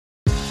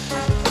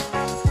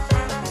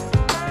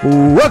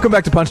Welcome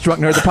back to Punch Drunk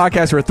Nerd, the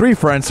podcast where three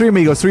friends, three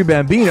amigos, three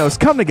bambinos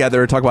come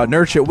together to talk about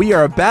nerd shit. We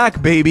are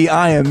back, baby.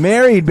 I am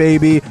married,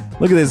 baby.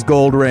 Look at this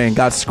gold ring.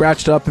 Got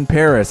scratched up in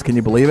Paris. Can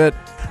you believe it?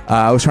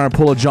 I was trying to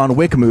pull a John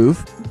Wick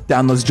move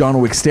down those John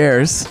Wick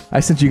stairs.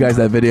 I sent you guys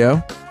that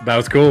video. That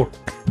was cool.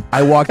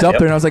 I walked up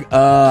there and I was like,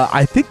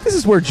 I think this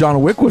is where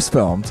John Wick was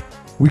filmed.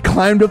 We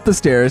climbed up the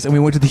stairs and we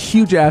went to the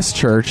huge-ass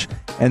church.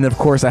 And then, of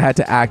course, I had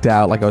to act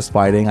out like I was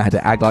fighting. I had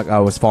to act like I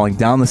was falling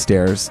down the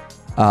stairs.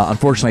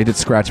 Unfortunately, I did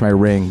scratch my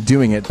ring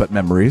doing it, but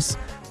memories.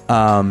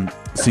 So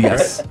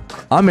yes,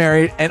 I'm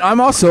married, and I'm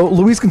also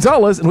Luis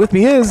Gonzalez, and with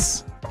me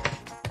is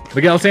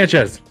Miguel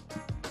Sanchez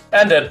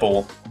and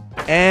Deadpool.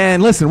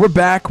 And listen, we're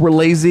back. We're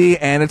lazy,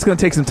 and it's going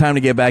to take some time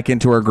to get back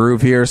into our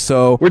groove here.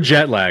 So we're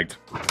jet lagged.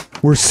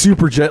 We're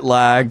super jet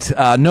lagged.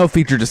 No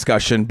feature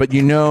discussion, but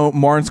you know,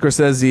 Martin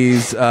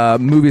Scorsese's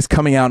movie's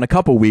coming out in a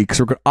couple weeks.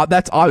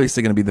 That's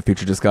obviously going to be the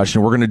feature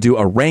discussion. We're going to do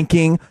a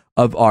ranking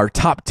of our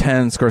top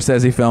 10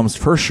 Scorsese films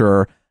for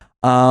sure.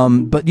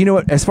 But you know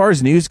what? As far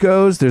as news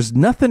goes, there's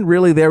nothing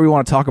really there we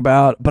want to talk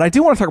about. But I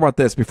do want to talk about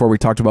this before we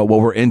talked about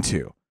what we're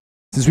into.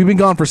 Since we've been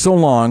gone for so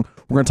long,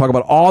 we're going to talk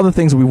about all the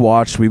things we've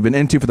watched, we've been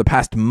into for the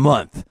past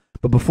month.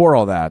 But before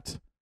all that,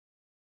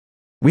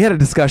 we had a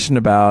discussion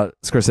about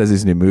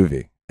Scorsese's new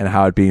movie and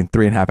how it being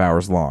 3.5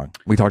 hours long.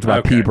 We talked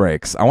about pee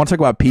breaks. I want to talk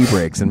about pee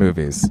breaks in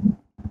movies.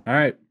 All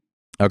right.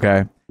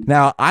 Okay.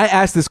 Now, I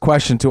asked this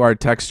question to our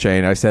text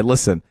chain. I said,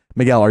 listen,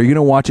 Miguel, are you going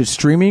to watch it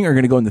streaming or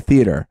going to go in the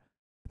theater?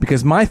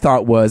 Because my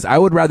thought was I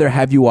would rather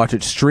have you watch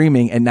it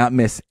streaming and not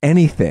miss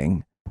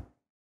anything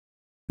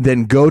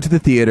than go to the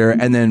theater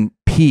and then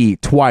pee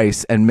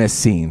twice and miss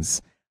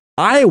scenes.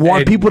 I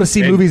want people to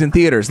see movies in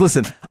theaters.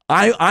 Listen,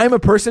 I'm a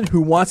person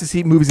who wants to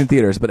see movies in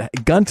theaters, but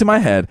gun to my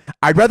head,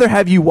 I'd rather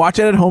have you watch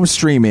it at home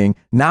streaming,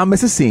 not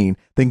miss a scene,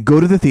 than go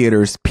to the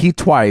theaters, pee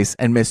twice,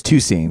 and miss 2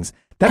 scenes.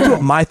 That's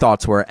what my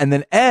thoughts were. And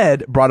then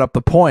Ed brought up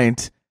the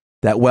point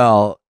that,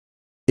 well,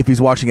 if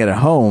he's watching it at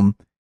home,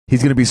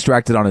 he's going to be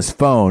distracted on his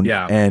phone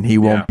and he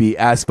won't be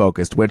as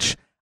focused, which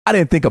I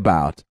didn't think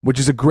about, which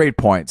is a great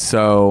point.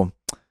 So,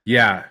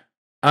 yeah.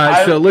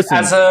 So listen.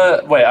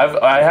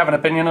 I have an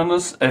opinion on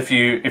this. If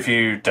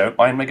you don't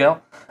mind,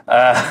 Miguel,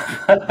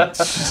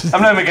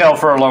 I've known Miguel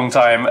for a long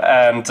time,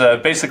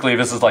 and basically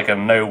this is like a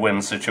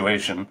no-win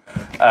situation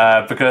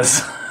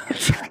because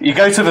you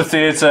go to the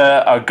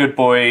theater. Our good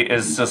boy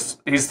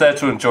he's there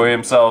to enjoy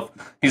himself.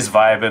 He's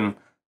vibing.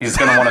 He's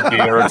going to want a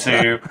beer or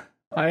two.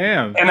 I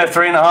am in a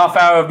 3.5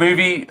 hour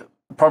movie,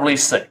 probably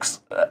 6,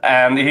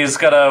 and he's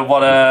going to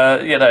want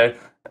to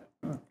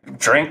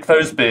drink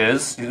those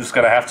beers. He's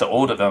going to have to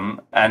order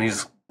them, and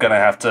he's going to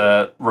have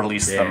to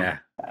release them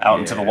out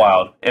into the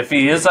wild. If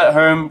he is at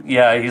home,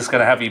 he's going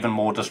to have even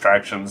more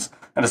distractions,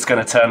 and it's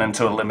going to turn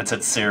into a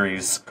limited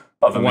series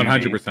of a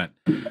 100%.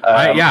 movie.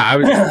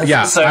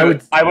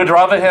 I would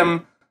rather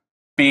him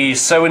be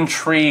so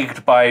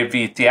intrigued by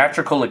the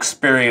theatrical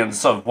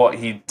experience of what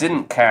he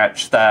didn't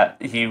catch that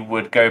he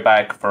would go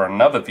back for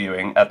another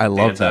viewing at the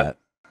theater.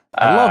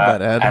 I love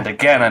that, Ed. And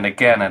again and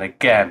again and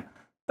again.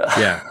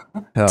 Yeah.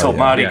 Till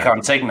Marty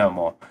can't take no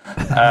more.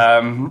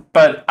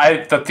 But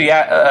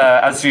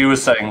as you were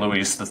saying,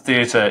 Luis, the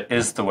theater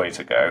is the way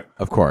to go.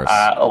 Of course.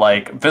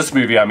 Like this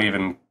movie, I'm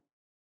even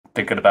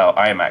thinking about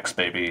IMAX,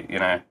 baby. You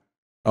know.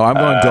 Oh, I'm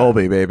going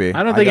Dolby, baby.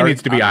 I don't think it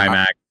needs to be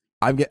IMAX.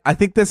 I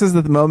think this is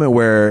the moment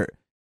where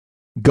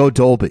go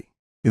Dolby.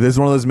 This is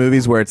one of those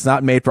movies where it's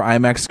not made for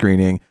IMAX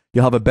screening.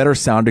 You'll have a better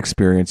sound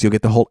experience. You'll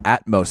get the whole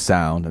Atmos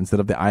sound instead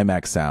of the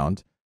IMAX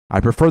sound. I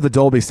prefer the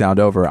Dolby sound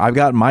over. I've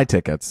got my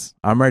tickets.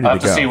 I'm ready to go. I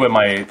have to see where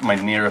my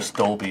nearest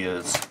Dolby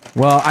is.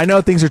 Well, I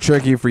know things are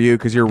tricky for you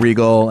because you're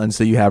Regal, and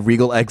so you have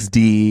Regal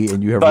XD,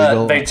 and you have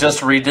Regal. But they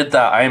just redid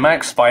that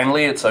IMAX.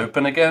 Finally, it's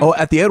open again. Oh,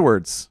 at the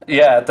Edwards.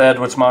 Yeah, at the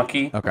Edwards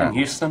Marquee in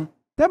Houston.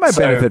 That might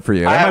benefit for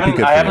you. I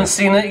haven't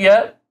seen it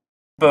yet,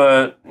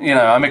 but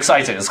I'm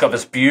excited. It's got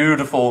this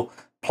beautiful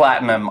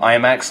platinum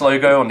IMAX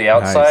logo on the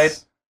outside,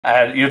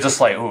 and you're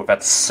just like, oh,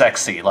 that's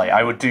sexy. Like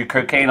I would do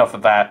cocaine off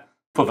of that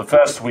for the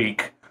first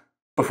week.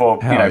 Before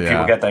people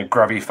get their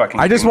grubby fucking.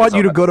 I just want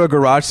you to go to a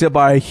garage sale,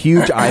 buy a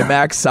huge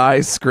IMAX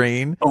size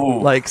screen,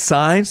 like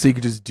sign, so you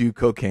can just do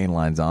cocaine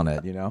lines on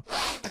it. You know,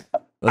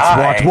 let's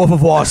watch Wolf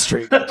of Wall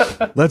Street.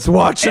 Let's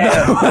watch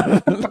it.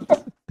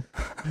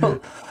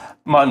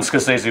 Martin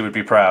Scorsese would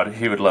be proud.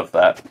 He would love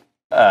that.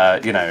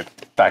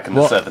 Back in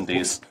the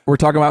 70s. We're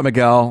talking about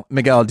Miguel.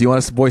 Miguel, do you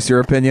want to voice your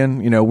opinion?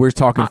 We're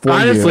talking for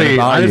honestly,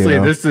 you. Honestly,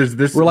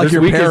 this we're like this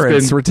your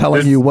parents. We're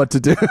telling you what to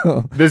do.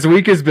 This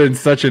week has been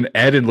such an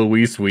Ed and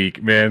Luis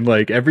week, man.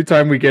 Like every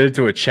time we get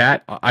into a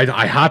chat,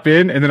 I hop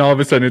in, and then all of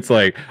a sudden it's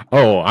like,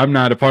 oh, I'm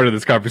not a part of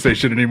this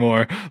conversation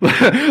anymore.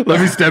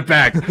 Let me step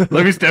back.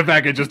 Let me step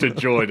back and just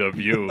enjoy the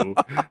view.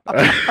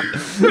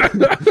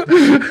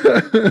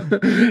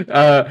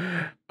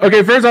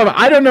 Okay, first off,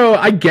 I don't know.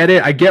 I get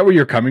it. I get where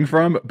you're coming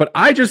from, but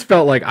I just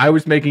felt like I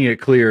was making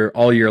it clear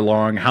all year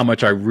long how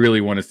much I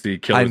really want to see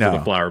Killers of the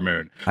Flower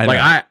Moon.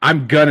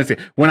 I'm gonna see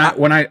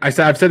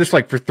I've said this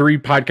like for 3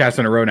 podcasts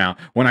in a row now.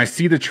 When I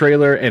see the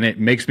trailer and it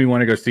makes me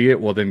want to go see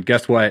it, well then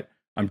guess what?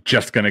 I'm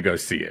just gonna go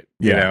see it.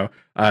 Yeah.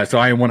 You know, so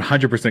I am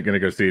 100% gonna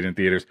go see it in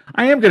theaters.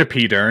 I am gonna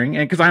pee during,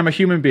 and because I'm a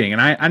human being,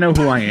 and I know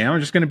who I am. I'm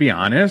just gonna be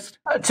honest.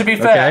 To be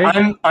fair,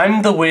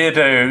 I'm the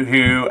weirdo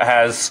who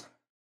has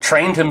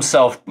trained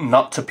himself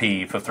not to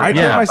pee for 3 I hours.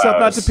 trained myself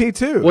not to pee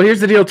too. Well, here's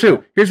the deal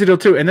too.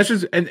 And this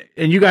is and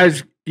you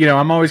guys, you know,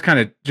 I'm always kind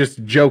of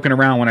just joking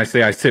around when I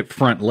say I sit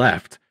front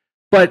left,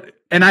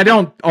 and I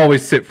don't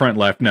always sit front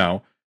left,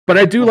 no. But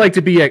I do like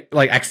to be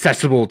like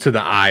accessible to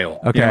the aisle.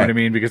 Okay. You know what I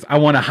mean? Because I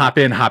want to hop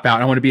in, hop out.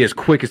 And I want to be as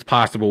quick as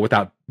possible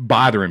without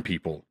bothering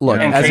people.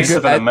 Look, in case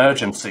of an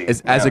emergency.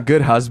 As a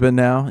good husband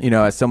now, you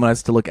know, as someone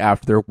has to look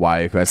after their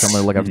wife, as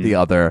someone to look after the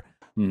other.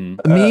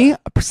 Me,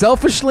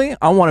 selfishly,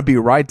 I want to be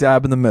right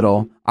dab in the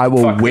middle. I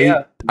will wait.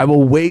 Yeah. I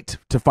will wait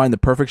to find the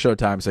perfect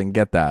showtime so I can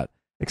get that.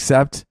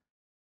 Except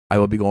I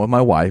will be going with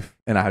my wife,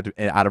 and I have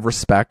to, out of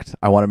respect,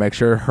 I want to make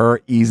sure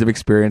her ease of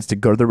experience to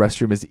go to the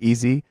restroom is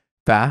easy,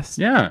 fast,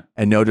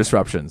 and no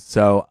disruptions.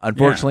 So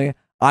unfortunately,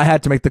 I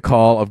had to make the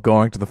call of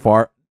going to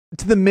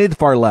the mid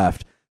far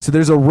left. So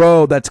there's a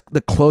row that's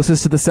the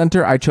closest to the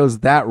center. I chose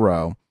that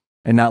row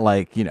and not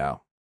like, you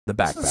know, the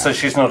back. So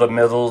she's not a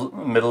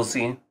middle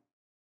scene.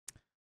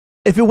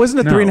 If it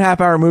wasn't a 3.5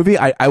 hour movie,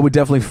 I would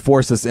definitely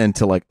force us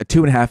into like a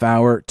 2.5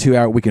 hour, 2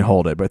 hour. We can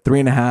hold it, but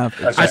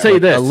 3.5. Okay. I say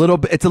this a little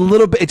bit. It's a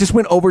little bit. It just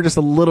went over just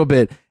a little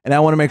bit, and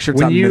I want to make sure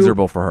it's not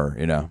miserable for her.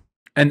 You know.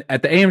 And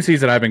at the AMC's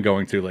that I've been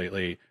going to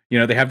lately, you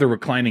know, they have the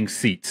reclining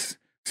seats.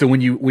 So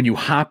when you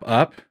hop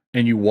up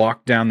and you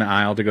walk down the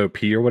aisle to go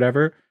pee or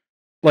whatever,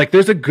 like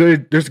there's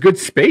good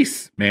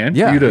space, man.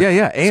 Yeah, for you to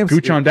AMC,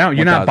 scooch on down.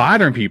 You're not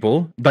bothering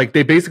people. Like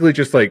they basically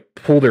just like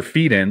pull their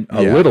feet in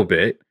a little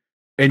bit.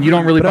 And you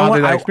don't really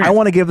bother that experience. I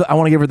want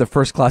to give her the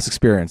first class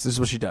experience. This is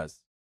what she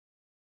does.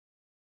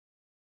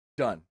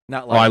 Done.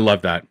 Not like. Oh, I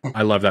love that.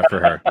 I love that for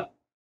her.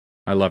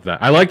 I love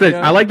that. I like that.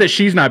 Yeah. I like that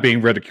she's not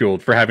being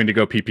ridiculed for having to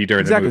go pee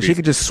during the movie. She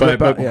could just slip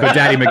but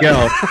Daddy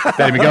Miguel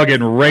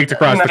getting raked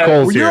across the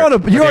coals here. You're on a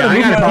movie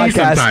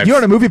podcast. You're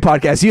on a movie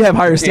podcast. You have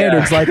higher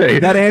standards, like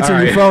not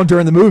answering your phone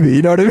during the movie.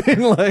 You know what I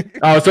mean?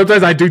 Like,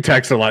 sometimes I do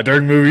text a lot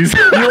during movies.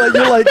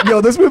 You're like,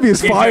 yo, this movie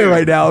is fire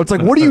right now. It's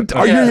like, what are you?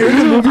 Are you in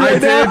the movie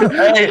right now?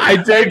 I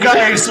did,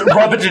 guys.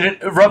 Robert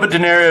De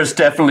Niro's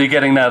definitely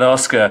getting that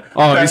Oscar.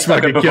 Oh, he's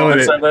fucking killing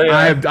it.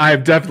 I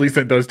have definitely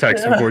sent those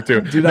texts before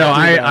too.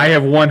 I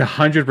have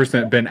 100%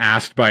 been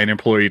asked by an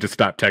employee to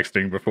stop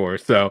texting before.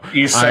 So are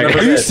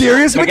you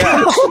serious,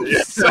 Miguel?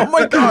 Oh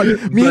my god!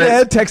 Me and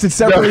Ed texted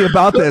separately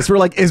about this. We're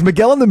like, is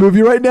Miguel in the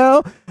movie right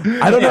now?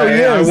 I don't know.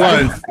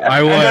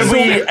 I was.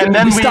 And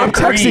then we stopped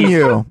texting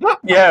you.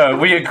 Yeah,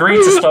 we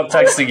agreed to stop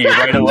texting you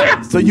right away.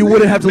 So you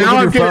wouldn't have to look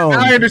at your phone.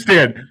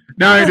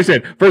 Now I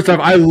understand. First off,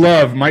 I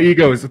love my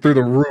ego is through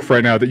the roof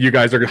right now that you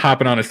guys are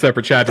hopping on a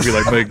separate chat to be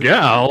like,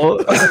 Miguel.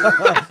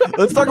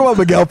 Let's talk about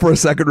Miguel for a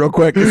second, real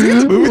quick.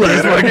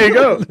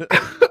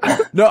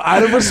 No,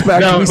 out of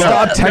respect, we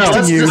stopped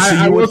texting you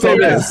so you would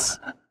focus.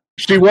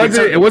 She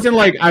wasn't. It wasn't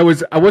like I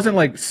wasn't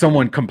like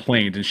someone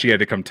complained and she had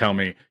to come tell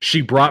me.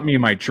 She brought me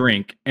my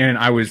drink and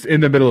I was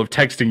in the middle of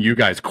texting you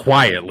guys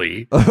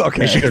quietly.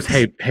 Okay. And she goes,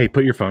 "Hey,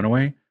 put your phone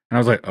away." And I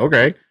was like,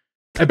 "Okay."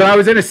 But I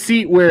was in a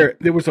seat where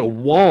there was a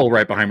wall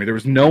right behind me. There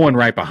was no one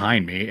right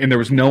behind me, and there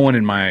was no one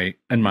in my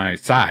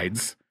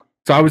sides.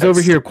 So I was over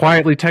here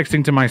quietly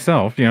texting to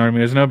myself. You know what I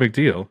mean? It's no big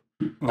deal.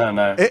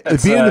 No.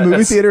 Being in the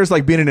movie theater is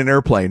like being in an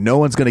airplane. No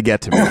one's gonna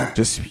get to me.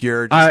 Just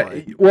pure.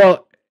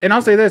 Well, and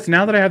I'll say this: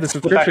 now that I have the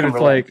subscription, it's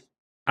like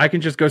I can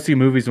just go see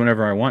movies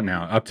whenever I want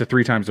now, up to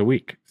 3 times a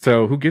week.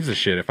 So who gives a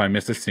shit if I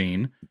miss a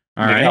scene?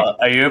 All right.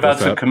 Are you about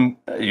to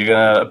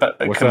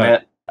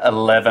commit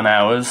 11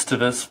 hours to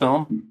this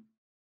film?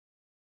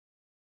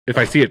 If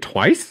I see it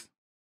twice?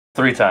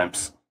 3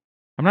 times.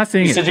 I'm not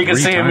seeing it. You said you could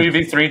see a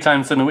movie 3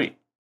 times in a week.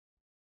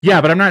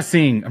 Yeah, but I'm not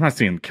seeing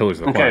Killers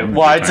of the Flower Moon.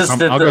 Well,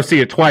 I'll go see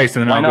it twice,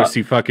 and then I'll go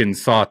see fucking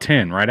Saw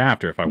 10 right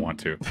after if I want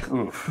to.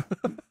 Oof.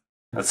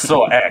 That's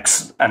Saw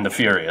X and the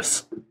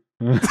Furious.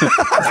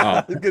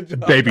 Oh,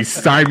 baby,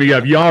 sign me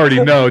up. You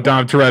already know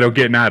Dom Toretto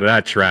getting out of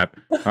that trap.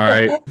 All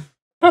right.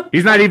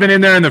 He's not even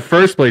in there in the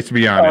first place, to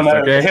be honest.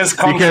 Okay, his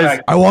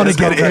contract. I want to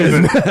get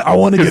in. I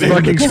want to get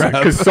in.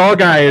 Because Saw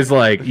guy is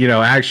like,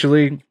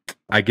 actually,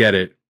 I get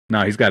it.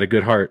 No, he's got a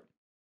good heart.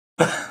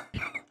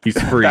 He's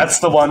free. That's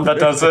the one that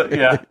does it.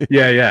 Yeah.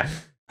 Yeah.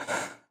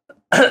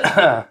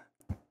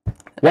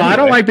 Well, anyway. I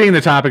don't like being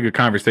the topic of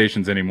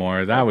conversations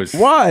anymore. That was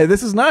why.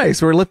 This is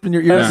nice. We're lifting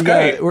your ears.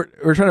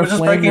 We're trying to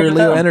flame your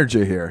Leo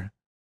energy here.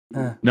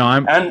 No,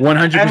 I'm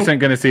 100%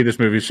 going to see this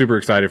movie. Super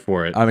excited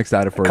for it. I'm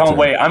excited for it. Can't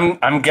wait.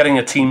 I'm getting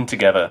a team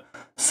together.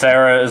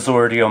 Sarah is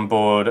already on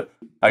board.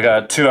 I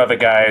got 2 other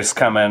guys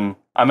coming.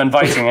 I'm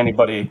inviting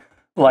anybody.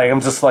 Like,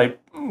 I'm just like,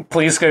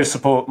 please go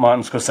support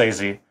Martin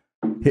Scorsese.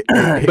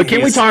 But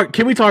can we talk?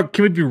 Can we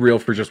be real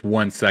for just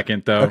 1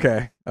 second, though?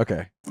 Okay.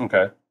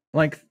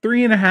 Like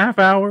 3.5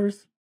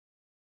 hours.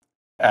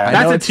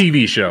 That's a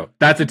TV show.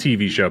 That's a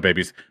TV show,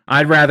 babies.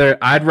 I'd rather.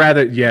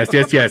 Yes.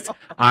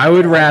 I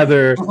would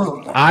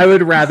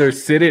rather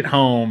sit at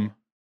home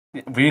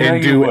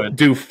and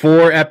do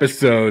 4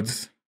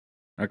 episodes,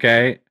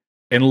 okay,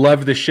 and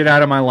love the shit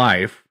out of my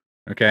life,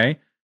 okay,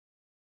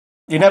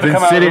 You never Been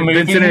come out of a sitting, been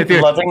movie sitting in a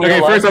theater. loving Okay,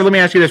 your first life? off, let me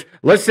ask you this.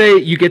 Let's say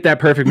you get that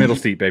perfect middle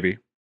seat, baby.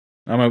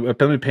 Let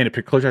me paint a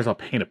picture. Close your eyes, I'll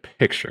paint a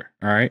picture.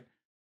 All right.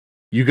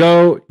 You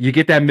go, you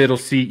get that middle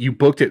seat. You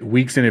booked it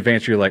weeks in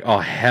advance. You're like, oh,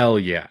 hell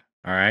yeah.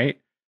 All right.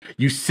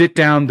 You sit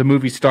down, the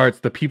movie starts.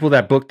 The people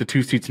that booked the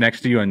 2 seats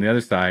next to you on the other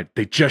side,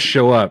 they just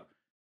show up.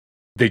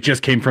 They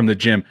just came from the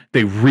gym.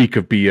 They reek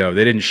of BO.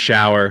 They didn't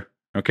shower.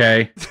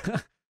 Okay.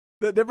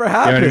 That never You know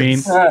what I mean?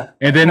 happens.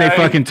 And then they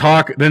fucking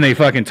talk. Then they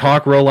fucking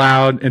talk real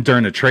loud and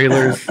during the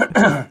trailers.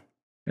 And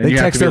They you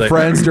have text to be their like,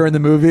 friends during the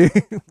movie.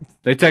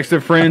 They text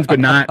their friends, but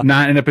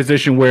not in a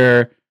position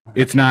where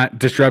it's not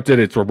disrupted.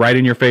 It's right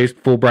in your face,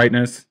 full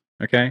brightness.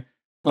 Okay.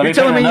 You're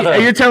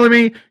telling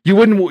me you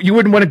wouldn't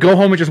want to go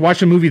home and just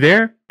watch a movie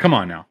there? Come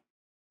on now.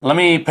 Let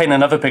me paint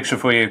another picture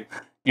for you.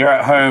 You're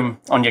at home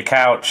on your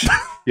couch.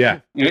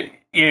 Yeah.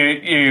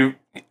 You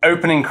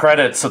opening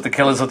credits of The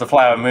Killers of the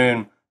Flower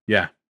Moon.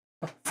 Yeah.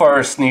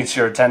 Forrest needs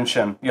your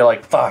attention. You're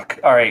like, fuck.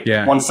 All right.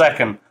 Yeah. 1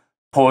 second.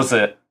 Pause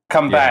it.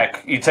 Come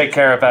back. You take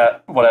care of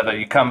that. Whatever.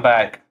 You come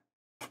back.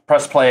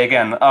 Press play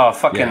again. Oh,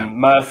 fucking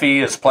Murphy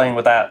is playing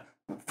with that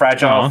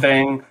fragile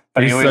thing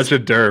that He's he always such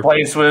a derp.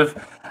 plays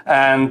with.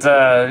 And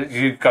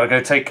you got to go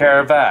take care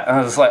of that. And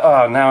I was like,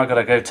 oh, now I got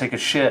to go take a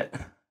shit.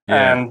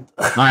 Yeah. And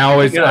I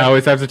always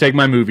have to take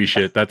my movie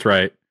shit. That's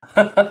right.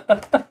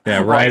 Yeah,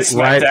 right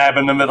smack dab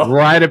in the middle.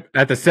 Right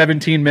at the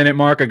 17-minute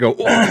mark, I go,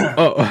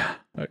 oh.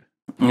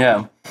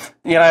 Yeah.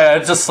 You know,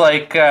 just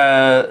like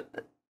there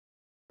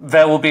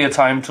will be a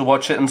time to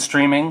watch it in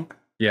streaming.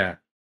 Yeah.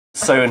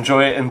 So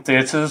enjoy it in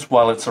theaters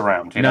while it's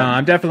around. You know?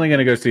 I'm definitely going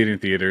to go see it in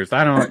theaters.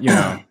 I don't,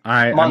 Martin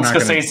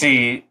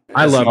Scorsese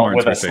I love not Martin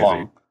with us Scorsese.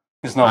 long.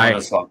 He's not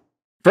with us long.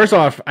 First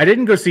off, I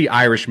didn't go see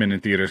Irishman in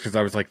theaters because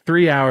I was like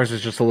 3 hours is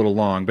just a little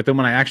long. But then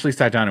when I actually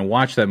sat down and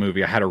watched that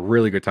movie, I had a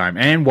really good time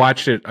and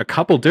watched it a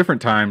couple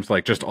different times,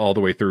 like just all the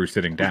way through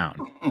sitting down.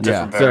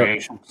 Different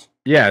variations.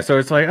 So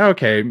it's like,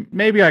 okay,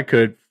 maybe I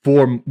could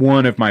for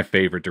one of my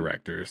favorite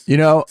directors. You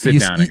know, sit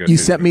down and go you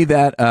see sent the me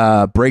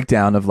that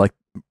breakdown of like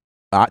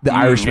the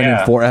Irishman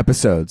in 4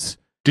 episodes.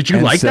 Did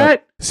you like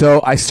that?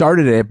 So I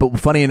started it, but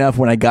funny enough,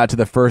 when I got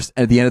to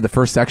at the end of the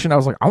first section, I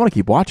was like, I want to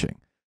keep watching.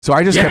 So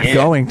I just kept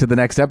going to the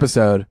next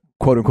episode,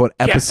 quote unquote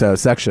episode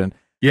section.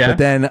 Yeah. But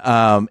then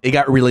it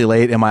got really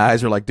late and my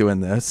eyes were like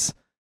doing this,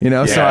 you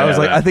know? So I was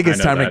like, I think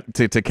it's time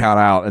to count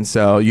out. And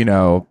so, you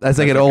know, as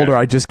I get older,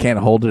 I just can't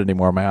hold it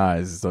anymore in my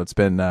eyes. So it's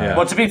been...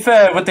 Well, to be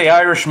fair, with The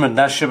Irishman,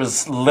 that shit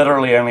was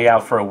literally only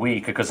out for a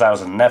week because that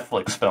was a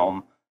Netflix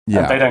film.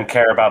 Yeah. And they don't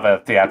care about their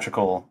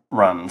theatrical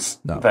runs.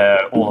 No.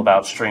 They're all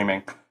about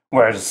streaming.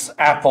 Whereas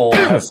Apple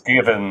has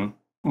given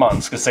Martin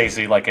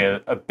Scorsese like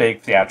a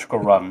big theatrical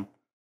run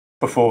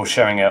before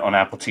showing it on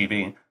Apple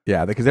TV.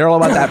 Yeah, because they're all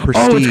about that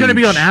prestige. Oh, it's going to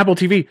be on Apple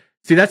TV.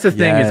 See, that's the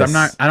thing is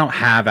I don't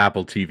have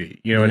Apple TV.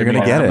 You know what I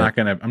mean? Get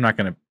I'm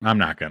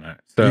not gonna.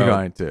 So you're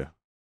going to.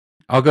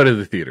 I'll go to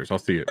the theaters. I'll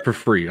see it for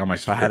free on my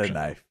subscription. I had a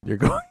knife. You're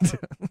going to.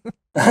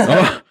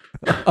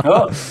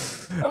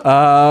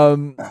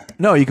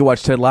 No, you could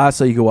watch Ted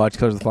Lasso. You could watch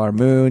Killers of the Flower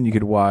Moon. You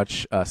could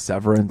watch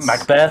Severance.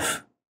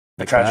 Macbeth.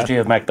 The Tragedy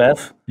of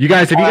Macbeth. You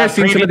guys, have you guys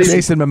seen some of these?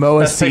 Jason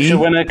Momoa Best Picture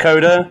winner,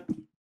 Coda.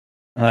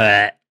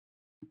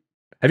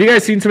 Have you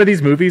guys seen some of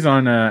these movies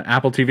on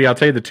Apple TV? I'll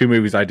tell you the 2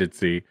 movies I did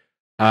see.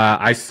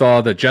 I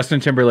saw the Justin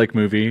Timberlake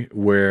movie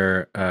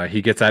where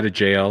he gets out of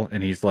jail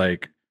and he's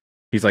like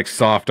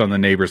soft on the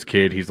neighbor's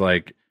kid. He's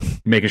like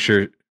making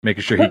sure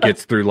he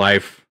gets through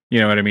life. You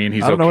know what I mean?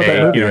 He's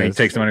okay. You know, he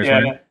takes him under his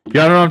wing. You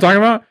don't know what I'm talking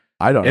about?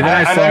 I don't know. And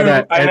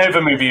then I know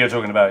the movie you're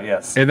talking about,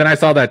 yes. And then I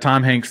saw that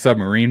Tom Hanks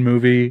submarine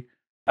movie.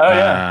 Oh,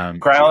 yeah.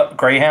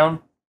 Greyhound?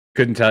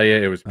 Couldn't tell you.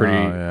 It was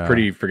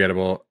pretty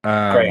forgettable.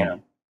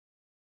 Greyhound.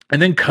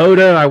 And then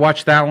Coda, I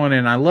watched that one,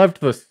 and I loved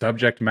the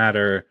subject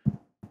matter.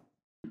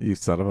 You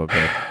son of a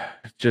bitch.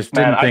 Just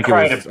didn't think it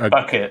was a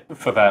bucket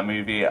for that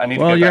movie. I need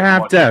well, you're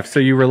half deaf, so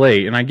you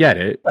relate, and I get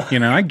it. You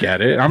know, I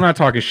get it. I'm not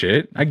talking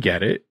shit. I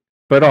get it.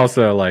 But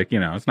also, like, you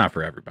know, it's not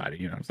for everybody.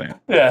 You know what I'm saying?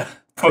 Yeah.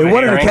 It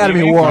won an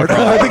Academy Award.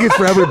 I think it's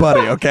for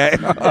everybody, okay?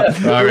 Best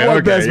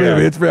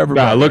movie. It's for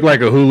everybody. Nah, it looked like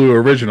a Hulu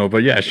original,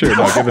 but yeah, sure.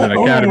 No, give it an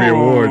Academy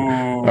Award.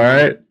 All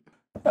right?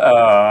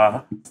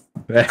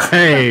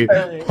 Hey,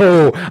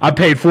 I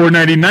paid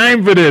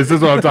 $4.99 for this. This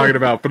is what I'm talking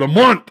about for the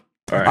month.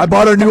 Right. I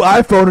bought a new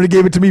iPhone and it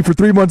gave it to me for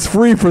 3 months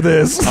free for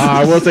this.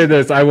 I will say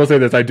this.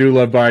 I do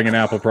love buying an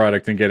Apple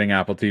product and getting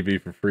Apple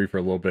TV for free for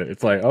a little bit.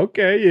 It's like,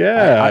 okay,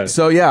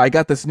 yeah. I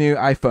got this new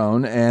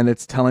iPhone and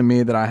it's telling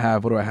me that I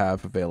have, what do I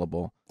have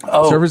available?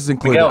 Oh, services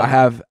included. Miguel. I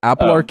have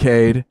Apple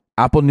Arcade,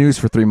 Apple News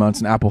for 3 months,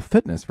 and Apple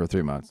Fitness for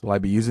 3 months. Will I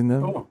be using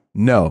them? Oh.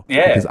 No.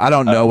 Yeah. Because I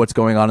don't know what's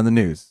going on in the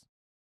news.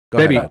 Go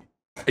Baby, ahead.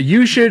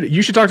 you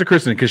should talk to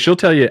Kristen because she'll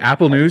tell you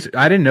Apple News.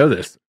 I didn't know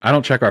this. I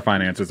don't check our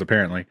finances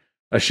apparently.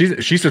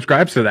 She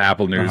subscribes to the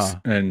Apple News,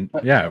 and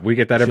yeah, we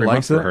get that every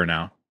month for her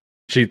now.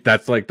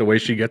 That's like the way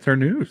she gets her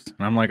news, and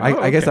I'm like,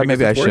 I guess that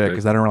maybe I should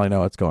because I don't really know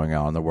what's going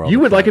on in the world. You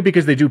would like it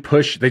because they just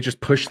push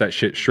that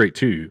shit straight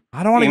to you.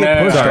 I don't want to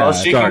get pushed. How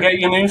she can get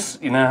your news?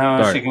 You know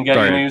how she can get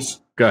your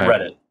news? Go ahead.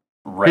 Reddit.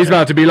 He's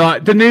about to be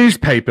like the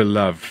newspaper,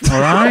 love. All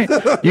right,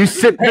 you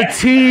sip the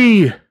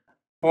tea.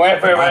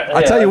 Wait.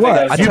 I'll tell you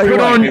what.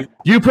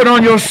 You put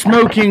on your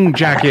smoking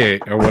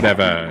jacket or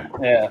whatever.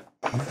 Yeah.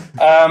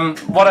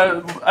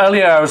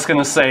 Earlier I was going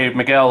to say,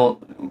 Miguel,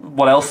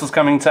 what else is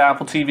coming to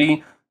Apple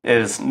TV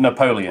is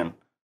Napoleon.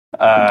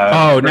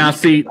 Now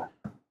see,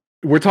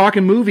 we're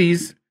talking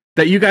movies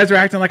that you guys are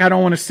acting like I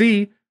don't want to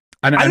see.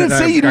 I didn't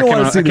say you didn't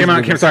want to see.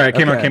 I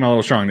came out a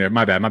little strong there.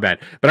 My bad.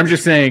 But I'm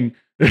just saying.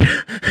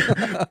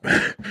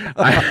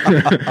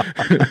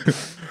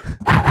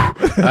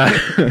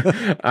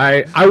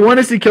 I want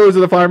to see Killers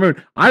of the Flower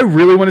Moon. I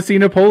really want to see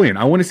Napoleon.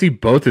 I want to see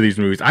both of these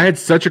movies. I had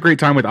such a great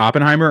time with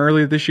Oppenheimer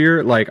earlier this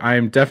year. Like, I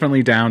am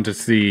definitely down to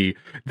see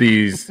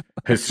these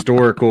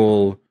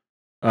historical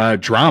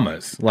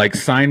dramas. Like,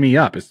 sign me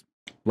up.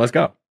 Let's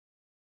go.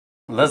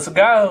 Let's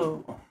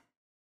go.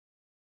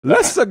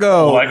 Let's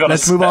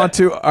move on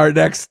to our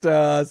next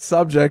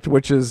subject,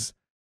 which is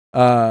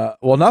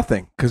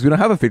nothing, because we don't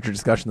have a feature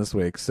discussion this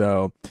week.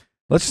 So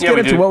let's just get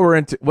into what we're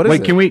into. What is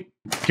it? Can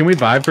we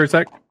vibe for a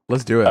sec?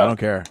 Let's do it. I don't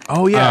care.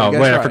 Oh yeah. Oh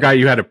wait, I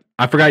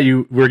forgot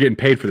you were getting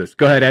paid for this.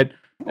 Go ahead, Ed.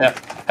 Yeah.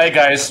 Hey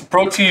guys,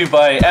 brought to you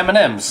by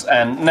M&M's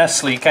and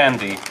Nestle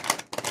candy.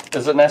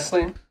 Is it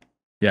Nestle?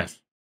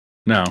 Yes.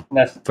 No.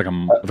 It's like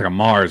a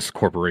Mars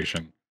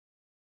corporation,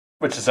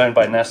 which is owned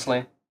by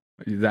Nestle.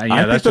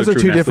 I think those are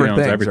two different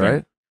things,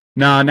 right?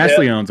 No,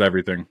 Nestle owns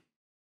everything.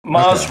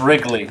 Mars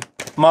Wrigley.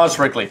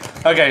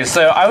 Okay,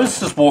 so I was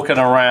just walking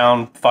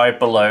around Five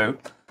Below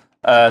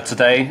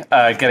today,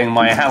 getting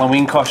my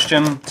Halloween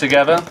costume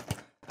together,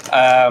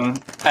 and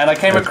I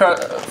came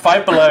across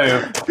Five Below.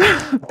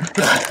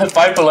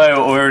 Five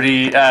Below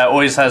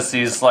always has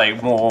these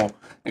like more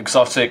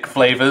exotic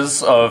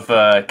flavors of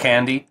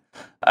candy.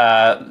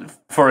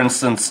 For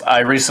instance, I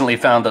recently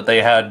found that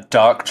they had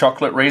dark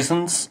chocolate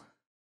raisins.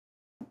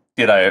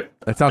 You know,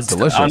 that sounds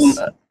delicious.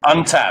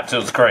 Untapped, it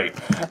was great.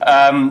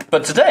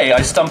 But today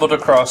I stumbled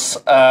across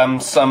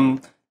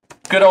some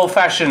good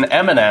old-fashioned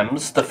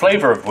M&Ms, the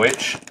flavor of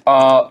which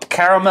are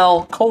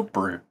caramel cold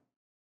brew,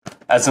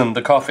 as in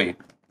the coffee.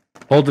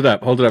 Hold it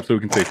up so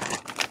we can see.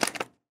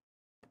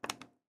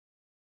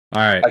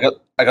 All right,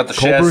 I got the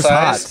share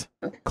size.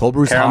 Hot. Cold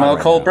brew's caramel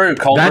hot cold brew.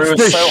 Cold That's brew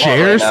the is so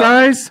share hot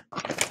size.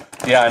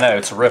 Yeah, I know,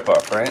 it's a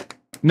rip-off, right?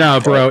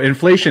 No, bro,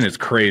 inflation is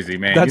crazy,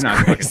 man. That's You're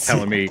not fucking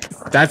telling me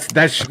that's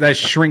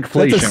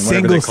shrinkflation. That's a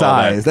single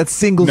size. That's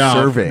single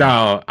serving.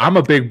 No, I'm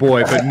a big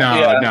boy, but no.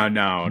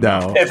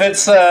 If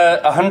it's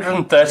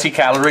 130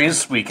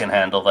 calories, we can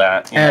handle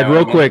that. Ed,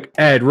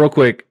 real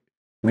quick.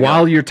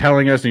 While you're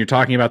telling us and you're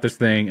talking about this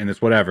thing and this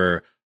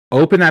whatever,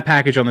 open that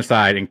package on the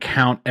side and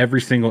count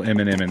every single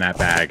M&M in that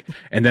bag,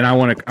 and then I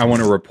want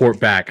to report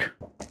back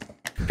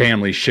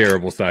family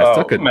shareable size.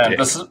 Oh man,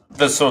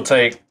 this will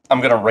take.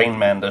 I'm gonna Rain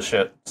Man this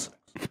shit.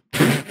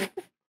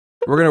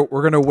 We're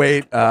gonna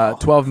wait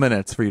 12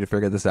 minutes for you to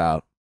figure this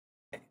out.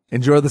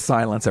 Enjoy the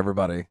silence,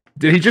 everybody.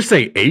 Did he just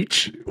say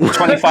H?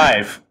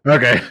 25.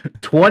 Okay,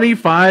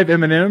 25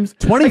 M&Ms.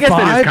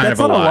 25. That's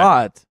not a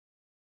lot.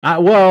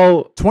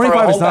 Well,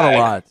 25 is not a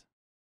lot.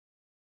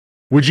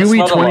 Would you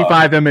eat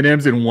 25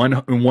 M&Ms in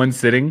one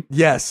sitting?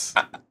 Yes.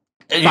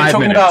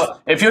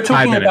 If you're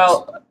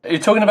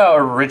talking about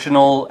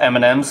original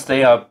M&Ms,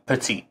 they are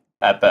petite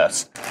at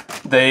best.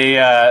 They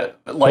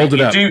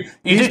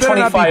you do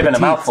 25 in a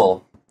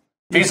mouthful.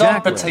 These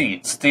aren't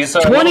petites. These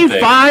are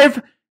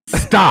 25.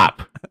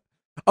 Stop.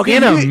 Okay,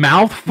 in a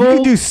mouthful. You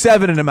can do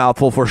 7 in a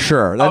mouthful for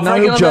sure.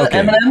 No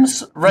joking.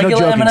 M&Ms, regular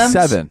no joking.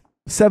 M&Ms.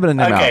 7 in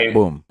the mouth.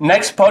 Boom.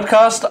 Next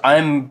podcast,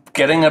 I'm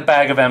getting a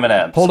bag of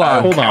M&Ms. Hold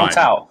on. Count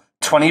out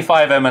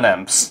 25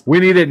 M&Ms. We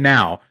need it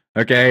now.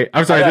 Okay.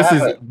 I'm sorry.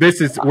 This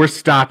is. We're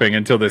stopping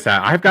until this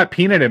happens. I've got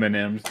peanut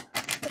M&Ms.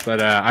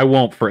 But I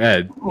won't for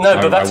Ed.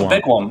 No, but that's a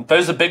big one.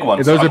 Those are big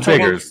ones. Those are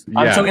biggers.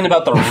 I'm talking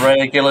about the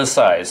regular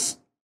size.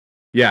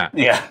 Yeah.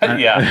 Yeah.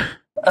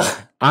 Let's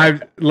see.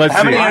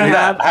 How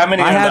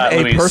many? I have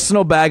a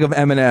personal bag of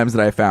M&Ms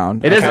that I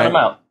found. It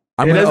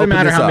doesn't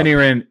matter how many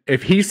are in.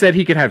 If he said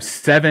he could have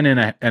 7 in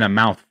a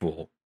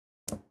mouthful,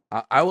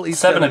 I will eat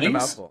 7 of in a these.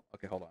 mouthful.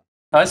 Okay, hold on.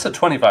 I said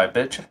 25,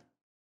 bitch.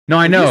 No,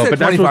 I know, but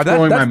that's what's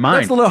blowing my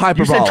mind. That's a little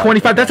hyperbolic. You said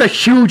 25. That's a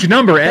huge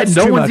number, Ed. That's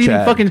no too one's much, even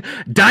Ed. fucking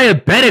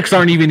diabetics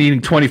aren't even eating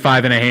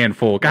 25 in a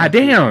handful. God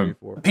damn.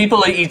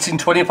 People are eating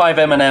 25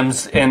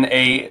 M&Ms in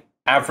a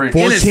average.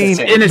 14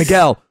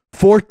 Miguel.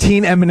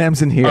 14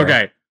 M&Ms in here.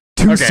 Okay.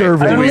 2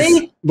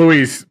 servings.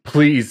 Luis,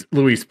 please.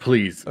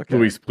 Okay.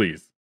 Luis,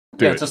 please.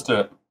 Do it. Just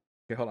do it.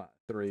 Okay, hold on.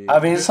 3. I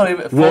mean, it's not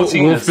even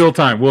 14. We'll fill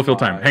time.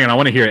 Hang on, I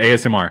want to hear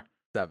ASMR.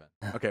 7.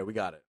 Okay, we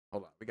got it.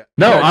 Hold on.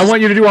 I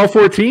want you to do all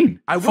 14.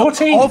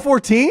 14? All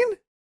 14?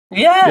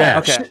 Yeah.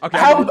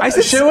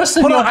 Okay. Show us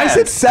in your hand. I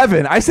said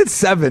 7. I said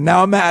 7.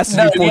 Now I'm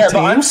asking you 14. Yeah,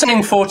 but I'm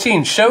saying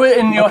 14. Show it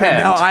in your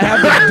hand. Now I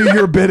have to do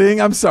your bidding.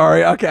 I'm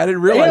sorry. Okay, I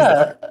didn't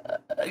realize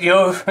that.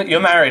 You're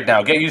married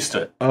now. Get used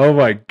to it. Oh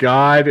my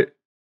god.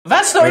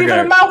 That's not even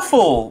a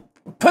mouthful.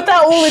 Put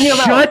that all in your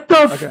mouth. Shut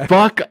the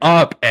fuck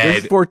up, Ed.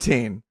 It's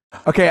 14.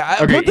 Okay,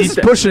 this is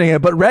pushing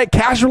it, but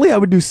casually I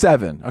would do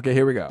 7. Okay,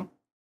 here we go.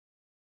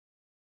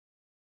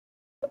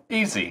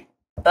 Easy.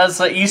 That's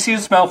the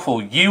easiest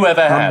mouthful you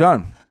ever had.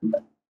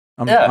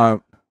 I'm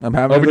done. I'm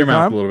having Open a your good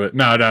mouth time, a little bit.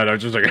 No,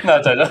 just like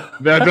No,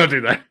 don't. no, don't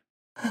do that.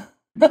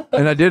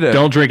 and I did it.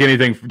 Don't drink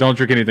anything. Don't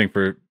drink anything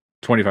for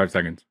 25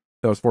 seconds.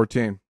 That was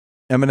 14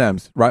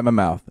 M&Ms right in my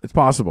mouth. It's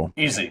possible.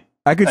 Easy.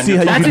 I could And see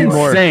how you That's could do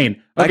more.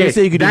 insane. I Okay, could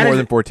say you could do that more is-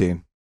 than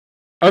 14.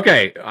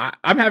 Okay,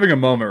 I'm having a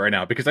moment right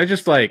now because I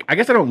just I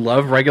guess I don't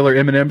love regular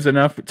M&Ms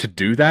enough to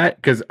do that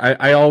because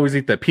I always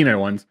eat the peanut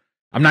ones.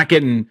 I'm not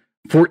getting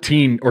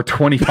 14 or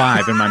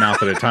 25 in my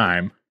mouth at a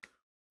time.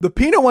 The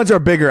peanut ones are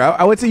bigger.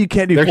 I would say you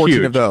can't do They're 14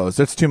 huge. of those.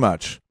 That's too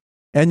much.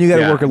 And you got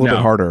to Yeah, work a little no.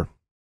 bit harder.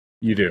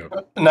 You do.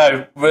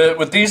 No,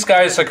 with these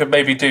guys, I could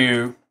maybe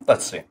do.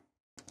 Let's see.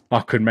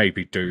 I could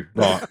maybe do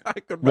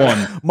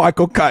one.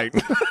 Michael Kite.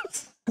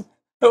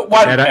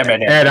 One Ed,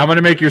 M&M. Ed, I'm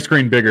gonna make your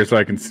screen bigger so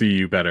I can see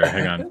you better.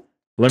 Hang on.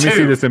 Let me see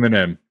Two. this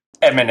M&M.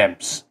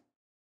 M&Ms.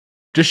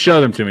 Just show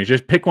them to me.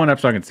 Just pick one up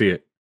so I can see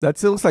it.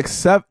 It looks like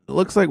seven. It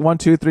looks like 1,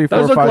 2, 3, 4,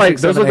 Those look 5, like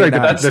 6, those 7, look 8,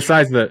 like 9. the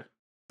size of the.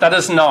 That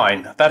is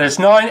 9. That is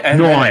 9 M&Ms.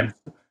 9.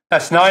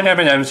 That's 9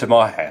 M&Ms in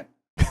my hand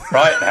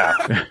right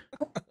now.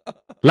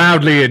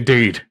 Loudly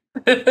indeed.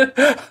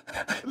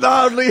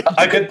 Loudly.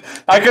 I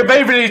could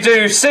maybe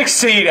do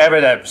 16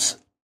 M&Ms.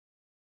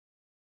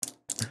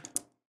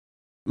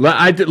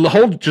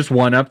 Hold just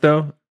one up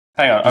though.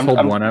 Hang on, Just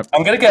hold one up.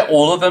 I'm going to get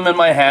all of them in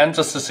my hand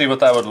just to see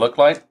what that would look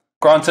like.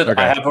 Granted,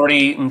 Okay. I have already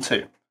eaten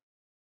 2.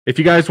 If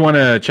you guys want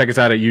to check us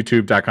out at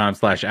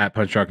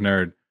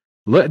youtube.com/@punchdrunknerd,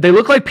 they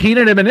look like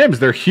peanut M&Ms.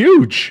 They're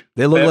huge.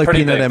 They look They're like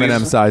pretty peanut big.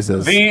 M&M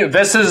sizes.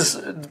 This is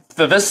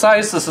for this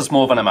size. This is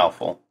more than a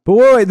mouthful. But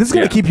wait, this is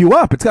going Yeah. to keep you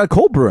up. It's got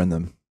cold brew in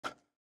them.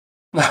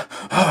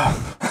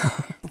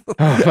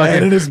 Oh,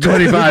 And it is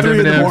 25 3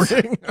 in the M&Ms.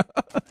 morning.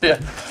 Yeah.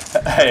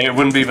 Hey, it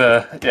wouldn't be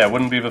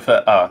the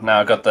fit. Oh, now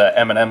I got the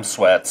M&M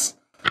sweats.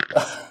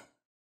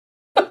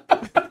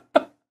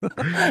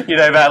 You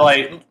know that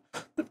like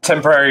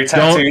temporary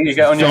tattoo you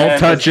get on your Don't hand.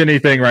 touch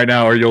anything right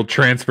now, or you'll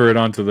transfer it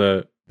onto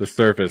the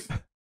surface.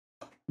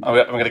 I'm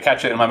going to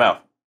catch it in my mouth.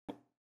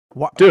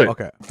 What? Do it.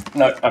 Okay.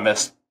 No, I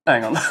missed.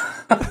 Hang on.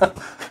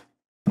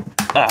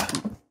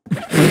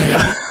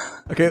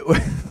 Okay.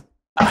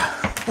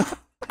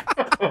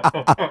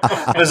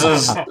 This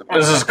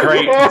is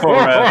great for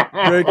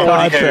Great audio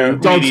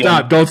content. Don't medium.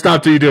 stop. Don't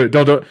stop till you do it.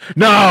 Don't do it.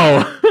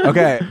 No.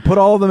 Okay. Put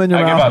all of them in your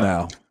I give mouth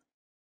up.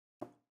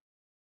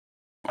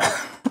 now.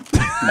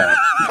 No.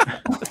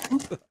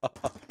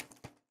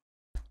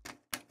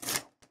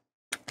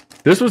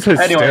 This was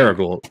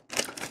hysterical.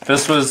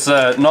 This was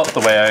not the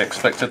way I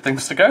expected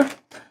things to go.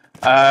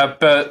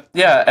 But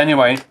yeah,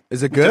 anyway.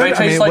 Is it Do good? they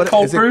taste like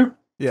cold brew?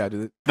 Yeah.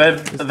 Do They're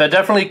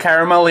definitely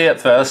caramelly at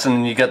first,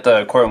 and you get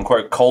the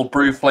quote-unquote cold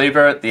brew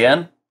flavor at the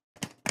end.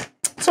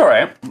 It's all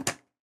right.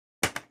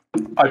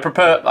 I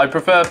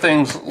prefer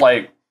things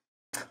like,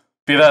 have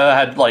you ever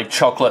had like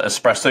chocolate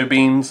espresso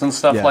beans and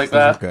stuff yes, like those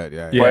are that? good.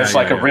 Yeah. Yeah. Where it's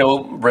like a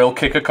real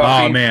kick of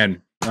coffee. Oh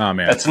man.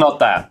 It's not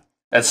that.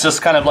 It's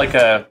just kind of like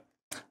a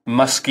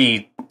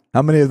musky.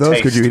 How many of those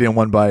could Taste. you eat in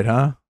one bite,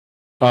 huh?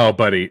 Oh,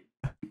 buddy.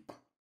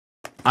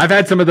 I've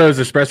had some of those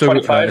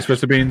 25.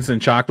 espresso beans and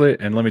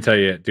chocolate, and let me tell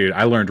you, dude,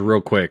 I learned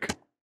real quick.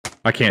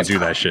 I can't do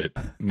that shit.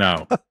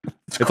 No,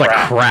 it's like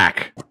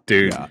crack,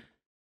 dude. Yeah.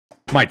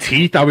 My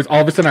teeth. I was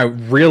all of a sudden. I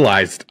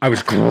realized I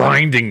was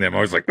grinding them.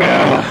 I was like,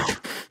 oh,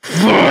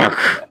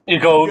 fuck. You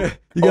go. You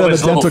got all a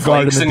these little dental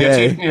guard in flakes the your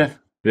day. teeth. Yeah.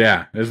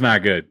 Yeah, it's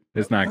not good.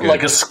 It's not good.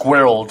 Like a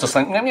squirrel, just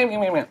like. Meow, meow, meow,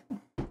 meow, meow.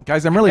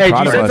 Guys, I'm really Hey,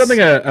 proud you of said us. something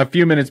a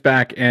few minutes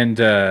back, and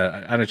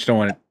I just don't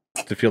want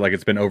it to feel like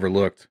it's been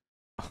overlooked.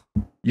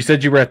 You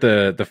said you were at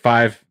the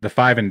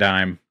five and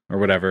dime or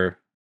whatever,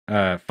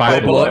 Five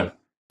Below,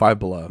 Five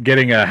Below.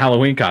 getting a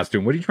Halloween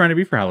costume. What are you trying to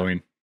be for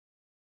Halloween?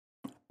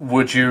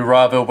 Would you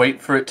rather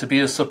wait for it to be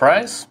a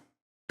surprise?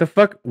 The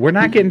fuck? We're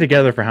not getting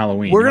together for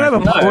Halloween. We're gonna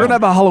have No. we're gonna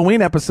have a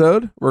Halloween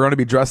episode. We're gonna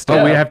be dressed Oh,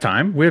 up. we have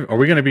time. Are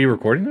we going to be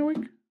recording that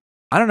week?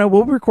 I don't know.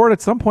 We'll record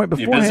at some point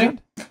You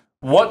beforehand. busy?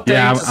 What day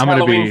Yeah, does I'm gonna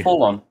Halloween be-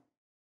 fall on?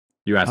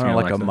 You I asked don't me, know,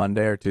 like Alexa. a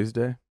Monday or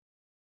Tuesday.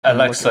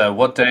 Alexa,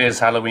 what day is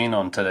Halloween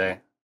on today?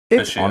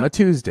 It's This year. on a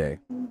Tuesday.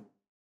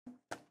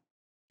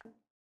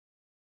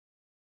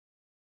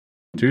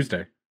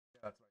 Tuesday.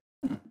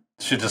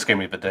 She just gave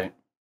me the date.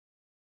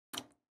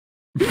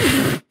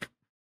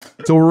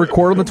 So we'll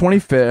record on the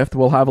 25th.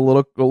 We'll have a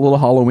little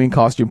Halloween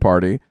costume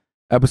party.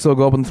 Episode will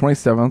go up on the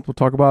 27th. We'll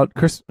talk about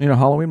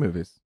Halloween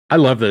movies. I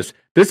love this.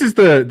 This is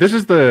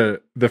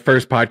the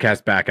first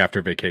podcast back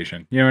after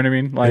vacation. You know what I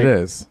mean? Like, It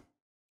is.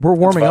 We're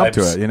warming up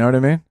to vibes. it. You know what I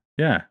mean?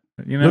 yeah.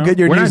 You know, You'll get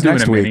your we're not news doing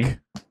next a mini. week.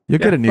 You'll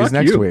get a news fuck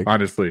next you, week.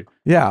 Honestly,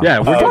 Yeah. yeah,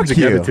 we're Fuck getting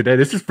together you. today.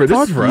 This is for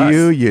Fuck us.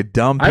 you, you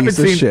dumb I haven't piece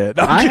of seen. shit.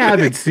 I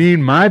haven't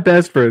seen my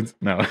best friends.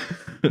 No.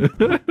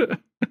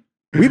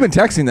 We've been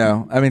texting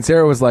though. I mean,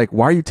 Sarah was like,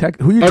 "Why are you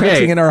who are you Okay.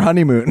 texting in our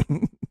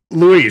honeymoon?"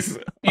 Luis,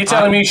 You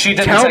telling me she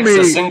didn't tell text me-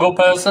 a single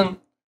person?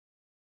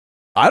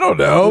 I don't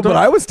know, but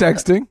I was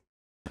texting.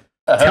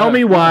 tell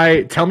me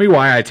why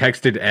I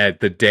texted Ed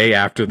the day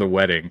after the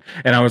wedding,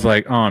 and I was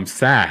like, "Oh, I'm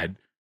sad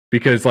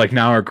because like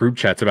now our group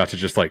chat's about to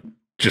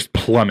just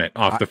plummet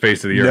off the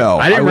face of the earth." No,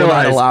 I didn't will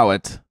realize. not allow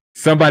it.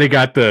 Somebody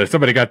got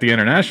the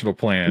international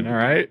plan. All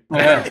right.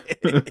 Yeah.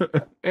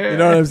 You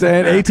know what I'm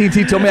saying?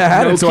 AT&T told me I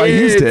had No it, so I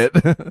used kids.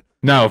 it.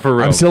 No, for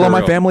real. I'm still for on my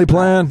real. family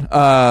plan.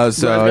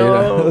 So you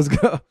know, let's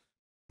go.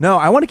 No,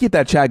 I want to keep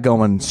that chat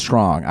going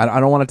strong. I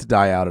don't want it to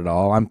die out at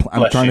all. I'm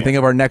Bless trying you. to think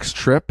of our next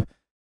trip,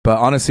 but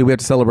honestly, we have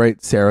to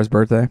celebrate Sarah's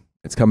birthday.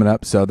 It's coming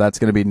up, so that's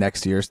going to be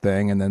next year's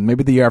thing, and then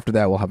maybe the year after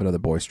that, we'll have another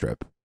boys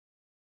trip.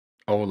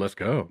 Oh, let's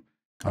go.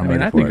 I'm I mean,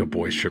 ready I for think it. a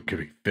boys trip could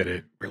be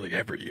fitted really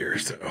every year.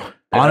 So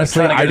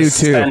Honestly, I'm trying to I get do to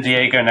San too.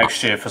 Diego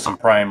next year for some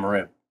prime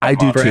rib. I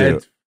do For too.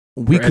 Ed's-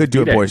 We for could Ed's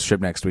do a B-Day. boys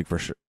trip next week for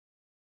sure.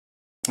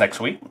 Next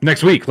week.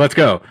 next week, let's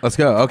go. Let's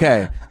go.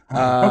 Okay.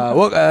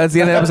 Well, that's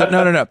the end of the episode.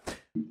 No.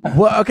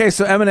 Well, okay.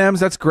 So M&Ms,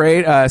 that's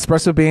great.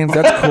 Espresso beans,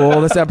 that's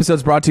cool. This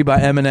episode's brought to you by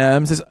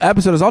M&Ms. This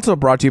episode is also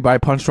brought to you by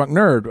Punch Drunk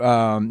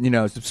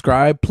Nerd.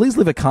 Subscribe. Please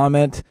leave a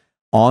comment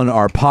on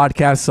our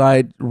podcast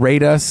site.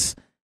 Rate us.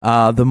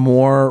 The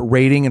more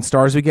rating and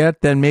stars we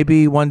get, then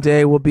maybe one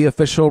day we'll be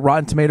official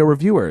Rotten Tomato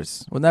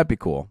reviewers. Wouldn't that be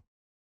cool?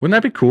 Wouldn't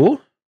that be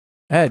cool?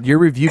 Ed, your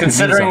review. could mean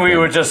Considering we something.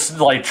 were just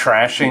like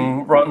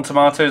trashing Rotten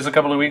Tomatoes a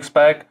couple of weeks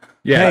back.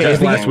 Yeah, Hey,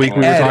 just if last you- week we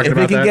were Ed, talking if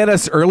about you can that. get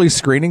us early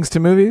screenings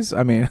to movies,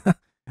 I mean,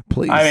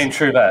 please. I mean,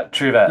 true that.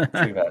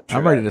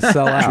 I'm ready to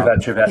sell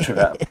out. True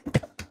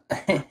that.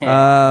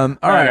 All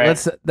right,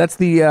 right. that's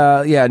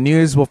the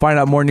news. We'll find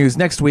out more news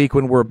next week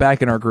when we're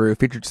back in our groove.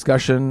 Feature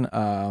discussion.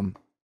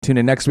 Tune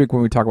in next week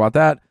when we talk about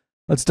that.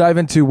 Let's dive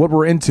into what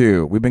we're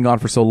into. We've been gone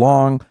for so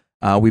long.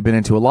 We've been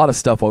into a lot of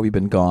stuff while we've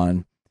been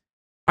gone.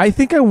 I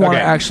think I want to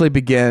Okay. actually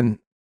begin.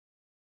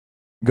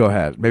 Go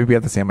ahead. Maybe we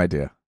have the same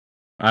idea.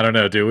 I don't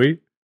know. Do we?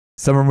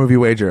 Summer movie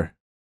wager.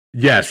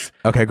 Yes.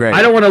 Okay, great.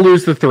 I don't want to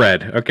lose the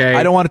thread. Okay.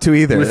 I don't want it to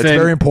either. Listen, it's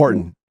very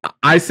important.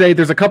 I say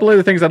there's a couple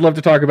other things I'd love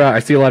to talk about. I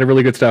see a lot of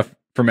really good stuff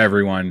from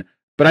everyone,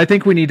 but I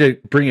think we need to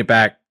bring it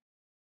back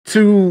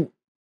to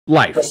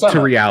life, The summer.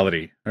 to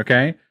reality.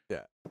 Okay.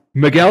 Yeah.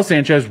 Miguel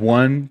Sanchez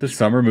won the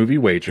summer movie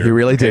wager. He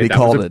really did. Okay? He That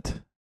called was it.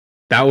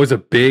 That was a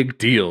big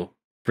deal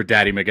for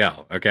Daddy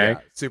Miguel. Okay. Yeah,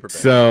 super big.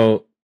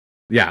 So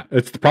yeah,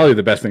 it's probably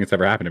the best thing that's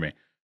ever happened to me.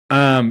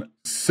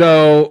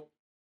 So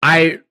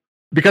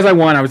because I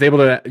won, I was able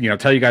to,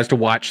 tell you guys to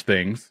watch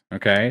things.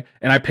 Okay.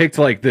 And I picked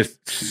like this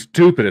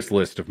stupidest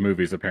list of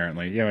movies,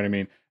 apparently. You know what I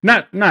mean?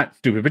 Not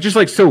stupid, but just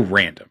like so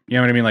random. You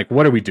know what I mean? Like,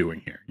 what are we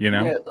doing here? You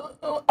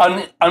know?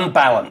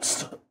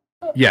 Unbalanced.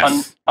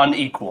 Yes.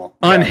 Unequal.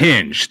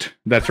 Unhinged.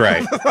 That's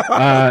right.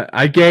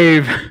 I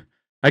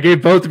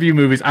gave both of you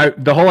movies.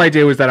 The whole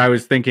idea was that I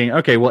was thinking,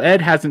 okay, well,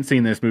 Ed hasn't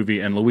seen this movie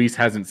and Luis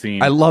hasn't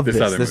seen I love this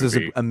this. other This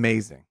movie. is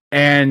amazing.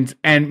 And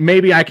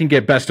maybe I can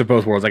get best of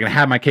both worlds. I can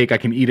have my cake, I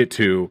can eat it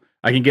too.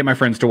 I can get my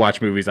friends to watch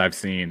movies I've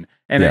seen,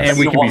 and Yes. and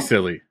we You can be want-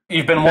 silly.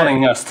 You've been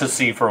wanting us to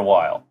see for a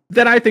while.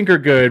 That I think are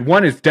good.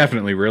 One is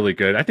definitely really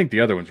good. I think the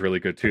other one's really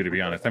good too, to be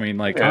honest. I mean,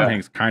 like Tom Yeah.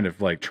 Hanks kind of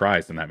like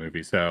tries in that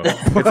movie, so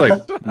it's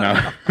like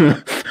no.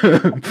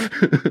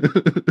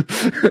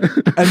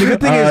 And the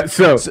good thing is,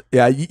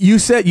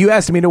 so you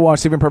asked me to watch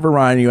Saving Private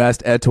Ryan. You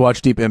asked Ed to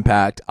watch Deep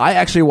Impact. I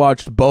actually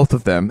watched both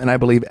of them, and I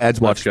believe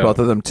Ed's watched go. both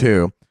of them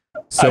too.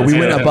 So I we did,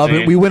 went I above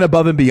did. it. We went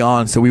above and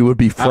beyond, so we would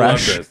be I love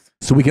fresh, this.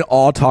 so we can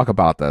all talk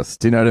about this.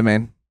 Do you know what I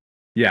mean?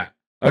 Yeah.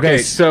 Okay, Okay.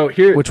 So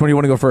here, Which one do you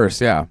want to go first?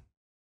 Yeah.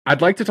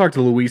 I'd like to talk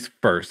to Luis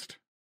first.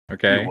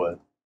 Okay. You would.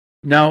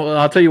 No,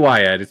 I'll tell you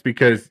why, Ed. It's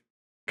because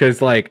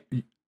like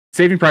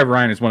Saving Private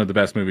Ryan is one of the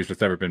best movies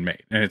that's ever been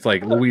made, and it's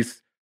like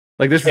Luis,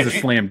 like this is a If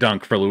you- slam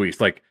dunk for Luis.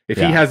 Like if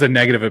Yeah. he has a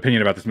negative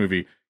opinion about this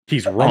movie,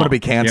 he's wrong. I'm gonna be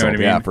You know what canceled. I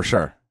mean? Yeah, for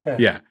sure.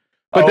 Yeah.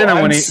 But then I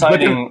I'm want to.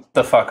 signing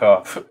the fuck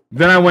off.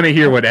 Then I want to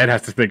hear what Ed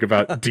has to think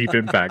about Deep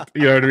Impact.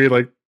 You know what I mean?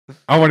 Like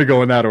I want to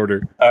go in that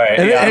order. All right,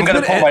 And yeah, I'm it's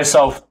gonna been- pour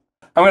myself.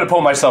 I'm gonna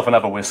pour myself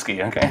another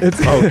whiskey. Okay.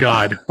 Oh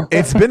God.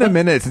 It's been a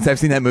minute since I've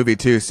seen that movie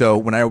too. So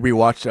when I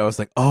rewatched it, I was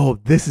like, "Oh,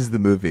 this is the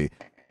movie."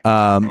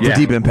 The Yeah.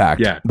 Deep Impact.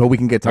 Yeah. But we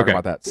can talk Okay.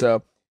 about that.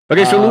 So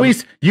Okay, so Um,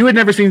 Luis, you had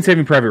never seen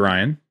Saving Private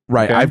Ryan.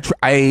 right,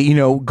 Okay.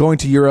 going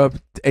to Europe,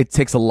 it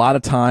takes a lot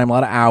of time, a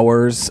lot of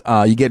hours.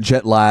 You get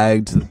jet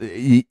lagged.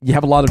 You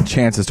have a lot of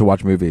chances to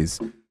watch movies.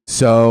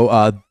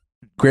 So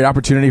great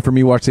opportunity for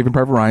me to watch Saving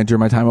Private Ryan during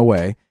my time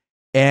away.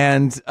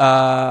 And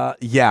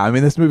yeah, I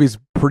mean, this movie's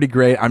pretty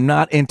great. I'm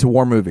not into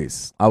war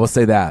movies. I will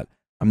say that.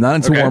 I'm not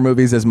into Okay. war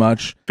movies as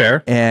much.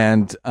 Fair.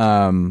 And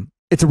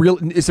it's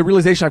a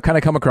realization I've kind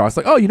of come across.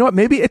 Like, oh, you know what?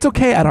 Maybe it's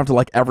okay. I don't have to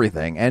like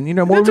everything. And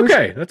more That's movies,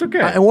 okay. That's okay.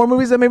 and war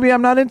movies that maybe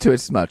I'm not into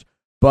as much.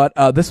 But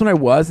this one I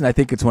was, and I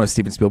think it's one of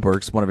Steven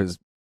Spielberg's, one of his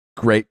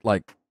great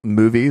like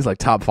movies, like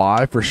top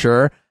 5 for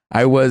sure.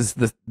 I was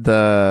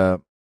the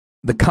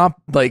comp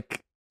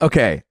like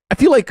okay. I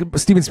feel like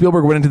Steven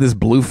Spielberg went into this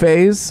blue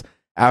phase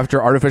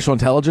after Artificial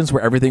Intelligence,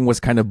 where everything was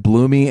kind of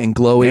bloomy and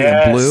glowy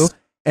Yes. and blue,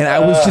 and I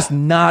was just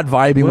not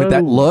vibing with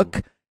that Whoa.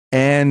 look.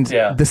 And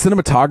Yeah. the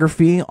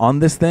cinematography on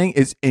this thing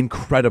is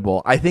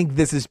incredible. I think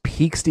this is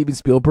peak Steven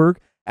Spielberg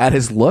at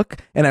his look,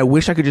 and I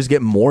wish I could just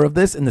get more of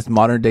this in this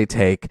modern day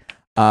take.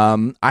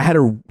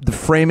 The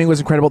framing was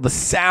incredible. The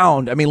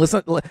sound, I mean,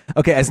 listen,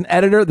 okay, as an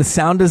editor, the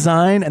sound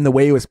design and the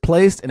way it was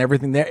placed and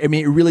everything there, I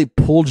mean, it really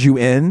pulled you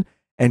in.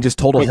 and just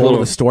told a Quick whole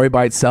little- other story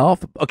by itself.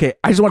 Okay,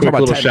 I just want to Quick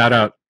talk little about shout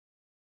out.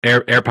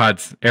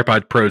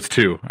 AirPods Pros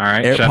 2. All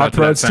right. Shout AirPod out to that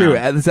Pros too.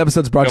 sound. This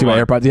episode's brought to you by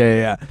Come AirPods.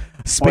 Yeah.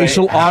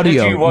 Spatial Wait, how did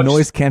audio, you watch-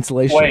 noise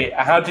cancellation. Wait,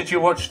 how did you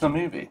watch the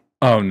movie?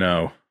 Oh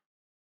no.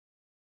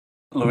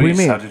 do you Luis,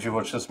 mean? how did you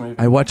watch this movie?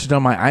 I watched it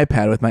on my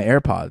iPad with my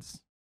AirPods.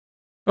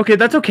 Okay,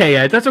 that's okay,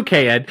 Ed. That's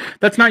okay, Ed.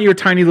 That's not your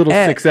tiny little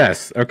Ed.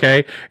 6S.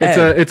 Okay,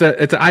 it's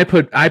Ed. an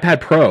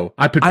iPad Pro.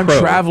 iPad I'm Pro.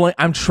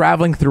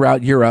 traveling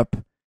throughout Europe,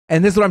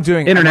 and this is what I'm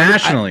doing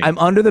Internationally. I'm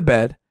under the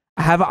bed.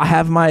 I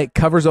have my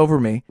covers over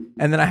me,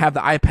 and then I have the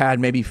iPad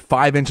maybe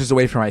 5 inches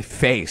away from my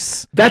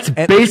face. That's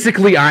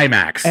basically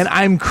IMAX. And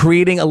I'm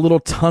creating a little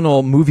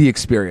tunnel movie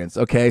experience.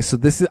 Okay, so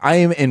I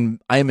am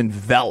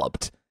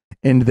enveloped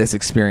into this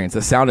experience.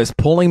 The sound is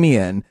pulling me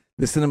in.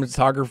 The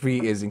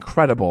cinematography is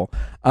incredible.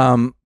 I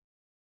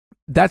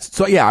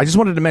just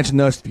wanted to mention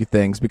those few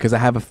things because I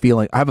have a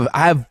feeling I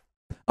have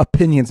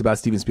opinions about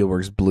Steven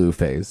Spielberg's Blue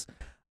phase.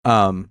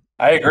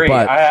 I agree.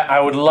 but- I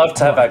would love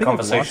to have I that think I've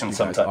conversation lost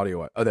you guys sometime.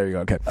 audio. Oh, there you go.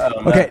 Okay. Oh,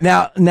 no. Okay.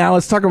 Now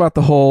let's talk about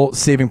the whole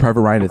Saving Private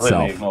Ryan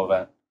Completely itself.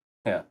 ignore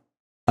that.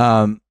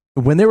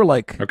 When they were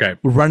like okay.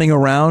 running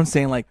around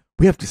saying like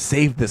we have to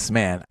save this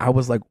man, I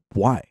was like,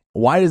 why?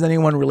 Why does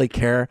anyone really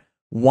care?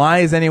 Why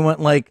is anyone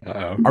like?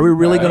 Uh-oh. Are we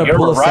really going to You're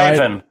pull aside?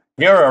 arriving.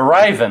 You're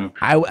arriving.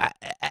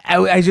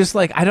 I just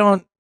like I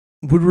don't.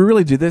 Would we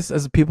really do this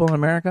as people in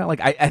America?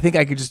 Like I think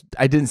I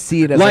didn't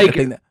see it as like a Like-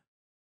 thing that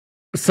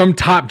Some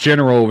top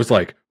general was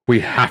like,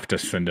 "We have to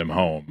send him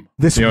home."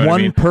 this You know what I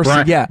one mean?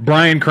 person. Brian,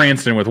 Bryan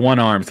Cranston with one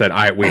arm said,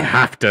 we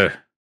have to."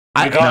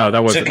 We got no, that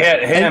to wasn't-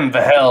 get him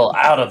the hell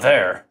out of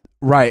there.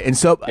 Right, and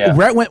so Yeah.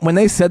 right when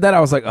they said that, I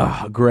was like,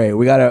 "Oh, great!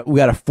 We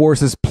gotta force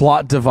this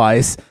plot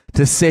device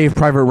to save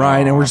Private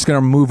Ryan, and we're just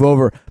gonna move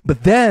over."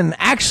 But then,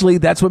 actually,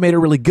 that's what made it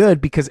really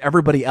good because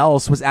everybody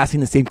else was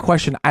asking the same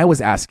question I was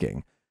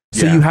asking.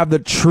 So Yeah. you have the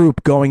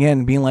troop going in,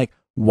 and being like,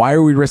 "Why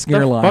are we risking our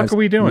The lives? fuck are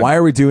we doing? Why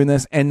are we doing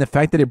this?" And the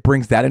fact that it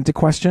brings that into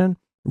question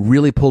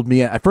really pulled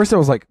me in. At first, I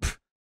was like,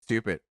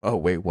 "Stupid! Oh,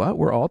 wait, what?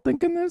 We're all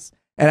thinking this?"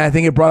 And I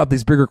think it brought up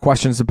these bigger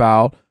questions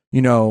about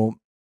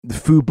the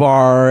food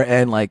bar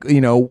and like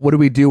what do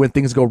we do when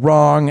things go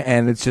wrong,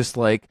 and it's just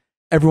like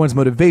everyone's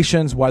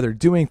motivations, why they're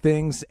doing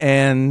things,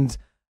 and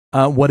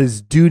what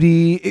is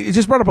duty. It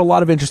just brought up a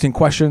lot of interesting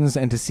questions,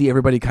 and to see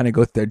everybody kind of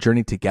go through their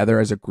journey together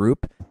as a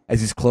group,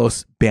 as this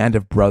close band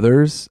of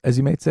brothers, as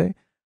you might say.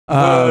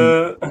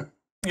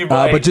 You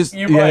might, But just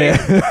you might.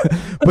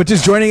 but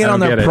just joining in I on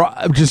don't their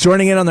get it. just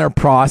joining in on their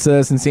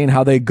process and seeing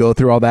how they go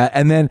through all that,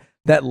 and then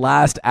that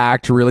last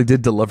act really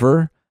did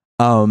deliver.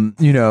 Everyone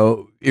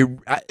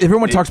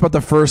talks about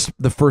the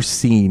first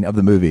scene of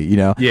the movie,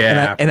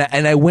 Yeah.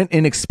 and I went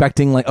in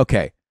expecting like,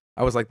 okay,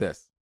 I was like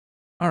this,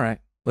 all right,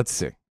 let's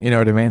see, you know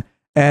what I mean,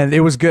 and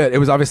it was good. It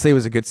was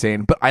a good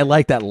scene, but I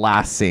like that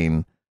last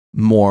scene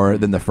more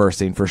than the first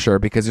scene for sure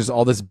because there's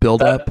all this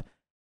build up,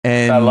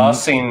 and That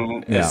last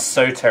scene yeah. is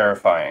so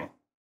terrifying.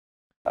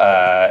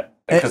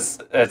 Because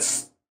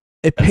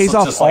it pays It's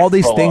off just, like, all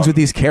these full things on. with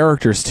these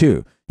characters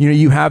too.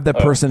 You have that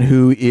person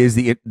who is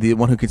the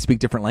one who can speak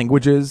different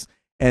languages,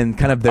 and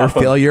kind of their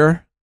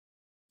failure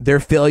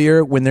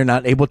when they're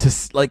not able to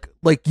like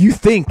you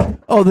think,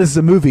 oh, this is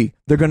a movie,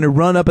 they're going to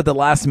run up at the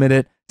last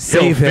minute,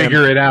 save He'll him,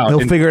 figure it out. he'll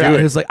and figure it do out.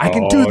 He's like, I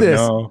can do Oh, this,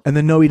 no. and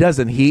then no, he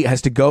doesn't. He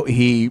has to go.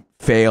 He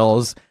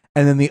fails,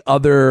 and then the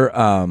other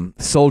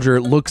soldier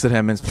looks at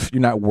him and says,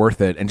 you're not worth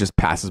it, and just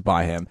passes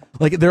by him.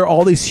 Like there are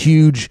all these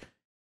huge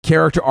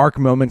character arc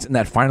moments in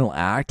that final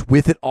act,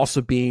 with it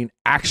also being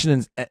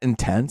action and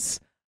intense.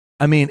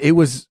 I mean, it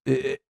was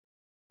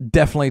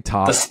definitely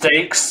top. the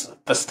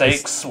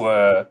stakes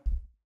were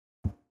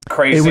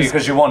crazy It was-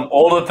 because you want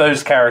all of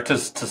those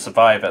characters to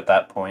survive at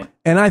that point.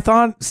 And I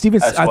thought As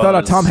well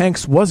as- Tom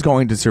Hanks was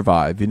going to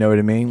survive. You know what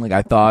I mean? Like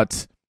I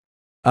thought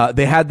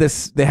they had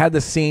this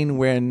scene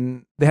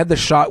when they had the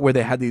shot where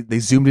they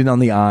zoomed in on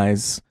the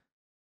eyes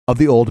of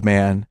the old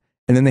man,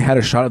 and then they had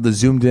a shot of the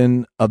zoomed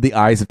in of the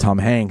eyes of Tom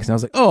Hanks, and I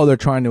was like, oh, they're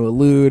trying to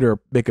allude or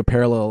make a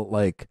parallel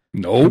like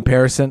Nope.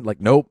 comparison. Like,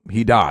 nope,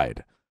 he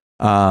died.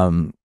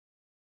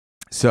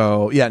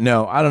 So yeah,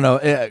 no, I don't know.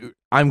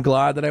 I'm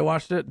glad that I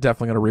watched it.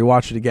 Definitely gonna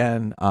rewatch it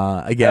again.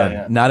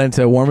 Yeah. Not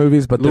into war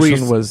movies, but Luis,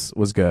 this one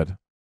was good.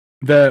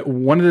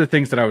 One of the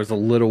things that I was a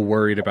little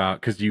worried about,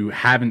 because you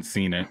haven't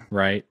seen it,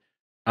 right?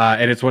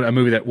 And it's a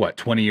movie that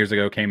 20 years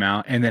ago came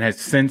out, and then has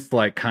since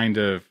like kind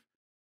of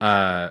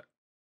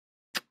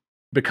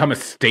become a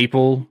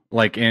staple,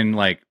 like in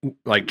like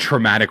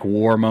traumatic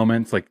war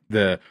moments, like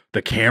the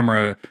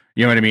camera,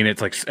 you know what I mean?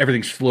 It's like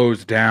everything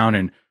slows down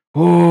and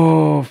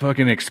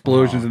fucking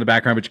explosions in the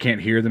background, but you can't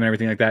hear them and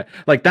everything like that.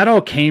 Like that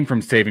all came from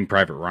Saving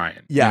Private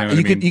Ryan. Yeah, you know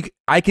what I mean?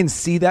 I can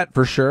see that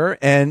for sure.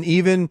 And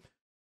even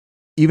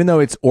though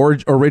it's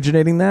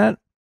originating that,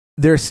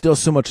 there's still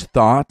so much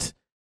thought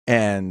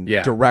and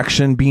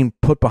direction being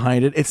put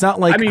behind it. It's not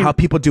like how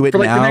people do it for,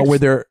 like, the now, next- where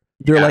they're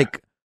Yeah.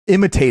 like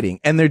imitating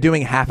and they're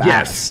doing half-assed.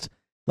 Yes.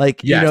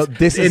 Like Yes.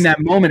 this in is that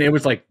moment, it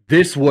was like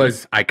this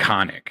was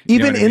iconic. You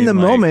know even what I in mean? the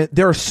Like, moment.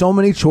 There are so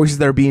many choices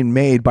that are being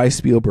made by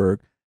Spielberg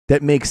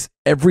that makes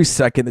every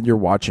second that you're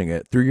watching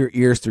it, through your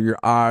ears, through your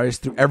eyes,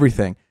 through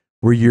everything,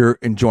 where you're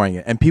enjoying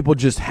it. And people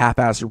just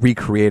half-ass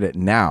recreate it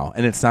now,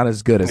 and it's not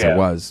as good as it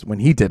was when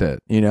he did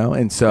it, you know?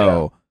 And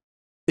so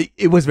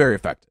it was very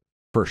effective,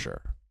 for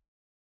sure.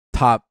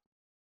 Top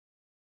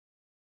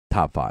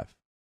 5.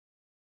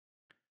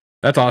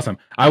 That's awesome.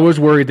 I was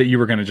worried that you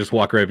were going to just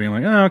walk away being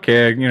like, oh,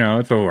 okay, you know,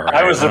 it's over.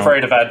 I was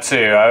afraid of that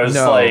too. I was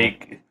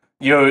like,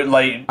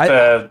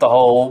 the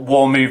whole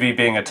war movie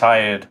being a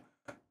tired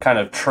kind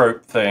of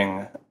trope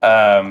thing.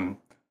 When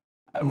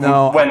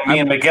me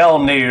and Miguel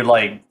knew,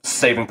 like,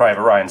 Saving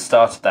Private Ryan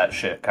started that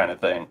shit kind of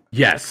thing.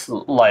 Yes.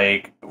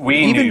 Like,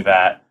 we knew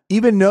that.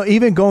 Even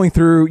going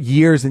through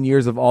years and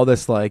years of all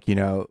this, like, you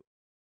know,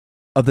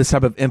 of this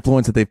type of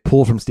influence that they've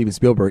pulled from Steven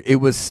Spielberg, it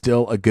was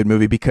still a good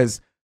movie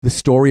because the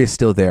story is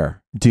still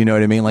there. Do you know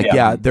what I mean?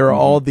 Like, there are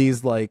all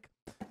these, like,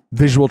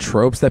 visual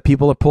tropes that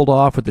people have pulled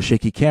off with the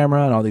shaky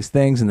camera and all these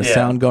things and the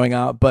sound going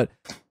out, but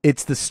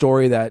it's the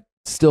story that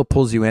still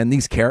pulls you in.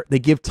 They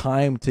give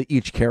time to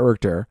each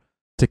character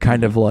to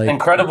kind of, like,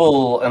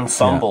 incredible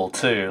ensemble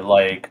too,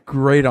 like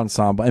great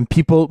ensemble, and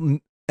people,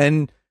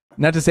 and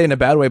not to say in a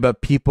bad way, but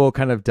people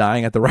kind of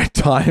dying at the right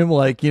time.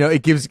 Like, you know,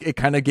 it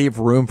kind of gave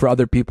room for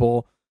other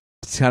people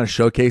to kind of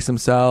showcase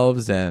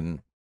themselves.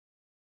 And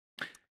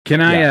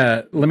can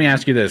I let me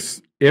ask you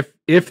this: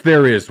 if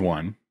there is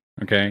one,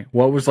 okay,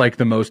 what was like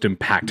the most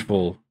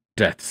impactful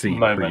death scene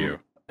for you?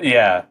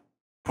 Yeah.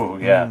 Ooh,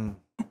 yeah.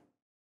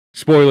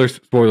 Spoilers.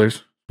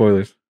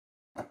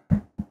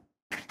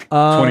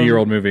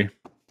 20-year-old movie.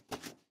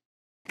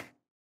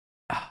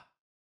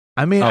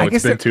 I mean, I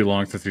guess it's been too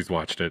long since he's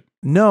watched it.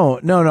 No.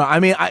 I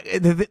mean,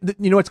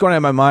 you know what's going on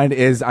in my mind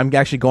is I'm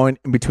actually going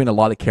between a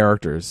lot of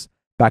characters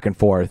back and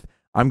forth.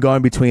 I'm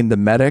going between the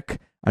medic.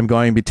 I'm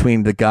going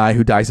between the guy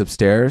who dies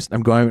upstairs.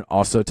 I'm going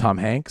also Tom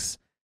Hanks.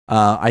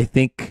 I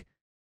think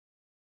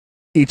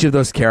each of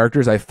those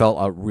characters I felt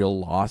a real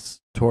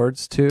loss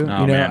towards too.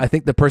 Man. I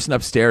think the person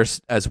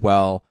upstairs as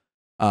well.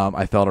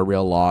 I felt a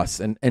real loss,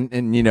 and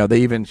you know,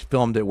 they even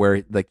filmed it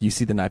where, like, you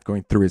see the knife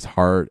going through his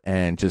heart,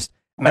 and just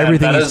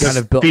everything is kind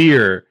of built.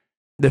 The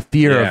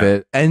fear of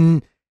it,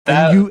 and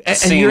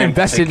you're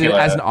invested in it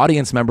as an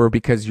audience member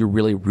because you're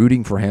really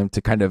rooting for him to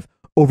kind of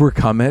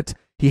overcome it.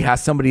 He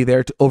has somebody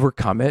there to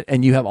overcome it,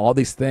 and you have all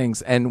these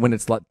things. And when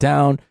it's let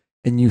down,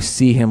 and you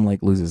see him,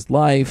 like, lose his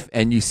life,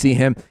 and you see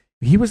him,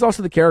 he was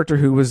also the character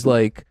who was,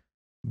 like,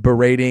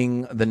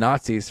 berating the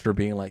Nazis for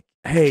being like,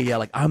 hey, yeah,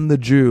 like, I'm the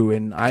Jew,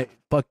 and I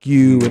fuck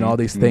you, and all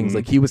these things.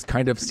 Like, he was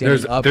kind of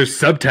standing up. There's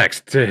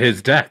subtext to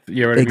his death.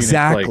 You know what I mean?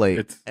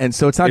 Exactly. And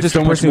so it's not just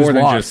so a person much more who's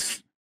than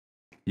lost.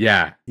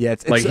 just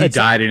it's like he it's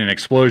died in an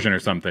explosion or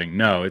something.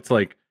 No, it's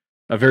like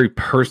a very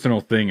personal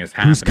thing is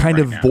happening. Who's kind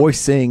right of now.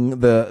 voicing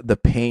the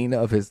pain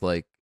of his,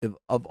 like,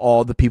 of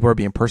all the people who are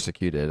being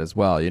persecuted as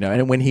well, you know.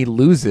 And when he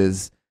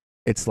loses,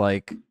 it's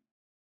like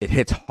it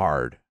hits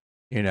hard,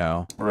 you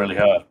know. Really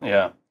hard,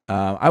 yeah.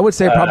 I would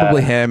say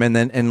probably him,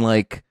 and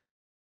like,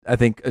 I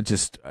think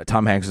just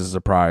Tom Hanks is a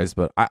surprise,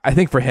 but I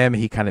think for him,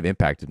 he kind of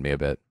impacted me a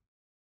bit.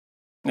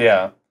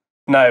 Yeah.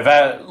 No,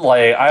 that,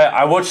 like,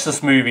 I watched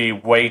this movie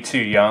way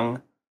too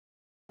young,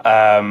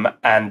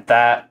 and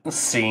that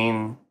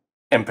scene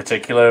in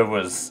particular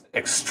was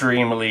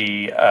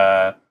extremely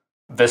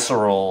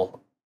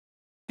visceral.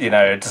 You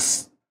know,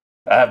 just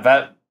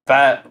that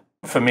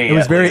for me, it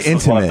was very was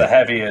intimate. one of the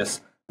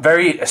heaviest.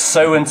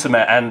 So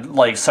intimate, and,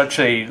 like, such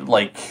a,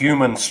 like,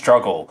 human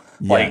struggle.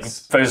 Yes. Like,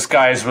 those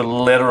guys were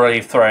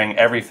literally throwing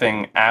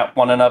everything at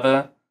one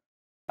another.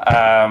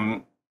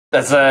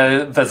 There's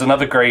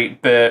another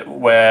great bit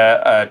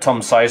where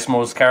Tom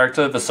Sizemore's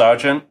character, the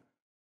sergeant,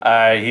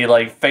 he,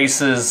 like,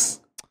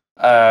 faces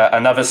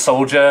another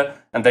soldier,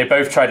 and they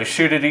both try to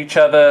shoot at each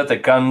other. The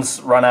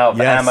guns run out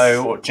of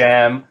ammo or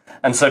jam,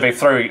 and so they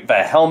throw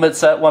their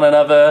helmets at one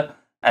another.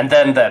 And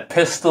then their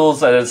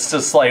pistols, and it's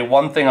just, like,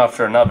 one thing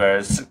after another.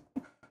 It's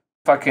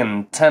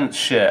fucking tense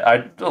shit.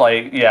 I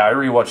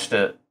rewatched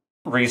it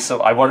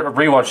recently. I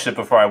rewatched it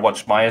before I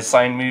watched my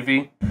assigned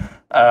movie.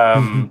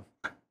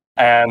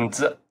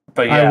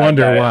 But yeah, I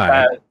wonder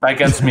why. That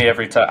gets me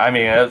every time. I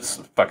mean, it's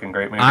a fucking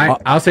great movie.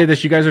 I'll say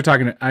this: you guys are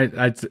talking.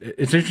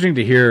 It's interesting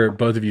to hear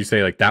both of you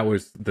say, like, that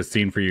was the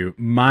scene for you.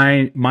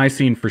 My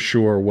scene for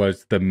sure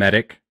was the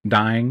medic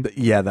dying.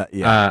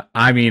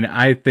 I mean,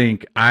 I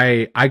think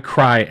I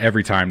cry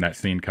every time that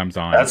scene comes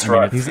on. That's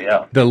right.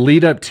 The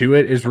lead up to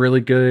it is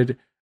really good.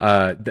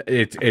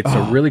 It's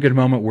a really good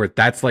moment where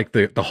that's like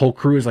the whole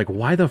crew is like,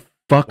 why the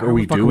fuck are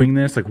we doing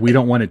this? Like, we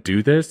don't want to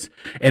do this.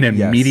 And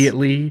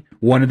immediately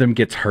one of them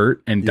gets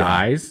hurt and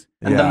dies.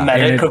 And the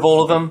medic of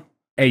all of them.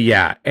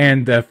 Yeah.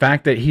 And the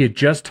fact that he had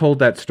just told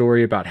that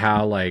story about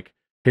how, like,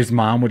 his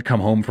mom would come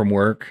home from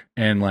work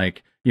and,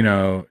 like, you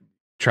know,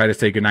 try to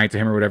say goodnight to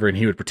him or whatever, and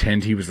he would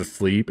pretend he was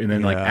asleep. And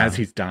then, like, as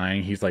he's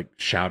dying, he's, like,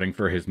 shouting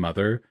for his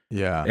mother.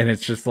 Yeah. And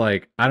it's just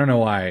like, I don't know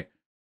why.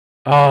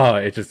 Oh,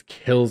 it just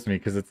kills me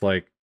because it's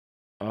like,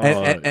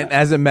 and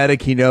as a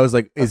medic, he knows,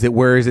 like,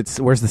 where's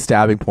the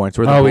stabbing points?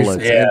 Where the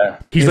bullets?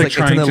 He's like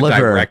trying to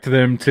direct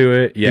them to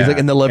it. Yeah, he's like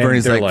in the liver, and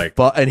he's like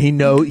and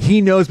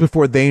he knows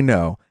before they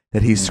know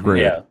that he's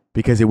screwed Yeah.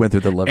 because he went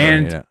through the liver.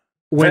 And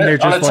when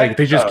they're On a just like, tech-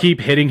 they just keep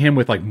hitting him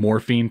with like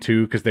morphine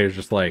too, because they're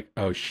just like,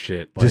 oh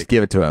shit, like, just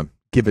give it to him.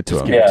 Give it to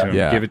him. give it to him.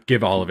 Yeah.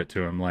 Give all of it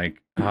to him.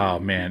 Like, oh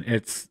man,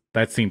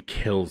 that scene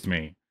kills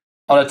me.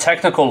 On a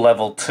technical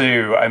level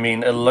too, I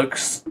mean, it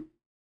looks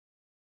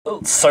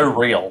so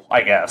real,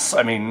 I guess.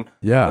 I mean,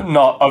 Yeah.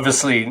 not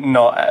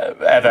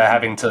ever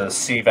having to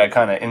see that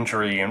kind of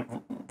injury in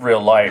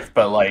real life,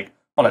 but like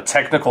on a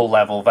technical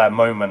level, that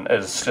moment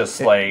is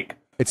just like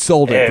It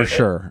sold it for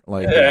sure.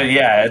 Like,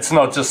 yeah, it's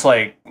not just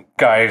like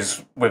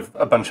guys with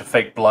a bunch of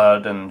fake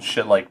blood and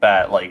shit like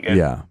that. Like,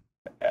 yeah.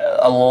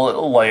 a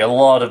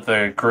lot of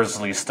the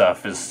grisly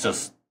stuff is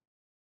just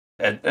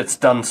it's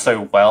done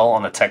so well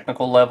on a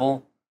technical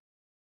level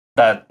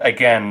that,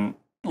 again,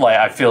 like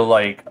I feel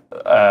like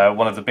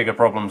one of the bigger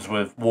problems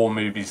with war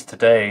movies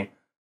today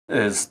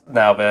is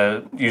now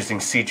they're using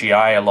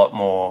CGI a lot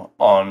more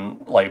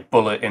on like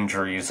bullet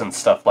injuries and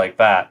stuff like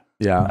that.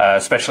 Yeah.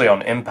 Especially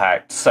on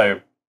impact. So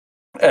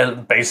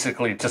it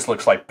basically just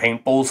looks like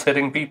paintballs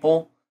hitting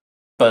people.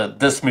 But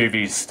this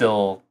movie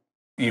still,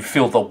 you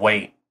feel the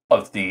weight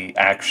of the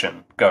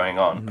action going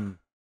on.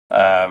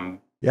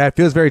 Yeah, it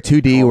feels very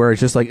 2D where it's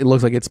just like, it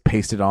looks like it's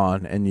pasted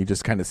on and you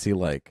just kind of see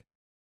like,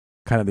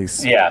 kind of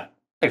these. Yeah,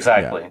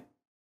 exactly.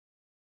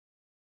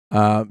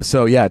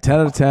 So yeah, 10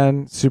 out of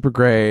 10, super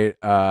great.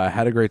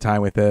 Had a great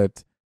time with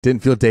it.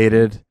 Didn't feel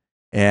dated.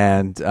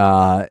 And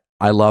I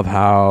love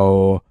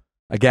how,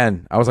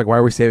 again, I was like, why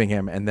are we saving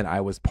him? And then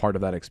I was part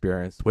of that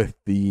experience with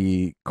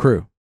the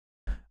crew.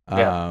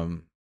 Yeah.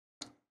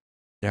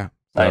 Yeah.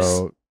 Nice.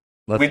 So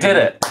We did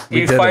it.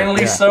 You did it,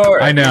 finally yeah. saw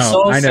it. I know, You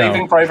saw I know.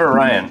 Saving Private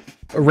Ryan.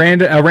 A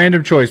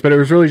random choice, but it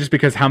was really just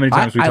because how many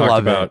times we I talked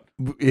love about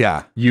it.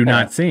 Yeah. you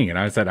not seeing it.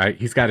 I said,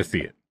 he's got to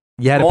see it.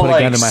 You had to More put a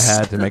gun like in my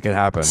head to make it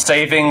happen.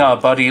 Saving our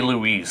buddy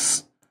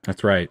Luis.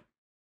 That's right.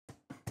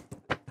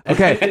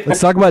 Okay, let's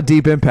talk about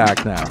Deep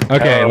Impact now.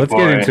 Okay, Oh, let's boy.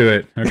 get into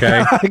it.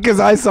 Okay. Because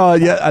I saw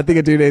it, I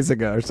think 2 days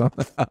ago or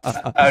something.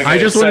 I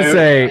just want to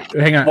say,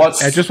 hang on.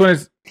 I just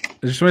want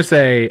to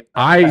say,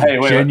 Hey,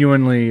 wait.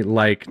 genuinely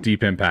like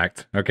Deep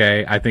Impact.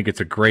 Okay, I think it's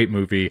a great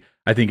movie.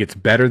 I think it's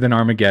better than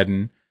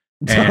Armageddon.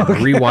 And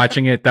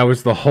rewatching it, that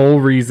was the whole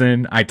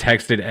reason I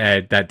texted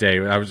Ed that day.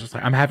 I was just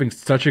like, I'm having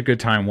such a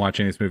good time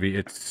watching this movie.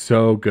 It's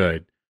so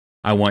good.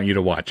 I want you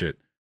to watch it.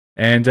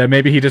 And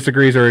maybe he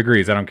disagrees or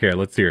agrees. I don't care.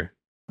 Let's hear.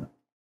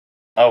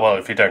 Oh, well,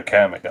 if you don't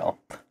care, Miguel.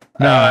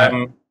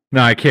 No,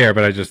 I care,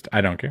 but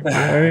I don't care.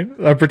 All right?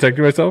 I'm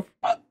protecting myself.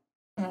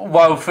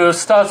 Well, for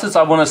starters,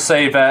 I want to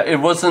say that it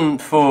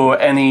wasn't for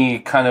any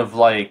kind of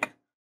like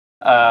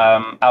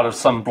out of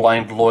some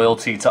blind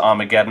loyalty to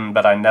Armageddon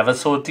that I never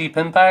saw Deep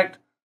Impact.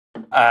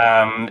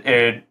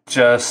 It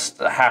just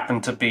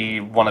happened to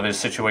be one of those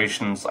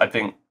situations. I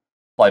think,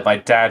 like, my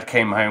dad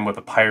came home with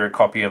a pirate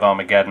copy of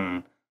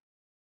Armageddon,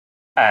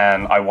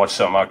 and I watched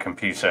it on my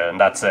computer, and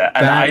that's it.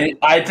 And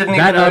I didn't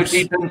even know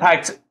Deep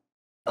Impact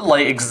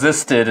like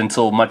existed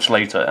until much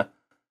later.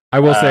 I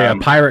will say a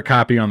pirate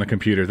copy on the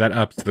computer that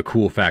ups the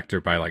cool factor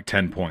by like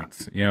 10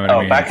 points. You know what I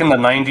mean? Back in the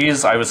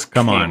 90s, I was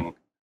Come king. on.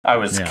 I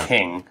was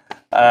king.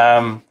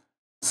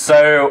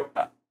 So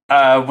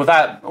with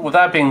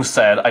that being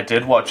said, I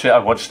did watch it. I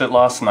watched it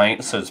last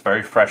night, so it's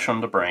very fresh on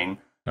the brain.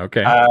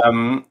 Okay.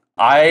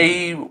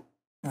 I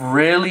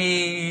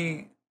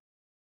really.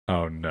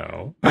 Oh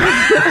no.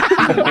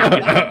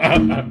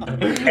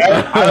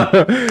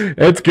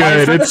 It's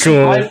good. It's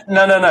cool.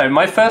 No.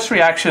 My first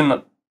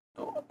reaction,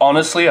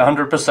 honestly,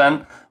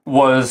 100%,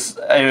 was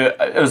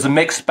it was a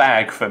mixed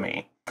bag for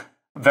me.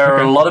 There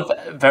are a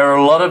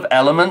lot of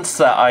elements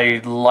that I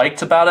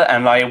liked about it,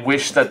 and I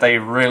wish that they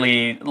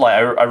really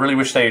I really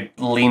wish they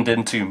leaned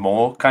into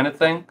more, kind of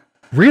thing.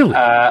 Really?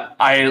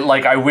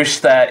 I wish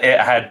that it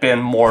had been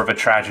more of a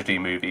tragedy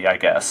movie, I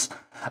guess.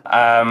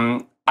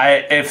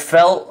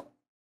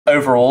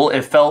 Overall,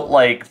 it felt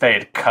like they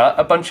had cut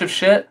a bunch of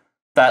shit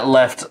that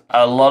left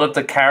a lot of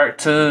the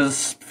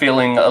characters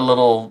feeling a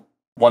little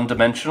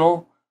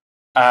one-dimensional.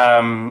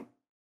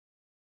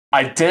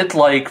 I did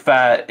like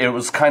that it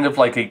was kind of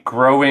like a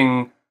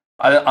growing,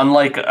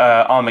 unlike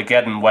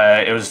Armageddon,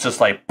 where it was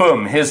just like,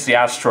 boom, here's the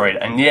asteroid,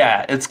 and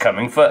yeah, it's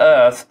coming for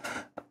Earth.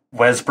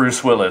 Where's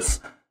Bruce Willis?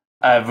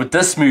 With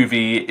this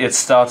movie, it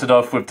started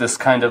off with this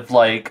kind of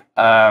like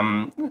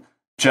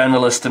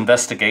journalist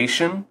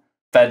investigation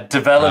that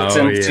developed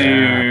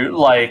into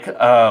like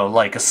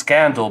a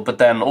scandal, but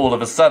then all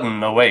of a sudden,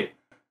 no wait,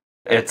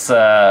 it's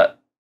a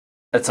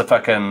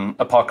fucking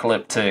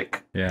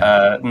apocalyptic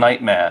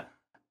nightmare.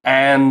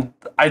 And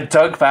I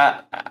dug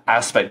that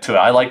aspect to it.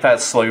 I like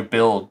that slow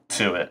build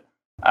to it.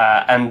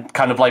 And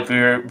kind of like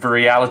the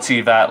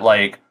reality that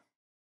like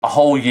a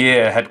whole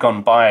year had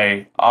gone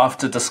by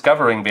after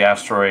discovering the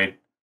asteroid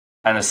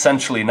and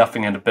essentially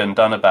nothing had been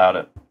done about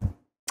it.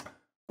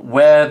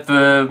 Where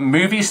the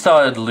movie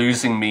started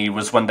losing me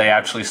was when they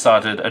actually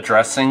started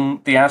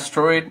addressing the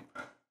asteroid.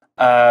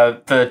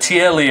 The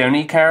Tia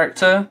Leone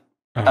character,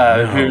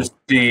 who's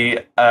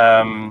the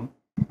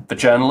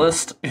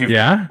journalist who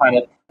kind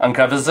of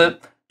uncovers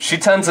it, she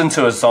turns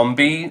into a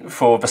zombie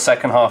for the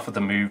second half of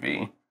the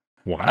movie.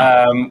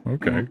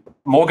 Okay.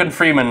 Morgan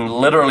Freeman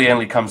literally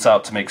only comes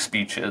out to make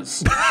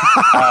speeches.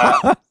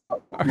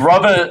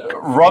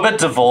 Robert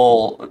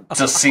Duvall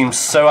just seems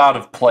so out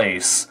of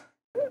place.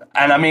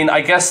 And I mean,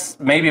 I guess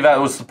maybe that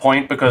was the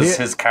point because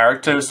his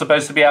character is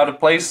supposed to be out of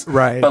place.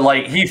 Right. But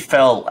like, he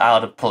felt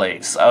out of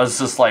place. I was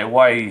just like,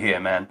 why are you here,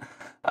 man?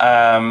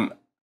 And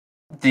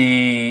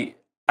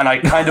I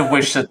kind of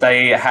wish that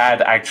they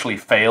had actually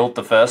failed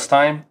the first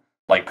time,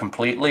 like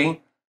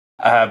completely,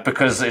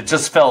 because it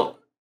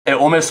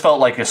almost felt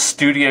like a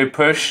studio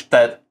push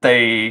that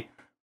they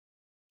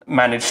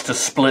managed to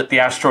split the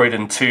asteroid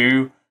in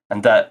two,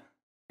 and that,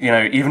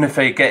 even if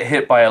they get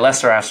hit by a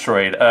lesser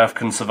asteroid, Earth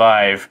can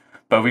survive,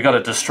 but we got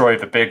to destroy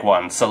the big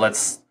one. So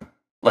let's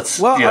do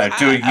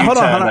a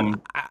U-turn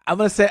and I'm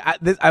gonna say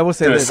I will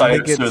say do a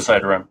this.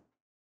 suicide run.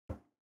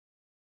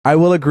 I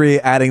will agree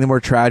adding the more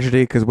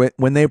tragedy, because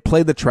when they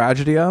played the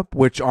tragedy up,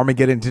 which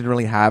Armageddon didn't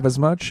really have as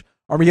much.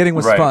 Armageddon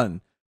was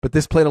fun, but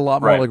this played a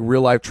lot more like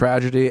real life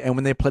tragedy. And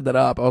when they played that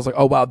up, I was like,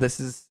 oh wow,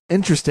 this is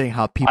interesting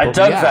how people I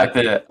dug react.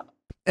 that bit.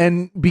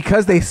 And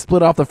because they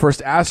split off the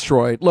first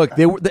asteroid, look,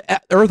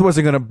 the Earth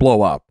wasn't going to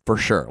blow up for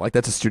sure. Like,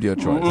 that's a studio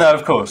choice. No,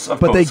 of course.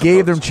 But they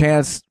gave them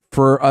chance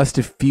for us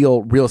to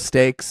feel real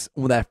stakes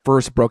with that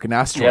first broken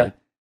asteroid.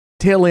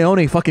 Yeah. Téa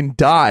Leoni fucking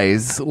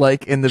dies,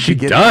 like, in the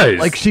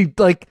beginning. She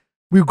does.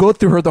 We go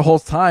through her the whole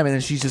time, and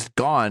then she's just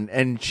gone,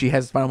 and she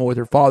has final moment with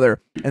her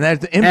father, and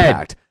that's the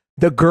impact.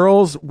 The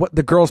girls'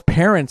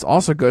 parents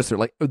also goes through.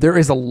 Like, there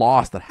is a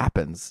loss that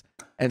happens,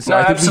 and so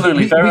I think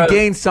absolutely. we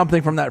gained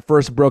something from that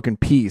first broken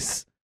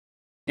piece.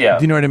 Yeah.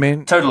 Do you know what I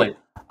mean? Totally.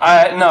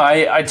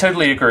 I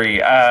totally agree.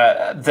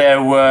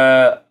 There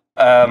were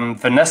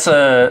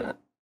Vanessa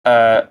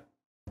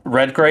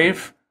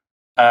Redgrave,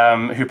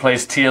 who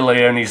plays Téa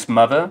Leoni's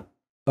mother.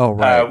 Oh,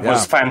 right.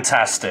 Was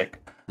fantastic.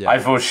 Yeah. I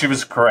thought she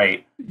was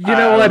great. You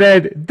know what,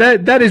 Ed?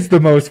 That is the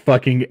most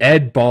fucking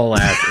Ed ball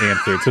ass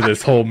answer to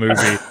this whole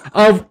movie.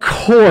 Of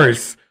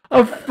course.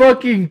 Of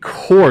fucking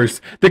course.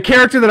 The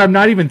character that I'm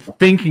not even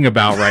thinking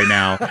about right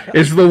now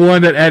is the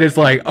one that Ed is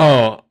like,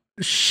 oh,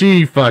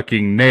 she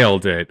fucking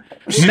nailed it.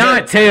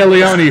 Not Téa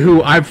Leoni,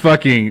 who I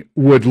fucking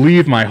would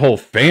leave my whole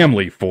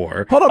family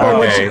for. Hold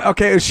on.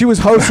 Okay, she was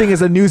hosting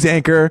as a news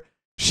anchor.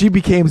 She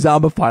became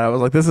zombified. I was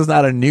like, this is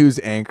not a news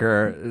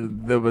anchor.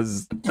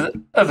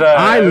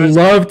 I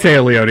love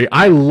Téa Leoni.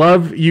 I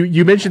love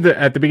you mentioned that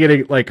at the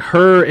beginning, like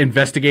her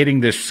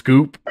investigating this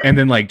scoop and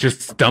then like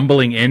just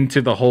stumbling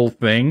into the whole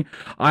thing.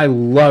 I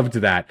loved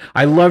that.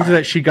 I loved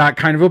that she got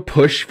kind of a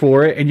push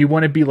for it, and you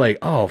want to be like,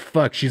 oh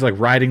fuck, she's like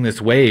riding this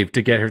wave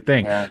to get her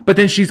thing. Yeah. But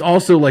then she's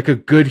also like a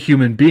good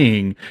human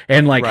being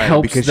and like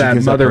helps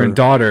that mother and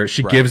daughter.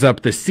 She gives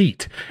up the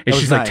seat. And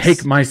she's like,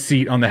 take my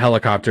seat on the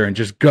helicopter and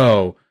just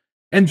go.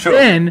 And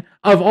then,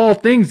 of all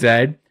things,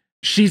 Ed,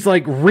 she's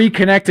like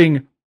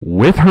reconnecting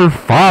with her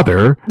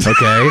father.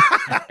 Okay,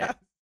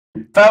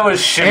 that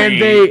was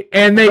shitty.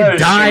 And they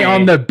die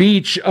on the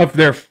beach of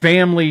their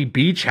family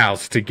beach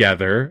house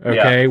together.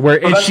 Okay,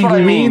 and she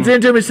leans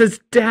into him and says,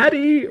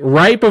 "Daddy,"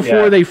 right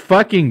before they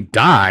fucking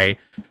die.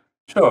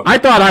 Sure. I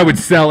thought I would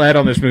sell Ed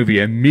on this movie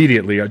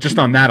immediately, just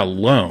on that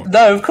alone.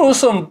 No, of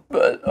course.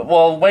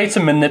 Way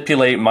to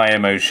manipulate my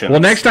emotions. Well,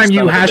 next time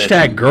you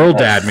hashtag girl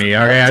dad me,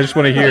 okay? I just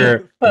want to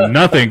hear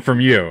nothing from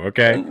you,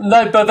 okay?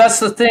 No, but that's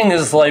the thing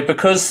is, like,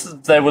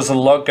 because there was a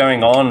lot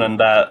going on and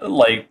that,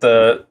 like,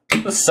 the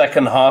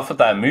second half of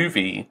that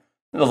movie,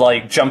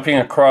 like, jumping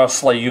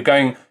across, like, you're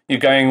going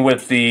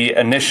with the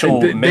initial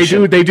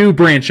mission. They do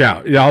branch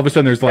out. All of a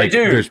sudden,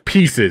 there's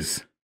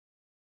pieces.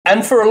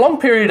 And for a long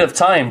period of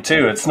time,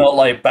 too. It's not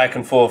like back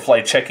and forth,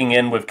 like checking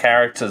in with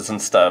characters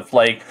and stuff.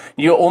 Like,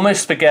 you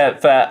almost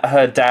forget that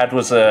her dad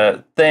was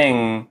a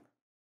thing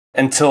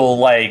until,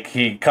 like,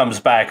 he comes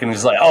back and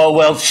he's like, oh,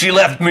 well, she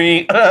left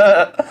me.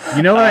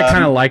 You know what I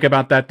kind of like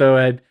about that, though,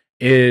 Ed?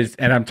 Is,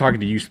 and I'm talking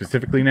to you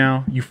specifically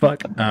now, you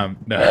fuck,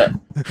 no.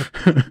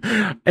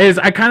 Is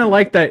I kind of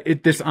like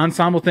that this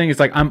ensemble thing is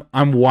like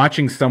I'm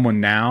watching someone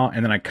now,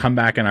 and then I come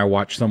back and I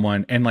watch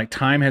someone, and like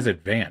time has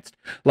advanced.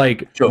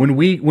 Like when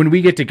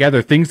we get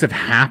together, things have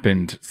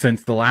happened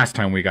since the last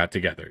time we got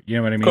together. You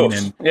know what I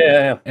mean?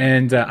 And,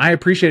 And I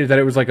appreciated that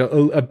it was like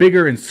a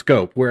bigger in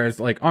scope, whereas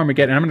like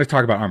Armageddon, and I'm going to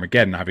talk about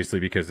Armageddon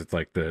obviously because it's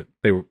like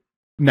they were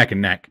neck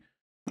and neck,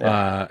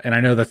 and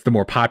I know that's the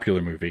more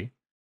popular movie.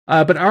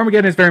 But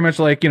Armageddon is very much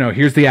like,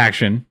 here's the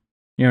action.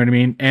 You know what I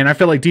mean? And I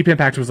feel like Deep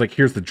Impact was like,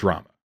 here's the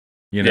drama.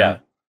 You know? Yeah,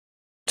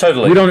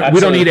 totally. We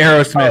don't need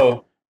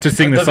Aerosmith to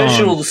sing the song.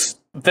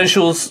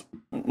 Visuals,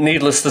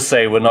 needless to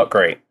say, were not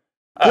great.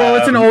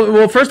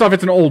 Well, first off,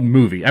 it's an old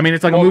movie. I mean,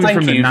 it's like a movie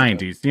from the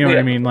 90s. You know what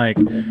I mean? Like,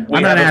 I'm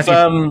not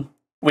asking.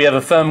 We have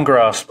a firm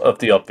grasp of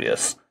the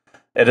obvious.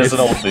 It is an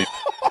old movie.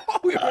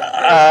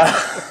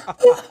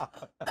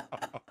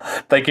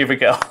 Thank you,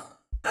 Miguel.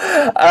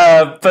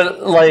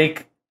 But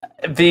like.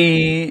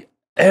 It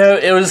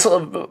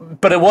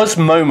was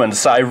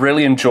moments that I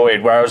really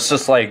enjoyed where I was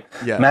just like,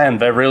 man,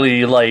 they're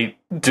really like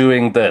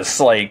doing this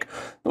like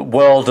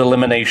world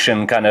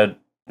elimination kind of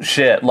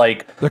shit.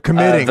 Like they're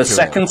committing. The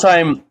second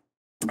time,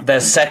 their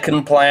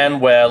second plan,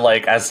 where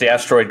like as the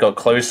asteroid got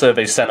closer,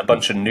 they sent a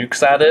bunch of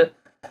nukes at it,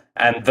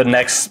 and the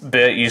next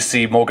bit you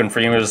see Morgan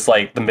Freeman is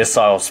like the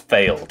missiles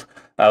failed.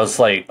 I was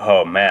like,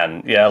 oh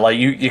man, yeah, like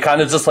you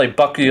kind of just like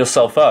buckle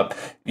yourself up.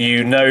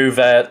 You know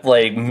that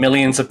like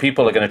millions of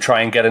people are going to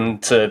try and get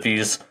into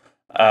these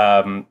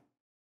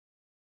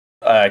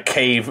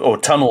cave or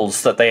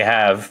tunnels that they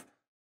have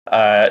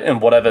in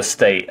whatever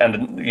state,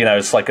 and you know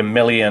it's like 1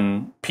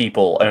 million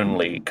people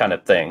only kind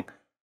of thing.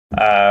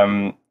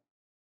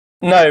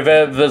 No,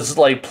 there's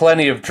like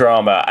plenty of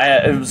drama.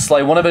 It was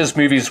like one of those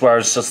movies where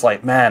it's just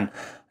like, man,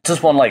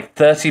 just want like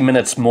 30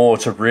 minutes more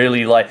to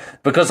really like,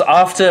 because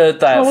after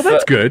that. Oh, well,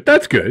 that's good.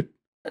 That's good.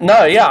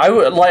 No, yeah,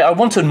 I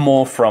wanted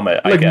more from it.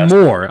 I Like guess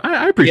more.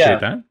 I appreciate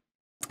that.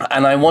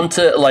 and I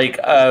wanted like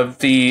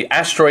the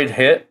asteroid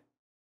hit,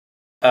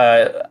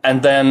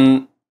 and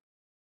then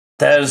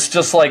there's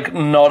just like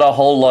not a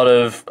whole lot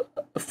of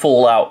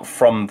fallout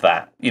from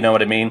that. You know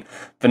what I mean?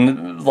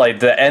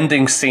 The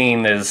ending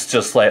scene is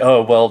just like,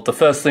 oh well, the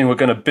first thing we're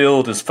gonna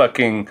build is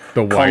fucking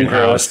The White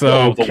Congress, House.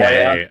 or the White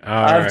Okay. House.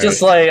 All I'm right.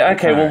 just like,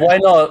 okay, well, All why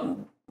not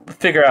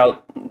figure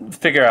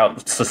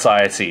out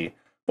society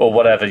or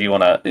whatever you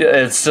want to?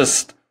 It's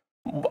just,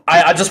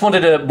 I just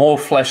wanted it more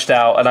fleshed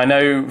out, and I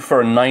know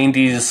for a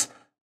 '90s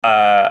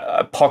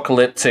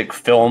apocalyptic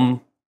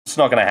film, it's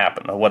not going to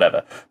happen or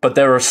whatever. But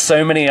there are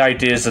so many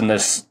ideas in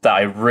this that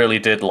I really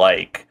did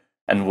like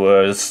and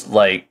was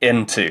like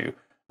into.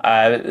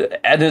 And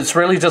it's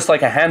really just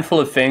like a handful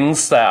of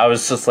things that I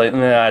was just like,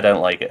 nah, I don't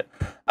like it.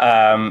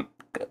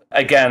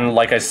 Again,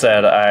 like I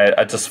said,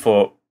 I just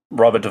thought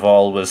Robert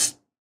Duvall was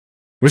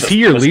Was he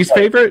your least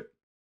favorite?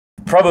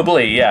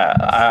 probably, yeah.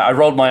 I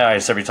rolled my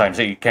eyes every time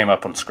he came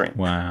up on screen.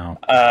 Wow.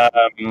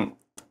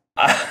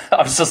 I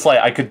was just like,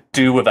 I could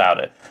do without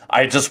it.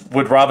 I just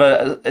would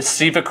rather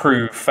see the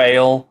crew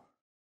fail.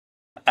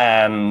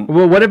 And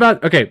Well, what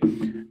about okay?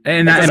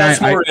 And that's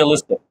more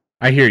realistic.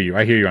 I hear you.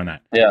 I hear you on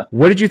that. Yeah.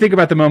 What did you think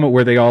about the moment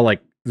where they're all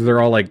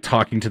like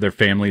talking to their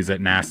families at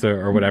NASA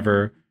or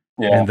whatever?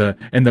 Yeah.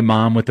 And the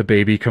mom with the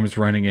baby comes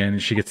running in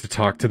and she gets to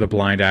talk to the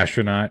blind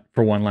astronaut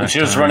for one last time.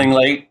 She was running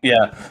late.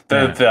 Yeah.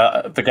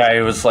 The guy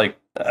who was like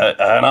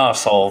an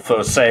asshole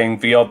for saying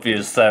the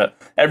obvious that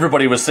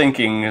everybody was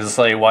thinking is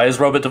like, why is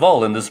Robert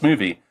Duvall in this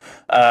movie?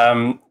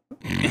 That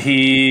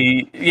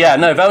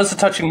was a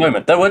touching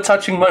moment. There were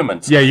touching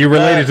moments. Yeah, you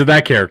related to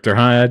that character,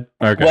 huh, Ed?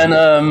 Okay.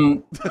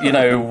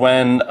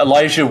 When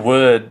Elijah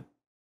Wood,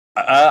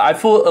 I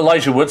thought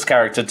Elijah Wood's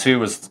character too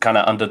was kind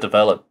of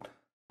underdeveloped,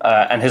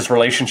 and his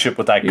relationship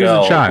with that He girl,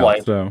 was a child,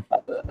 like, so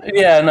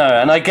and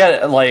I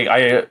get it, like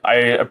I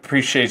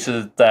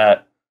appreciated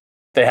that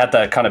they had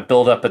that kind of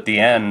build up at the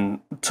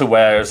end to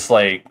where it's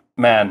like,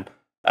 man,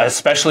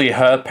 especially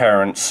her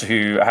parents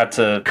who had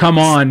to come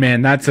on,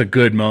 man, that's a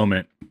good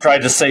moment. try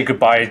to say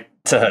goodbye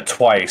to her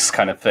twice,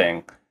 kind of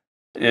thing.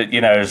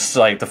 It's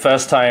like the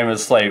first time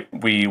it's like,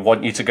 we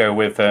want you to go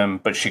with him,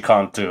 but she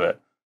can't do it.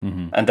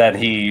 Mm-hmm. And then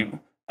he,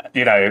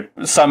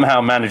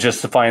 somehow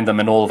manages to find them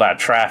in all that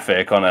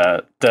traffic on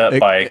a dirt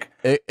bike.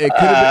 It could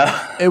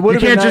have been. It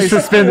would You have been can't just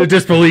nice. suspend the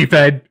disbelief,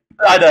 Ed.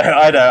 I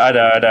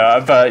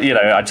know, but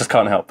I just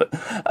can't help it.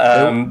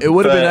 It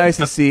would have been nice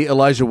to see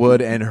Elijah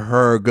Wood and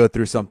her go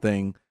through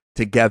something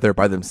together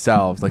by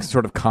themselves, like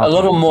sort of a conflict.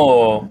 little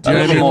more. Do you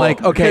know what I mean?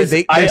 Like, okay,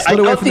 they I split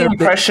away got from the their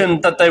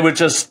impression that they were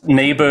just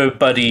neighbor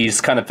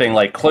buddies kind of thing,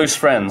 like close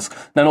friends.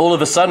 Then all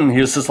of a sudden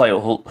he was just like,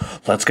 well,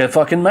 let's get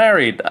fucking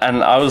married.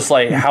 And I was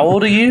like, how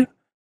old are you?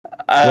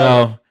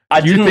 Well,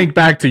 you didn't- think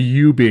back to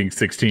you being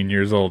 16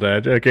 years old,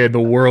 Ed. Okay, the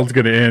world's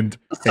gonna end,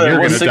 So and you're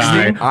we're gonna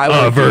 16? die I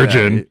would a do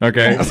virgin.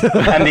 Okay,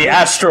 And the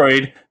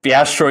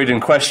asteroid in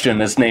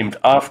question is named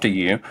after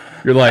you.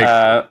 you're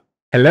like,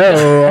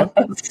 hello.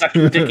 Suck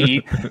your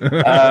dicky.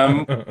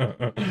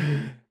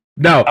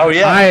 No. Oh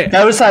yeah,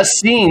 there was that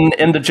scene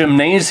in the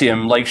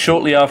gymnasium, like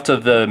shortly after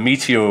the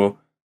meteor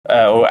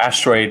or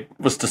asteroid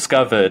was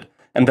discovered,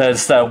 and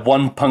there's that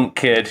one punk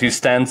kid who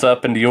stands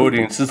up in the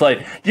audience. Is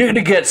like, "You're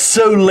gonna get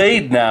so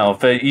laid now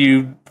that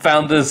you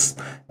found this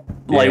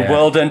like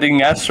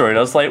world-ending asteroid." I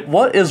was like,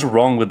 "What is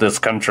wrong with this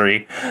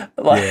country?"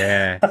 Like,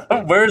 Yeah.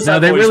 where's No, that?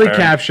 they voice really bearer?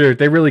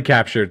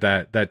 captured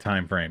that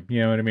time frame.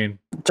 You know what I mean?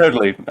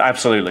 Totally,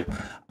 absolutely.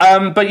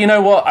 But you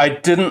know what? I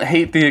didn't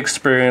hate the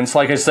experience.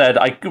 Like I said,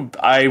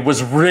 I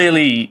was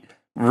really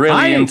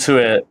into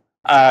it.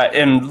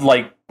 In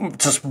like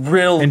just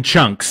real In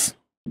chunks.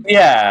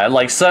 Yeah,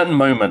 like certain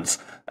moments.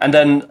 And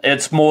then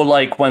it's more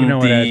like when You know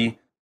what,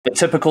 the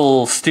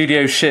typical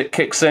studio shit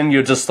kicks in,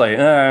 you're just like,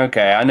 oh,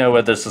 okay, I know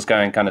where this is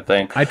going, kind of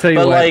thing. I tell you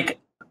but what. like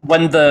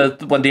when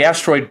the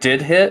asteroid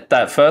did hit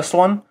that first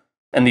one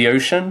in the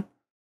ocean,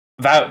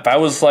 that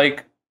was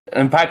like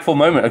an impactful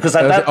moment, because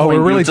at that point we're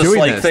really you're just doing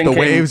like this. thinking, The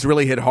waves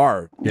really hit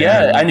hard.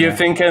 yeah, and you're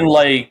thinking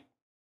like,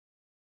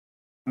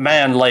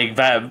 man, like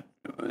that.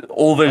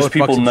 All those it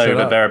people fucks some know shit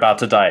that up. they're about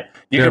to die.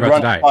 You They're can about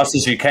run to die. as fast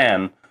as you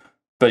can,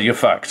 but you're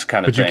fucked,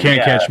 kind of But you thing. can't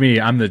Yeah, catch me.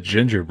 I'm the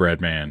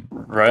gingerbread man.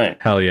 right?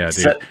 Hell yeah,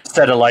 dude.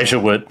 Said Elijah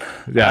Wood.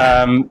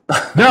 Yeah.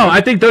 No,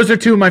 I think those are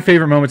two of my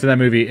favorite moments in that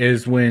movie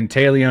is when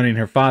Taya Leone and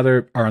her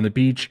father are on the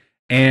beach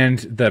and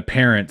the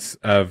parents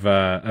of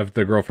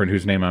the girlfriend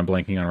whose name I'm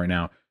blanking on right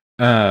now,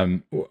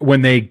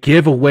 when they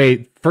give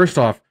away, first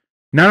off,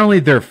 not only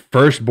their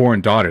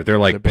firstborn daughter, they're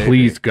like,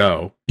 please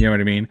go. You know what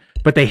I mean?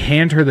 But they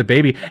hand her the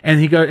baby, and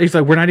he's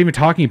like, we're not even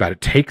talking about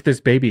it. Take this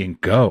baby and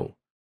go.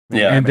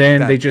 Yeah. And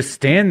then they just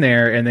stand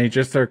there, and they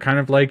just are kind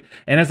of like,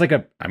 and it's like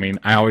I mean,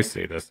 I always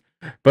say this,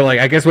 but like,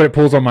 I guess what it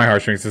pulls on my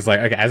heartstrings is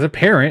like as a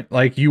parent,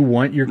 like you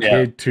want your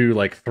kid to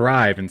like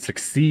thrive and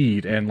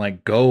succeed and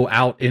like go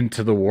out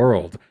into the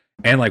world.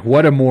 And like,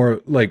 what a more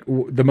like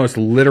the most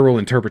literal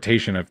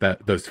interpretation of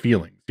those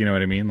feelings. You know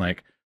what I mean?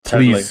 Like,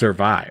 please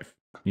survive.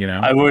 You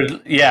know, I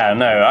would. Yeah,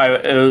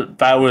 no,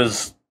 that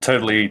was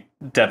totally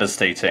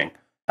devastating.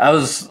 I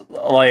was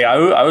like,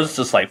 I was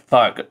just like,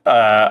 fuck.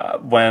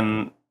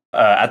 When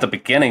at the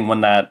beginning,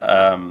 when that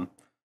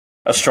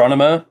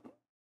astronomer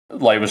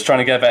like was trying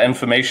to get that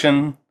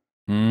information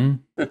to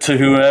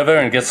whoever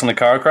and gets in the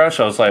car crash,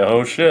 I was like,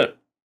 oh shit.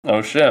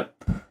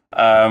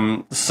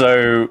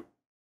 So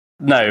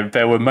no,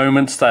 there were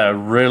moments that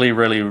really,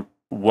 really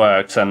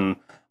worked, and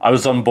I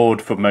was on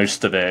board for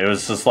most of it. It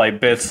was just like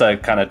bits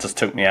that kind of just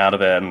took me out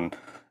of it, and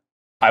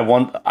I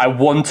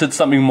wanted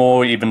something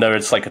more, even though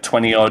it's like a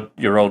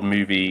 20-odd-year-old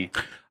movie.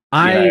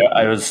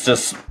 I was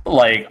just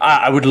like,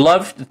 I would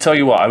love to tell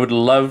you what, I would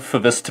love for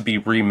this to be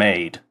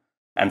remade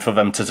and for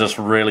them to just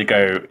really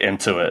go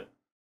into it.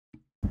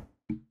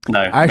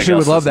 No, I actually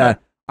would love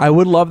that. I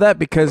would love that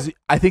because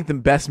I think the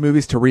best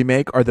movies to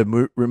remake are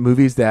the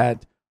movies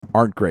that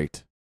aren't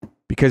great.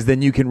 Because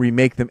then you can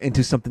remake them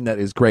into something that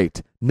is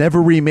great.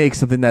 Never remake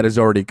something that is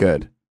already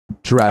good.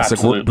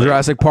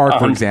 Jurassic Park,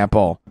 for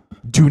example.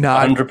 Do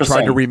not 100%.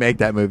 Try to remake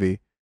that movie.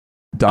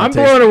 I'm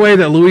blown away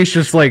that Luis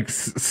just like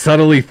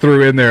subtly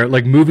threw in there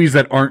like movies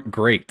that aren't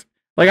great.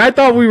 Like I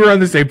thought we were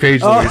on the same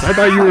page, Luis. I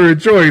thought you were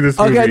enjoying this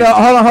movie. Okay, no,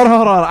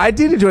 hold on. I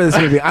did enjoy this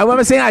movie.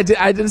 I'm saying I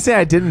didn't say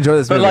I didn't enjoy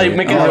this movie. But like,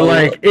 Miguel,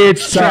 like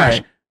it's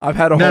trash. I've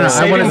had a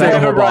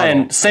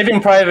whole.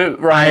 Saving Private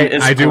Ryan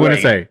is. I do want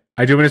to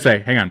say.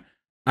 Hang on.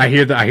 I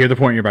hear the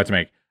point you're about to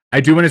make. I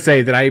do want to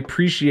say that I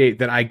appreciate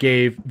that I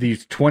gave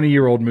these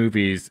 20-year-old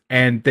movies,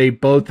 and they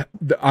both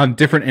on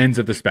different ends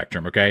of the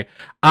spectrum. Okay,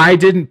 I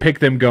didn't pick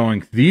them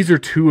going, these are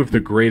two of the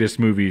greatest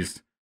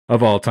movies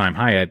of all time.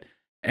 Hi, Ed.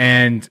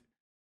 And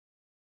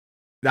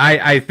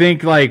I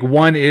think like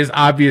one is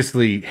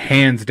obviously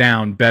hands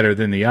down better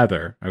than the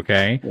other.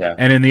 Okay, yeah.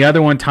 And in the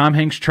other one, Tom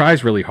Hanks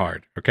tries really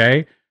hard.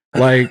 Okay,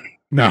 like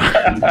no.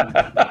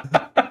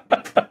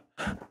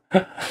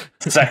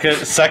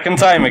 Second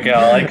time,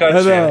 Miguel. I got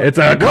you. It's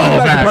a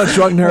callback. Punch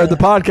Drunk Nerd, the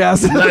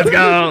podcast. Let's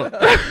go.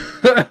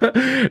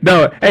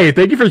 No, hey,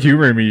 thank you for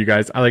humoring me, you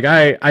guys.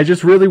 I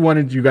just really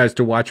wanted you guys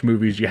to watch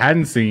movies you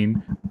hadn't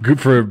seen, good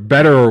for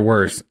better or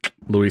worse.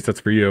 Luis, that's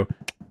for you.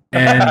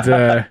 And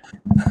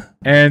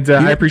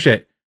I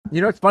appreciate it.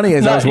 You know what's funny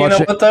is I was watching.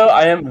 You know what though?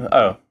 I am.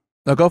 Oh,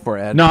 no, go for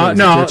it, Ed. No,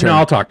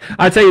 I'll talk.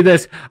 I'll tell you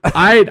this.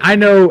 I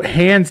know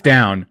hands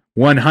down,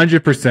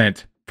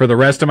 100% for the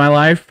rest of my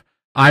life,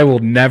 I will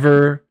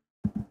never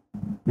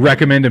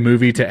recommend a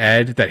movie to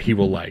Ed that he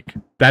will like.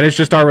 That is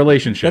just our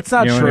relationship. That's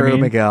not true,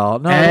 Miguel.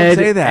 No, don't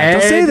say that.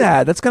 Don't say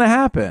that. That's going to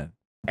happen.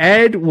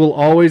 Ed will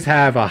always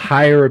have a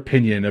higher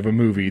opinion of a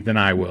movie than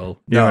I will.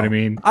 You know what I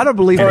mean? I don't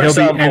believe that.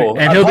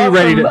 He'll be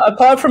ready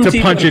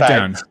to punch it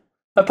down.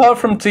 Apart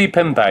from Deep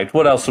Impact,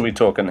 what else are we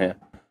talking here?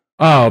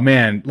 Oh,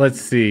 man.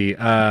 Let's see.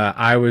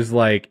 I was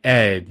like,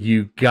 Ed,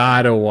 you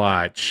gotta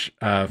watch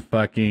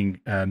fucking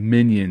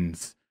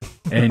Minions.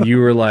 And you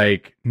were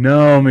like,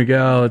 no,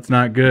 Miguel, it's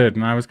not good.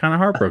 And I was kind of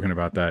heartbroken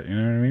about that. You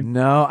know what I mean?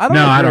 No, I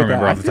don't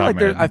remember off the top of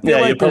my head. I feel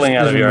like you're pulling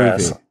out of your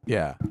ass.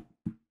 Yeah.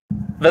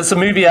 There's a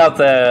movie out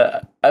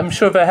there. I'm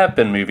sure there have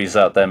been movies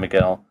out there,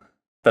 Miguel,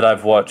 that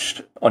I've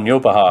watched on your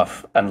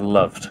behalf and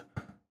loved.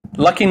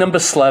 Lucky Number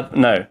Slab.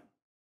 No,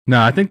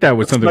 I think that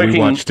was something we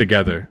watched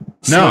together.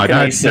 No,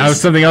 that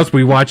was something else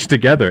we watched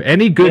together.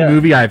 Any good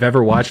movie I've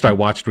ever watched, I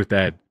watched with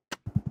Ed.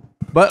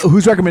 But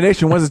whose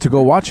recommendation was it to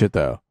go watch it,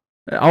 though?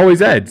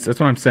 Always Ed's. That's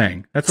what I'm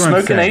saying.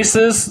 Smoking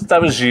Aces?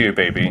 That was you,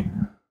 baby.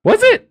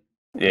 Was it?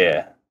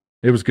 Yeah.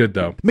 It was good,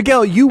 though.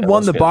 Miguel, you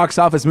won the box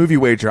office movie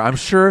wager. I'm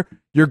sure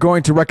you're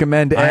going to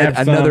recommend Ed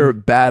another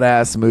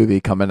badass movie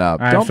coming up.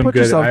 Don't put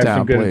yourself down,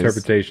 some good please.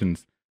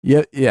 Interpretations.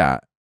 Yeah.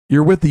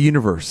 You're with the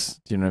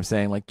universe. Do you know what I'm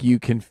saying? Like, you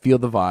can feel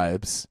the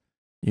vibes.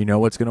 You know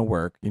what's going to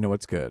work. You know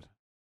what's good.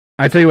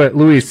 I tell you what,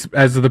 Luis,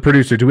 as the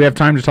producer, do we have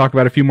time to talk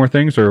about a few more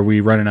things, or are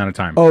we running out of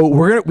time? Oh,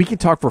 we can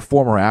talk for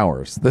 4 more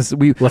hours. Let's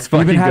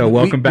fucking go.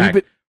 Welcome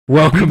back.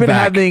 We've been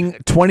having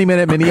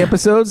 20-minute mini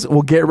episodes.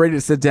 We'll get ready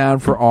to sit down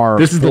for our.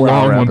 This is the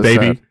long one,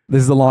 baby.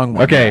 This is the long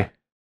one. Okay,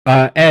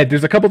 Ed,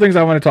 there's a couple things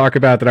I want to talk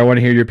about that I want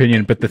to hear your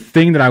opinion. But the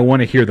thing that I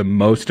want to hear the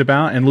most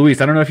about, and Luis,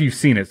 I don't know if you've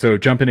seen it, so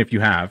jump in if you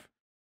have.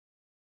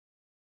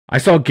 I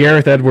saw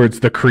Gareth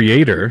Edwards, the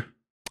creator.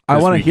 I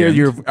want to hear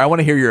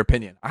your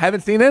opinion. I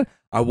haven't seen it.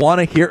 I want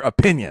to hear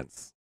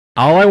opinions.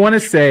 All I want to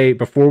say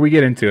before we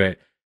get into it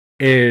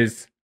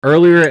is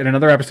earlier in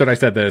another episode I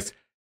said this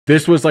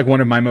this was like one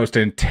of my most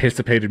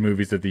anticipated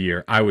movies of the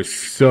year. I was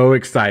so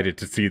excited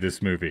to see this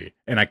movie,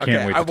 and I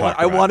can't wait to talk about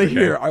it. I want to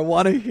hear. I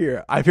want to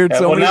hear. I've heard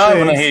so many now things.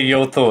 I want to hear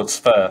your thoughts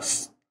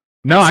first.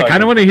 No, I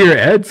kind of want to hear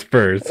Ed's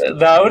first.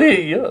 No, I want to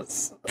hear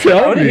yours.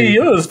 I want to hear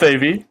yours,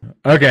 baby.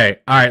 Okay,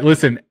 all right.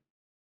 Listen,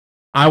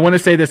 I want to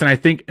say this, and I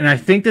think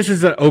this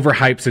is an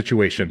overhyped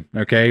situation.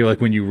 Okay,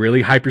 like when you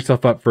really hype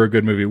yourself up for a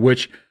good movie,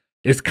 which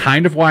is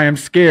kind of why I'm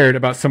scared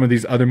about some of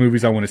these other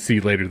movies I want to see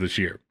later this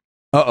year.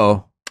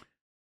 Uh-oh.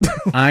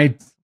 I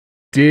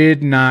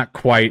did not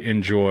quite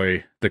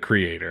enjoy The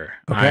Creator.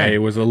 Okay. I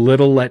was a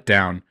little let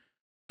down.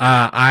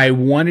 I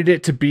wanted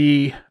it to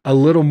be a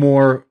little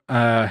more.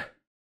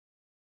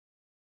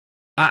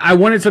 I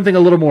wanted something a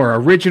little more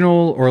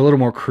original or a little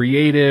more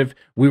creative.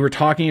 We were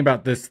talking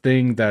about this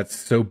thing that's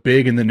so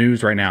big in the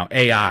news right now,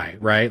 AI,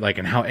 right? Like,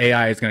 and how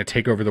AI is going to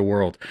take over the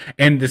world.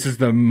 And this is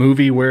the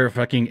movie where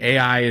fucking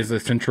AI is a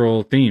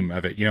central theme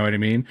of it. You know what I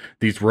mean?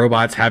 These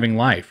robots having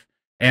life.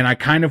 And I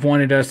kind of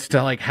wanted us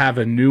to like have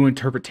a new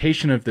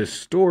interpretation of this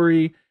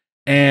story.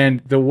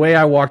 And the way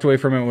I walked away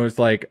from it was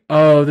like,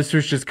 oh, this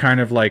was just kind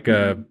of like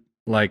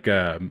like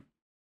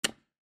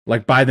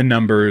by the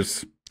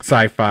numbers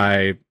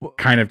sci-fi,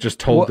 kind of just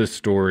told this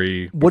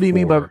story. What do you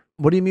mean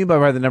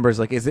by the numbers?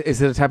 Like, is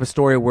it a type of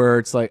story where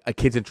it's like a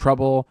kid's in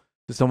trouble,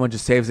 so someone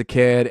just saves a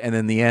kid, and then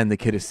in the end the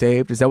kid is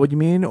saved? Is that what you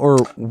mean, or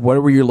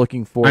what were you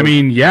looking for? I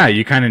mean, yeah,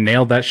 you kind of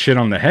nailed that shit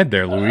on the head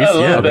there, Luis. A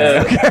little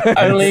bit.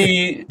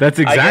 Only that's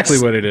exactly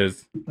what it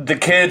is. The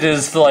kid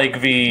is like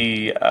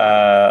the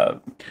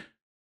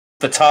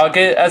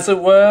target, as it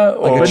were,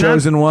 or like a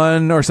chosen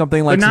one, or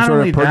something like some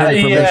sort of pertinent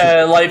information.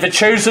 Yeah, like the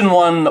chosen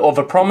one or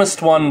the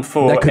promised one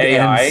for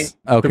AI.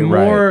 Okay, the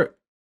more,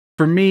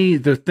 for me,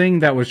 the thing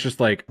that was just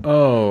like,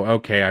 oh,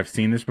 okay, I've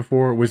seen this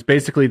before, was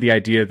basically the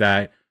idea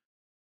that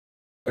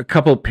a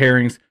couple of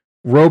pairings,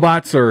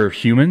 robots are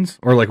humans,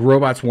 or like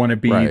robots want to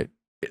be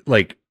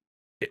like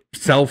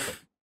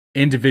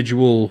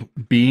individual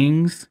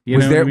beings.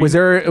 Was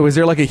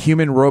there like a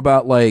human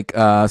robot, like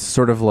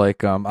sort of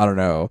like I don't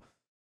know,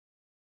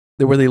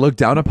 where they look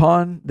down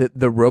upon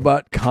the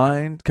robot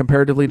kind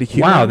comparatively to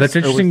humans? Wow, that's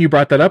interesting you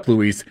brought that up,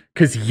 Luis,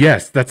 because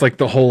yes, that's like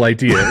the whole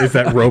idea, is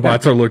that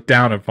robots are looked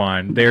down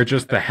upon. They're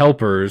just the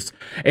helpers.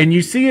 And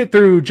you see it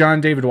through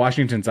John David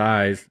Washington's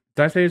eyes.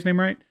 Did I say his name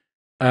right?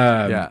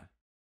 Yeah.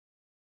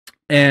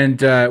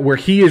 And where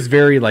he is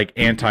very like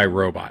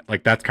anti-robot.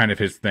 Like that's kind of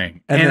his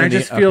thing. And I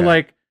just feel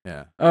like,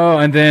 oh,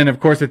 and then of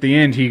course at the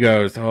end he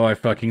goes, oh, I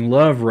fucking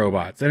love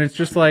robots. And it's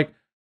just like,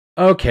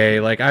 okay,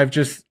 like I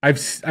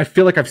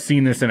feel like I've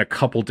seen this in a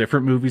couple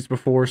different movies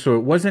before, so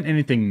it wasn't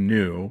anything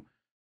new.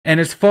 And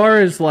as far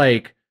as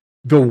like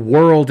the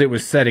world it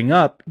was setting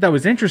up, that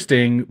was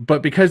interesting,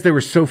 but because they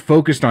were so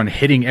focused on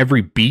hitting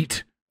every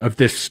beat of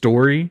this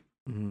story,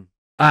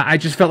 I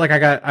just felt like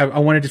I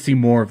wanted to see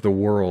more of the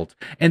world.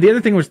 And the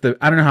other thing was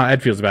I don't know how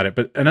Ed feels about it,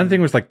 but another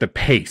thing was like the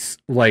pace.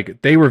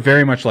 Like they were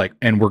very much like,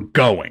 and we're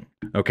going,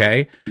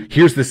 okay?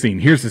 Here's the scene,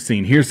 here's the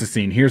scene, here's the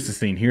scene, here's the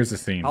scene, here's the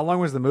scene. How long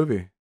was the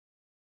movie?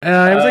 It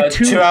was like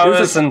 2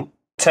 hours and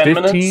 10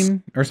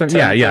 minutes or something.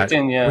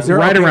 15, yeah. Was there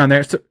right around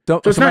there. So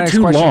it's not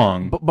too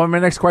long. But my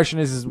next question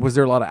is was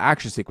there a lot of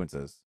action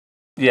sequences?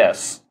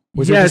 Yes.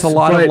 Was there just a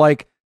lot of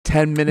like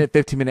 10-minute,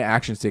 15-minute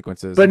action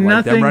sequences? But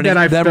nothing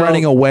them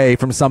running away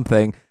from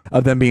something,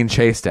 of them being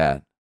chased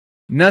at.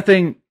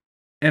 Nothing,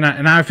 and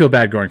I feel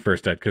bad going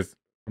first, Ed, because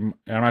I'm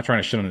not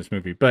trying to shit on this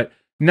movie, but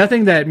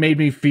nothing that made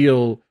me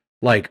feel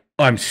like,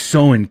 oh, I'm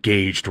so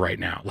engaged right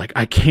now. Like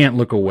I can't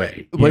look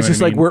away. But it's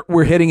just like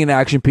we're hitting an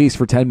action piece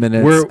for 10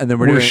 minutes, and then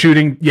we're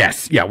shooting.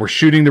 Yes, yeah, we're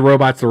shooting the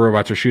robots. The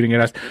robots are shooting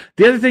at us.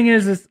 The other thing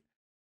is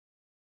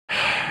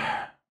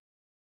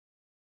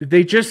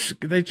they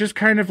just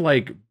kind of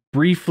like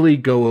briefly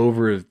go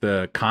over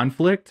the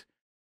conflict,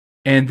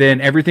 and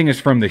then everything is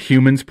from the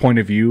humans' point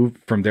of view,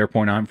 from their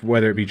point on,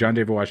 whether it be John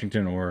David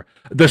Washington or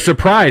the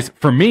surprise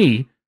for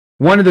me.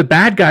 One of the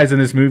bad guys in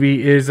this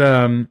movie is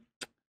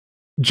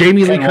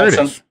Jamie Lee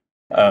Curtis.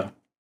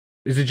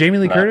 Is it Jamie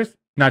Lee Curtis?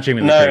 Not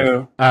Jamie Lee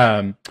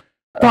Curtis.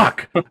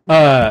 Fuck.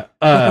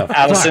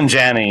 Allison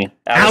Janney.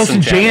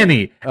 Allison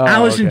Janney.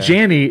 Allison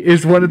Janney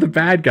is one of the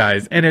bad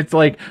guys, and it's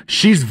like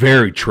she's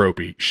very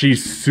tropey.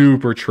 She's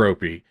super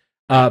tropey.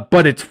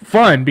 But it's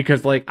fun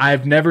because like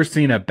I've never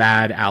seen a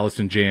bad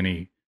Allison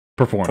Janney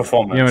performance.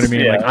 You know what I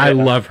mean? Yeah, like I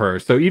love her.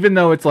 So even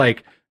though it's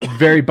like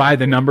very by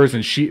the numbers,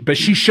 and she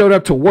showed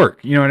up to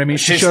work. You know what I mean?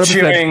 She's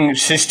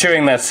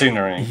chewing that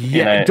scenery.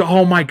 Yeah. You know?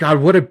 Oh my God,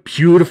 what a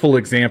beautiful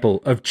example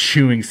of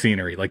chewing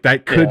scenery. Like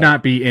that could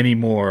not be any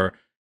more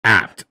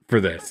apt for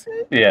this.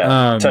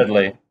 Yeah,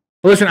 totally.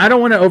 Listen, I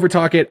don't want to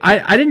overtalk it.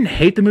 I didn't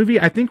hate the movie.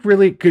 I think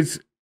really because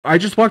I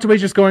just walked away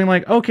just going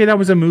like, okay, that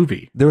was a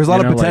movie. There was a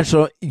lot of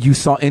potential you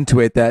saw into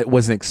it that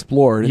wasn't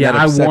explored. And yeah, that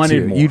I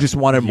wanted more. You just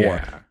wanted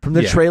more. From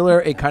the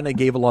trailer, it kind of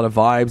gave a lot of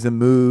vibes and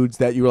moods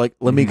that you were like,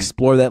 let me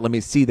explore that, let me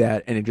see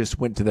that, and it just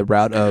went to the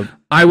route of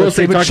let's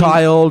save a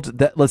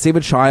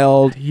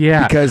child.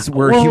 Yeah, because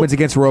we're humans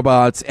against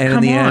robots, and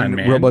in the end,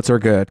 robots are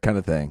good, kind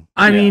of thing.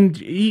 I mean,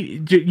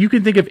 you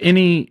can think of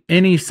any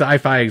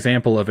sci-fi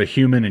example of a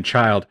human and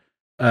child.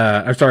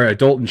 I'm sorry,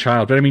 adult and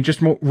child, but I mean,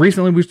 just more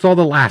recently we saw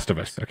The Last of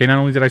Us. Okay, not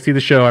only did I see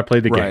the show, I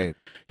played the game. Right.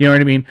 You know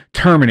what I mean?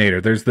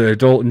 Terminator. There's the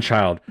adult and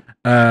child.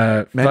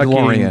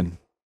 Mandalorian.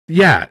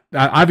 Yeah,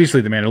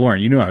 obviously the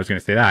Mandalorian. You knew I was going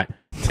to say that.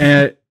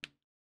 And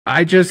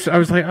I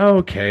was like, oh,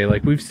 okay,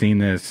 like we've seen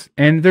this,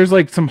 and there's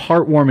like some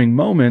heartwarming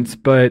moments,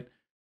 but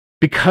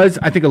because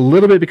I think a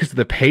little bit because of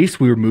the pace,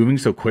 we were moving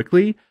so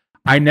quickly.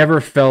 I never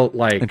felt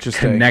like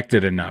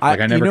connected enough. Like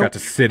I never got to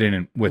sit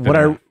in with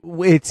it.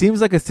 It seems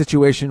like a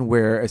situation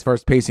where, as far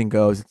as pacing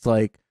goes, it's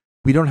like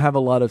we don't have a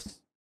lot of,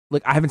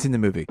 like, I haven't seen the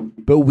movie,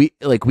 but we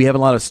have a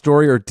lot of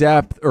story or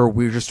depth, or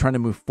we're just trying to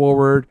move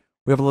forward.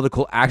 We have a lot of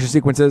cool action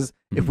sequences.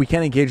 Mm-hmm. If we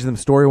can't engage them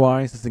story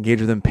wise, let's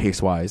engage them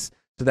pace wise,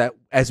 so that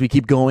as we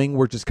keep going,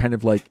 we're just kind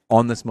of like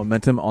on this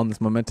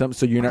momentum.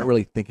 So you're not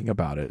really thinking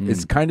about it.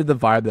 It's kind of the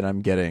vibe that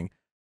I'm getting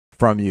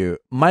from you.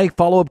 My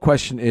follow-up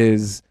question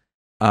is,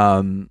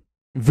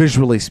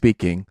 visually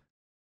speaking,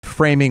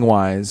 framing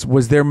wise,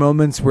 was there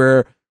moments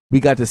where we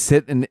got to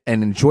sit and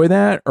enjoy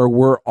that, or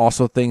were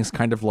also things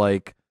kind of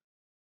like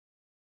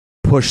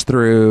pushed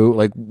through?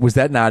 Like, was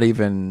that not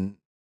even?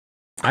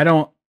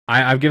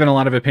 I've given a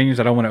lot of opinions.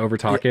 I don't want to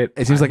overtalk it.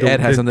 It seems like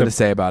Ed has something to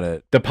say about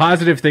it. The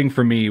positive thing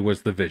for me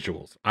was the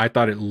visuals. I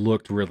thought it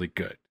looked really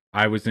good.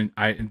 It was a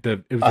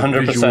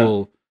 100%.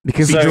 visual.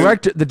 Because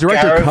the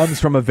director comes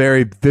from a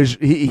very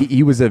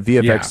he was a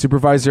VFX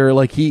supervisor.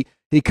 Like he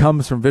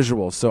comes from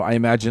visuals, so I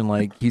imagine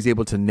like he's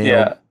able to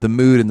nail the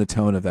mood and the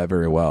tone of that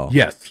very well.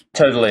 Yes,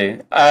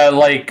 totally. I've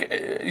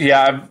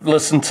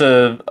listened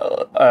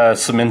to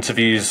some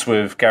interviews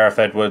with Gareth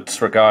Edwards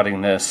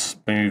regarding this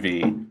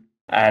movie,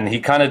 and he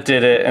kind of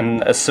did it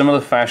in a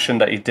similar fashion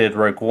that he did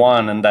Rogue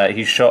One, and that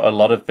he shot a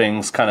lot of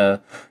things kind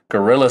of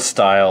guerrilla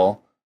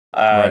style,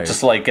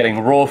 just like getting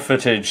raw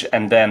footage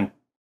and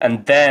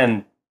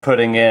then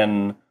putting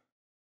in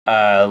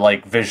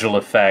like visual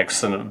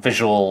effects and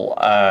visual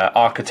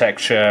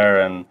architecture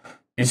and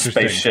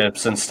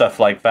spaceships and stuff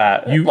like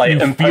that. You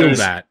feel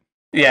that.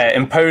 Yeah,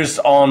 imposed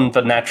on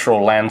the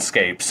natural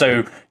landscape.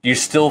 So you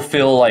still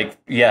feel like,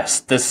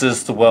 yes, this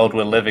is the world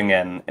we're living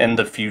in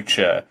the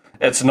future.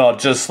 It's not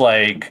just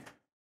like,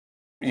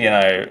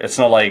 it's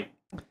not like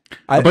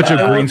a bunch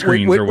of green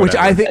screens or whatever. Which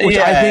I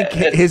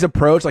think his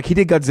approach, like he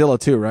did Godzilla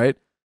too, right?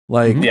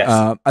 Like,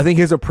 I think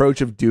his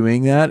approach of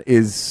doing that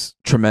is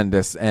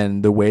tremendous,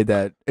 and the way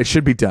that it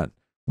should be done,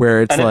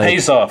 where it's like it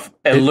pays off.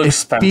 It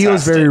looks fantastic.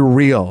 Feels very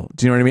real.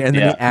 Do you know what I mean? And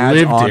then he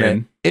adds on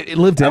it. It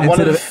lived in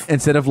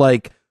instead of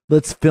like,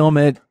 let's film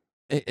it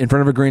in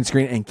front of a green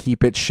screen and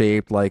keep it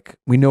shaped like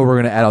we know we're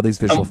going to add all these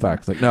visual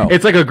effects. Like, no,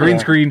 it's like a green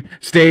screen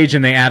stage,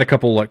 and they add a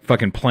couple like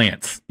fucking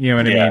plants. You know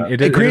what I mean?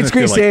 A green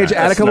screen stage,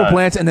 add a couple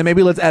plants, and then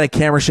maybe let's add a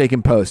camera shake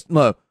and post.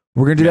 No.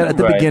 We're going to do that at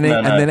the beginning,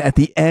 and then at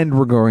the end,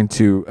 we're going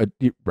to...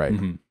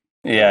 Mm-hmm.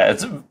 Yeah,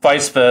 it's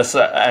vice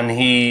versa. And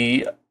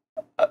he...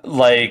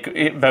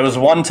 there was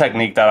one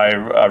technique that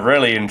I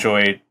really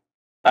enjoyed,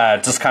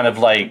 just kind of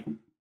like,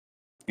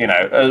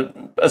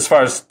 as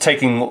far as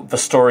taking the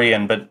story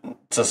in, but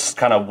just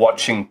kind of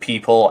watching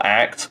people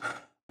act.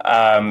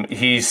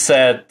 He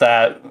said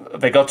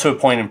that they got to a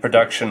point in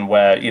production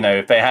where,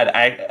 if they had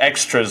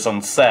extras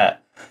on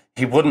set,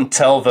 he wouldn't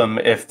tell them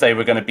if they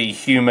were going to be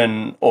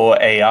human or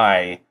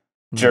AI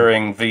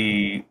during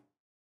the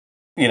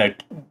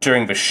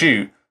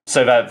shoot,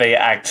 so that they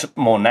act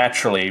more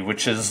naturally,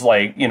 which is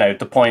like,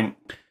 the point.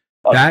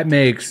 That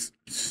makes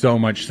so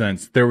much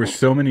sense. There were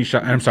so many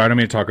shots. I'm sorry, I don't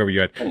mean to talk over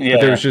you, Ed. Yeah.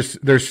 But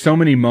there's so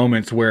many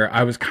moments where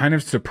I was kind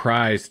of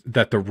surprised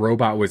that the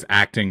robot was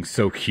acting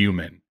so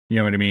human. You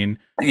know what I mean?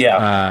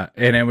 Yeah.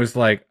 And it was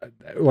like,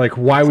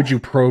 why would you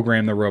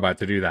program the robot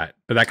to do that?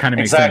 But that kind of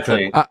makes sense.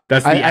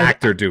 That's the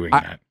actor doing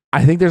that.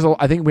 I think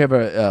we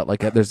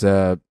have there's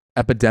a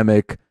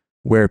epidemic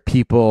where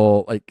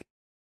people, like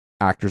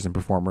actors and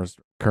performers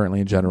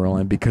currently in general,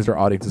 and because their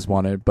audiences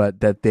want it,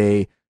 but that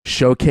they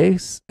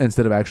showcase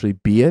instead of actually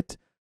be it.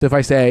 So if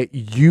I say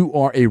you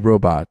are a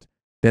robot,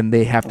 then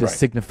they have to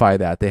signify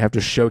that. They have to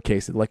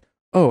showcase it, like,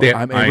 oh,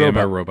 I am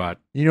a robot.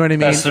 You know what I mean?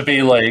 There has to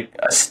be like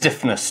a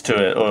stiffness to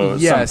it or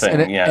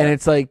something. And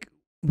it's like,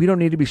 we don't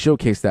need to be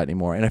showcased that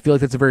anymore. And I feel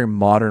like that's a very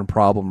modern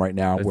problem right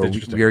now, where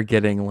we are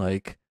getting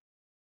like,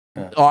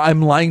 oh,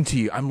 I'm lying to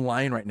you. I'm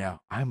lying right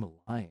now. I'm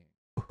lying.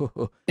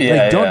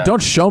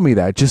 Don't show me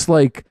that. Just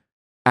like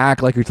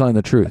act like you're telling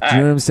the truth. Do you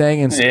know what I'm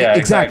saying? And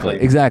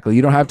exactly.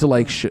 You don't have to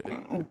like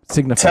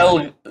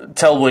signify.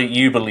 Tell what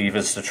you believe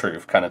is the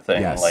truth, kind of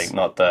thing. Yes. Like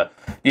not the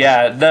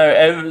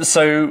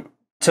So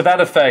to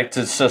that effect,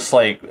 it's just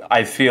like,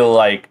 I feel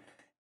like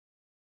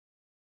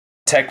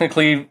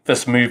technically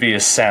this movie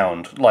is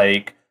sound.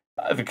 Like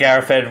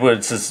Gareth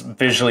Edwards is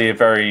visually a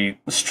very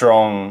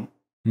strong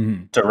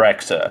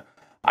director.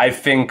 I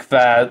think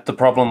that the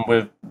problem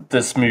with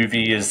this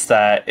movie is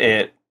that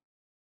it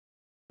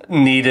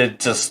needed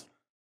to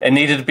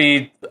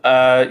be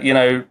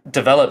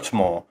developed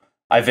more.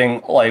 I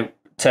think, like,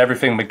 to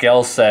everything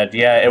Miguel said,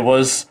 there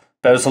was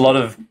a lot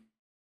of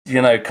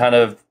a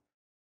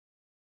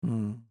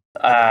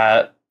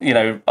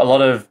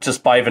lot of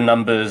just by the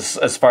numbers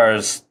as far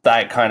as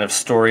that kind of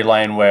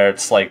storyline, where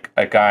it's like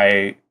a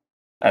guy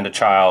and a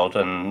child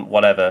and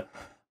whatever.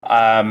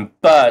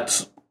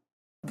 But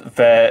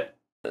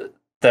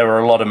there were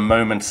a lot of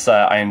moments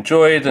that I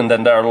enjoyed, and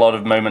then there are a lot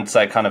of moments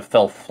that kind of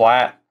fell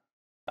flat.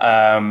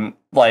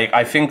 Like,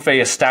 I think they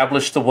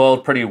established the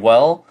world pretty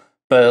well,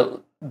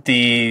 but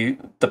the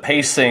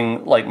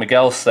pacing, like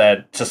Miguel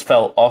said, just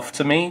felt off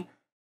to me.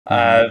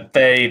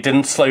 They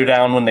didn't slow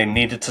down when they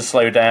needed to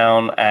slow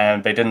down,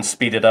 and they didn't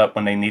speed it up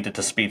when they needed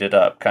to speed it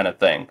up, kind of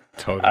thing.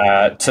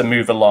 Totally. To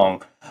move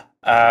along.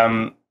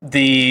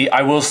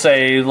 I will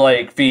say,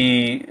 like,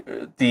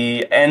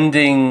 the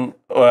ending,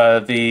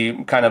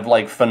 the kind of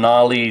like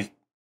finale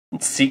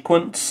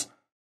sequence,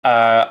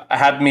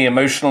 had me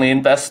emotionally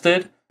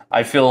invested.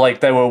 I feel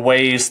like there were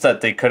ways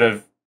that they could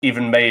have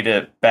even made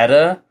it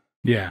better.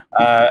 Yeah.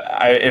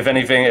 If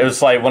anything, it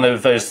was like one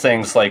of those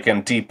things, like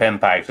in Deep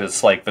Impact,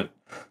 it's like the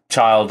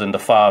child and the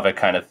father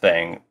kind of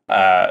thing.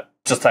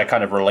 Just that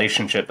kind of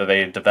relationship that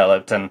they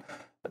developed. And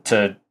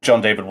to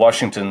John David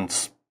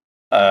Washington's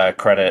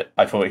credit,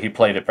 I thought he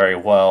played it very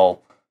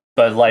well.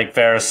 But like,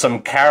 there are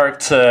some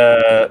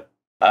character,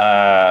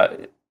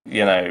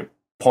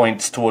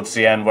 points towards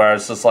the end where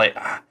it's just like,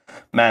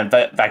 man,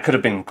 that could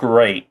have been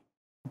great,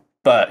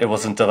 but it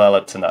wasn't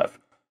developed enough.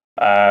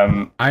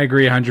 I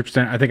agree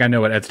 100%. I think I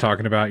know what Ed's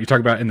talking about. You're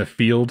talking about in the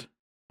field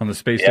on the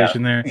space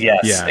station there?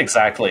 Yes,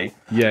 exactly.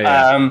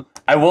 Yeah.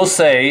 I will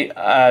say,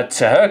 to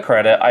her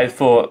credit, I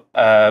thought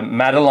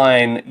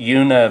Madeline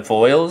Una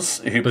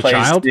Voiles, who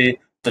plays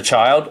the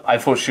child, I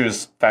thought she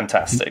was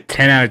fantastic.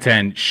 10 out of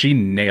 10. She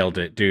nailed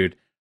it, dude.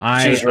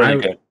 She was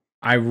really good.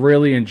 I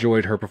really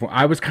enjoyed her performance.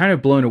 I was kind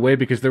of blown away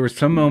because there were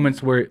some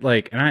moments where,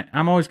 like, and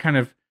I'm always kind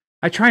of,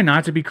 I try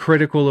not to be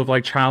critical of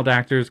like child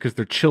actors because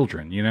they're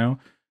children, you know?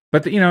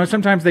 But,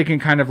 sometimes they can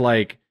kind of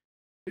like,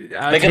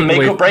 they can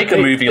make or break a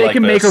movie like this. They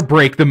can make or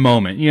break the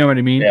moment, you know what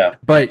I mean? Yeah.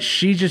 But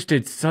she just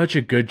did such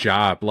a good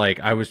job. Like,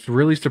 I was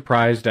really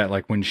surprised at,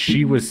 like, when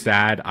she was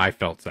sad, I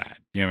felt sad.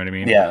 You know what I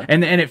mean? Yeah.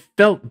 And it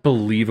felt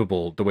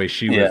believable the way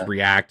she was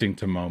reacting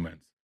to moments.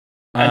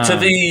 And to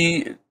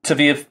the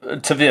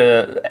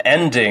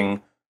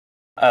ending,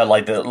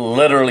 like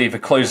literally the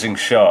closing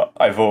shot,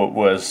 I thought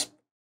was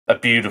a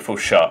beautiful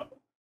shot.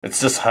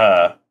 It's just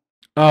her.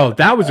 Oh,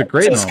 that was a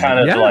great moment. Just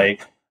kind of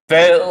like,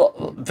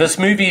 this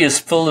movie is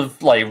full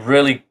of like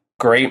really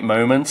great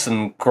moments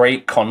and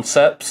great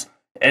concepts.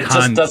 It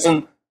just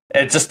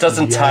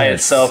doesn't tie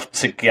itself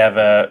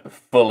together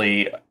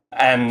fully.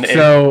 And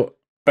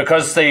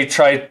because they've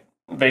got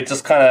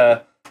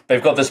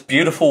this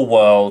beautiful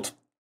world.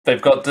 They've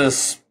got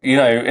this,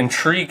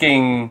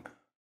 intriguing,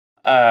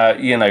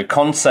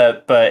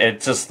 concept, but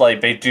it's just like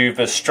they do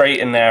the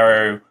straight and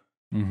narrow,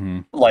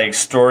 like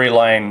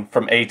storyline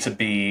from A to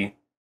B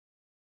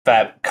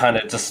that kind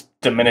of just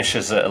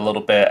diminishes it a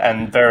little bit.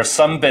 And there are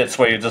some bits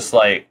where you're just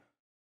like,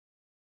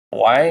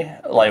 why?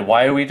 Like,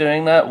 why are we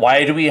doing that?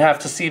 Why do we have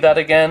to see that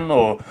again?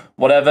 Or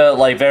whatever.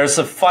 Like, there's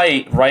a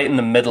fight right in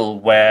the middle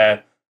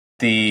where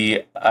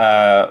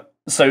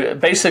so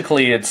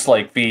basically it's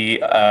like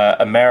the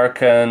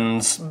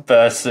Americans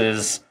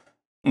versus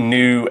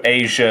New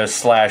Asia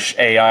 /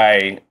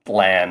 AI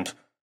land,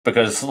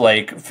 because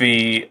like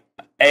the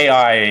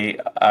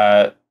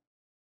AI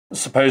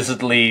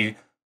supposedly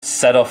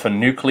set off a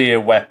nuclear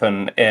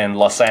weapon in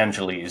Los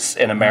Angeles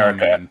in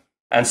America.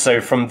 And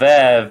so from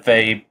there,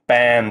 they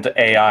banned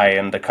AI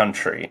in the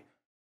country.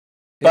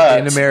 But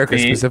in America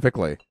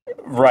specifically.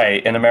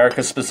 Right, in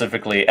America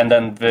specifically. And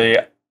then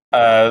the,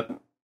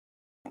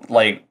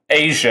 like,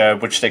 Asia,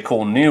 which they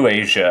call New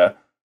Asia,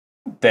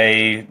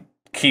 they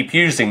keep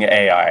using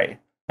AI.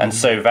 And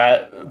so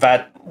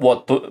that's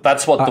what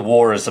the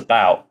war is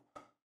about.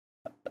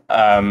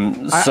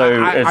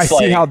 I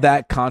see how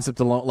that concept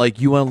alone,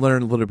 like, you want to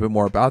learn a little bit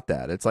more about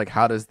that. It's like,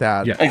 how does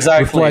that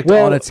reflect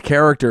on its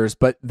characters,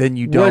 but then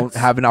you don't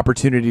have an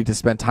opportunity to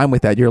spend time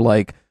with that. You're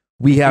like,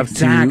 we have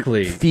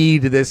to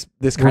feed this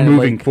kind of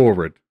moving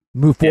forward.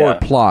 Move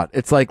forward plot.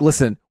 It's like,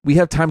 listen, we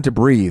have time to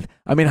breathe.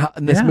 I mean,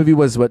 this movie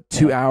was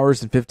 2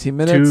 hours and 15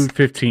 minutes?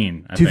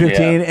 2:15.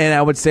 2:15, and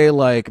I would say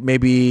like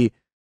maybe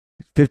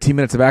 15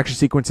 minutes of action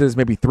sequences,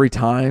 maybe 3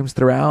 times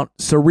throughout.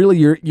 So really,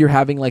 you're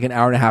having like an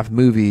hour and a half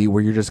movie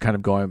where you're just kind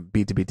of going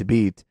beat to beat to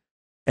beat.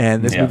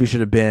 And this movie should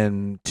have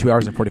been 2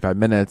 hours and 45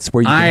 minutes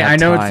where you can have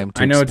time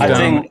to it's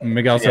dumb.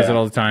 Miguel says it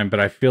all the time, but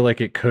I feel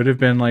like it could have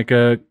been like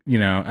a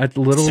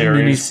little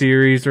mini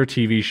series or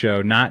TV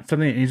show, not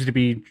something that needs to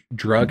be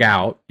drug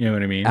out. You know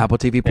what I mean? Apple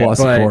TV Plus,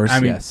 of course.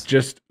 I mean,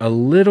 just a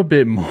little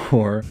bit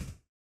more.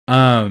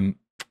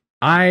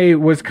 I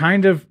was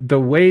kind of, the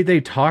way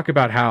they talk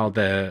about how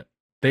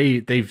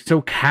they've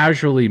so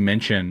casually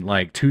mentioned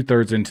like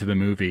 2/3 into the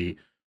movie,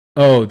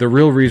 oh, the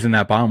real reason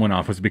that bomb went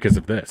off was because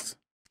of this.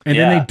 And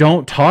then they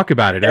don't talk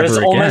about it ever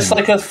again. It was almost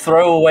like a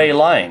throwaway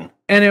line.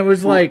 And it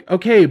was like,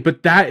 okay,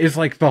 but that is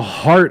like the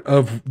heart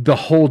of the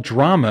whole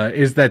drama,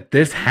 is that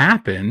this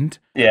happened.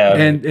 Yeah.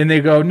 And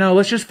they go, no,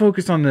 let's just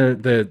focus on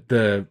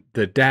the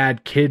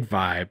dad kid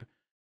vibe.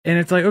 And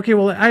it's like, okay,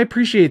 well, I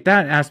appreciate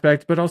that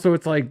aspect, but also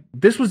it's like,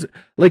 this was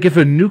like, if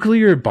a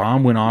nuclear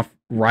bomb went off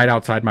right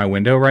outside my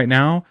window right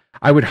now,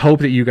 I would hope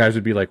that you guys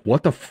would be like,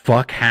 what the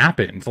fuck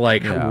happened?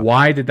 Like, Yeah.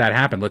 why did that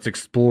happen? Let's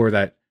explore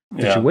that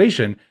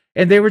situation.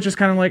 And they were just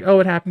kind of like,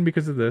 oh, it happened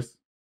because of this.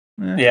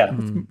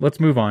 Let's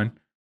move on.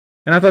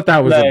 And I thought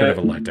that was a bit of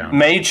a letdown.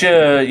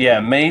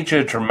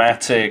 Major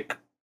dramatic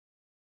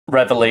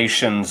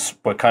revelations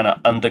were kind of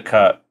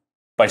undercut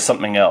by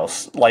something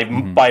else,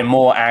 like by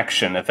more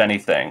action, if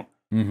anything.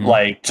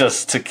 Like,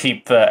 just to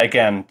keep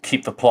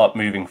the plot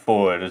moving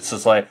forward. It's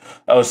just like,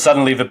 oh,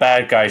 suddenly the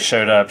bad guy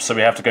showed up, so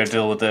we have to go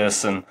deal with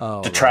this and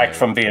detract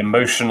from the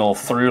emotional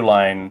through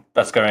line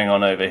that's going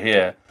on over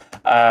here.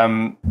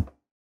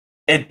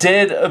 It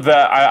did,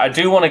 but I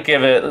do want to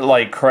give it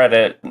like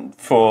credit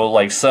for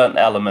like certain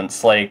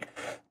elements. Like,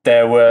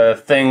 there were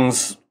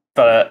things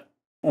that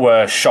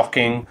were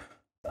shocking.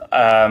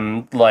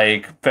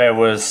 Like, there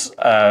was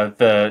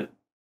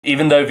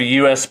even though the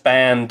US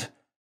banned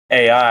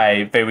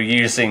AI, they were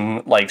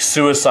using like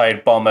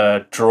suicide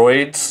bomber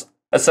droids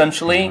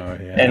essentially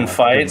in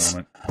fights.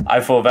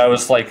 I thought that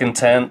was like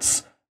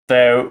intense.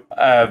 There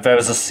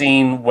was a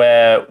scene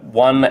where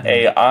one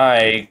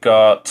AI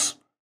got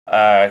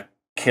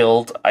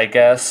killed, I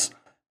guess,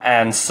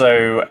 and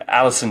so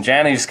Alison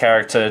Janney's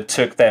character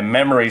took their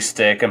memory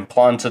stick and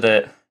planted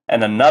it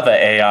in another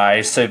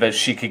AI so that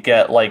she could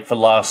get like the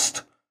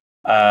last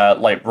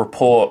like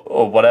report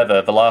or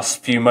whatever, the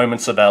last few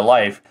moments of their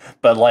life,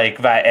 but like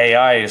that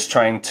AI is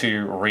trying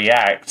to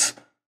react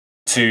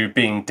to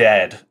being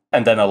dead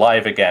and then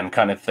alive again,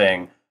 kind of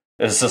thing.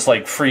 It's just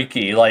like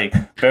freaky.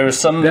 Like, there were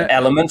some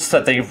elements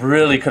that they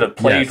really could have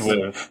played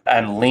with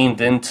and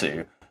leaned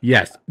into.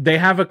 Yes, they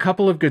have a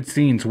couple of good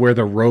scenes where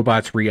the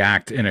robots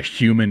react in a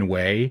human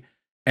way,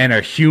 and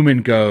a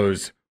human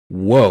goes,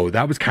 "Whoa,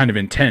 that was kind of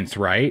intense,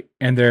 right?"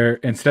 And they're,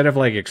 instead of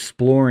like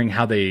exploring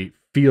how they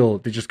feel,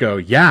 they just go,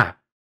 "Yeah,"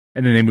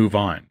 and then they move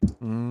on.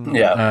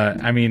 Yeah,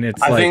 I mean,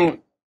 it's. I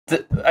think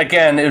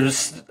again, it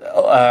was.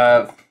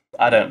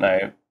 I don't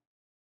know.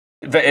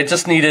 It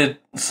just needed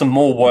some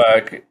more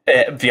work.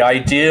 The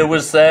idea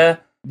was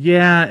there.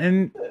 Yeah,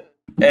 and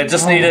it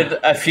just needed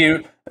a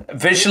few.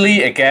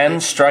 Visually, again,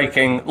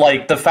 striking.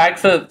 Like, the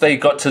fact that they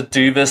got to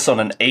do this on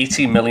an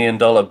 $80 million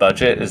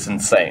budget is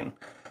insane.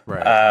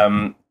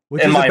 Right.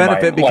 Which in is my a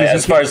benefit mind, because like,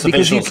 as far as the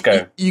visuals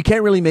go. You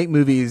can't really make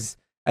movies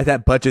at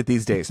that budget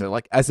these days. So,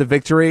 like, as a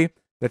victory,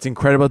 that's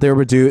incredible. They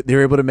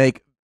were able to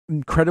make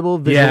incredible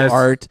visual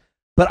art.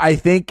 But I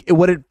think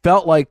what it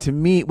feels like to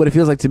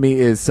me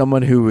is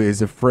someone who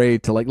is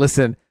afraid to, like,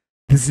 listen,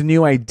 this is a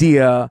new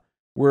idea.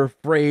 We're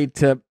afraid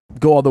to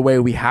go all the way.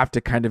 We have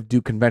to kind of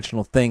do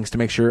conventional things to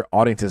make sure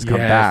audiences come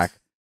back.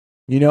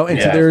 You know,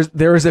 and so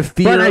there's a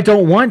fear. But I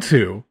don't want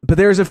to. But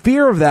there's a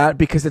fear of that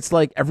because it's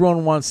like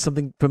everyone wants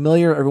something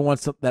familiar. Everyone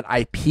wants that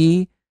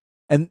IP,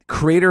 and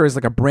Creator is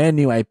like a brand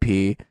new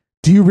IP.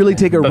 Do you really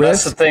take a risk?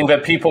 That's the thing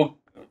that people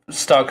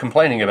start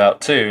complaining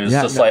about too. It's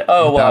just like,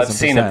 oh, well, I've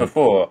seen it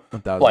before.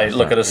 Like,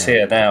 look at us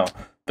here now.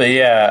 But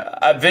yeah,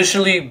 a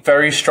visually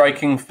very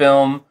striking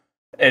film.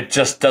 It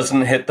just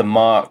doesn't hit the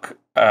mark.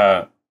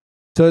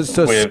 So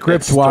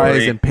script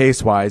wise and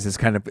pace wise is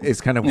kind of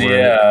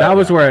where that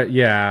was where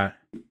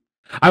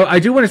I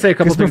do want to say a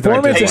couple things.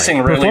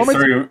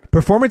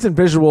 Performance and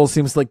visual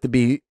seems like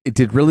it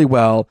did really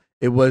well.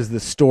 It was the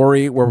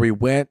story where we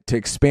went to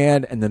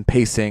expand, and then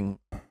pacing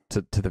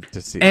to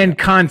see. And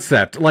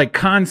concept, like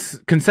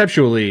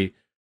conceptually,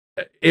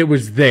 it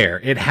was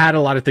there. It had a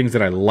lot of things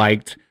that I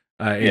liked.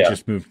 It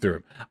just moved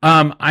through.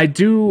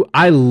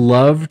 I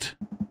loved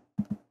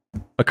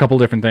a couple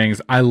different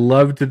things. I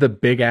loved the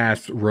big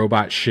ass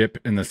robot ship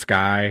in the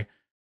sky.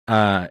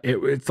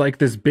 It's like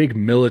this big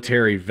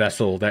military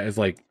vessel that is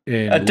like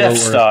in a Death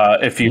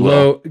Star, if you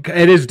will.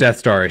 It is Death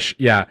Star-ish.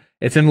 Yeah,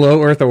 it's in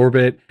low Earth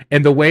orbit,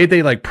 and the way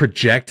they like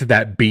project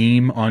that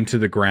beam onto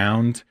the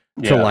ground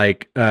to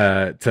like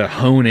to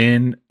hone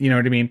in, you know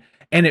what I mean?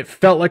 And it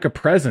felt like a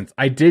presence.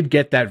 I did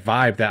get that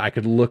vibe that I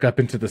could look up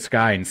into the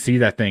sky and see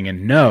that thing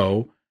and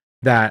know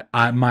that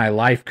my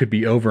life could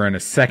be over in a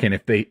second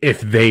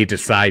if they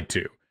decide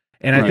to.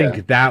 And I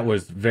think that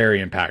was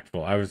very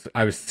impactful.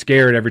 I was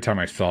scared every time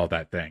I saw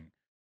that thing.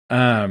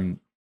 I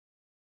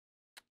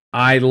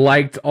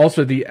liked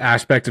also the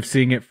aspect of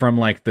seeing it from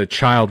like the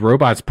child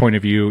robot's point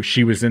of view.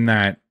 She was in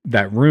that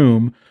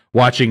room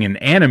watching an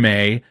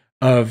anime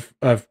of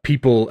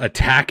people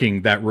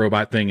attacking that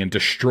robot thing and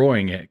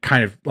destroying it,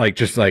 kind of like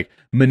just like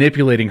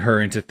manipulating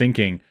her into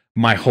thinking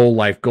my whole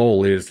life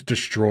goal is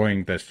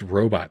destroying this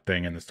robot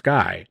thing in the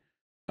sky.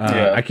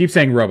 I keep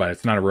saying robot.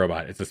 It's not a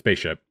robot. It's a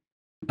spaceship.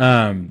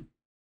 The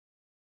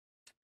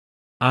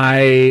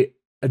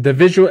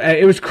visual,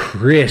 it was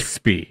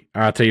crispy.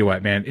 I'll tell you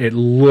what, man, it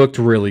looked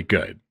really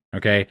good.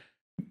 Okay.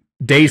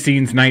 Day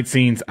scenes, night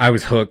scenes. I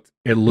was hooked.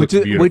 It looked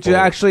beautiful. Which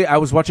actually, I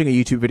was watching a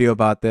YouTube video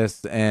about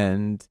this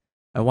and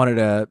I wanted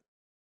to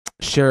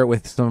share it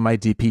with some of my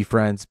DP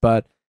friends,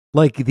 but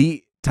like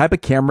the type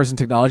of cameras and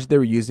technology they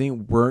were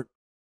using weren't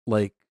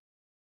like,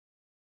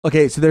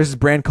 okay, so there's this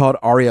brand called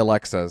Arri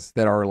Alexas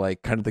that are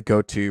like kind of the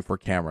go-to for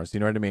cameras. You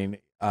know what I mean?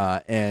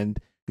 And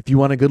if you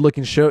want a good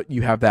looking shot,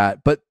 you have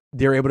that, but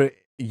they're able to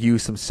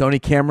use some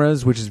Sony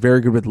cameras, which is very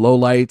good with low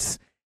lights.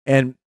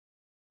 And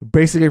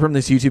basically from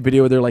this YouTube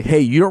video where they're like, hey,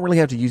 you don't really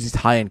have to use these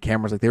high-end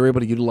cameras. Like they were able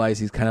to utilize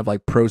these kind of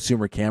like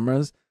prosumer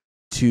cameras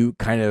to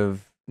kind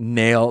of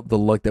nail the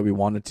look that we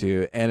wanted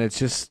to. And it's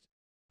just,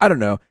 I don't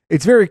know.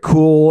 It's very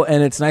cool.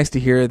 And it's nice to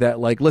hear that,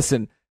 like,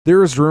 listen,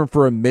 there is room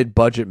for a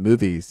mid-budget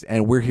movies.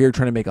 And we're here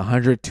trying to make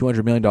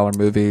 $100-200 million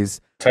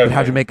movies that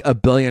have to make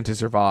 $1 billion to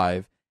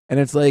survive. And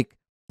it's like,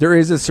 there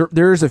is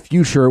a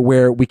future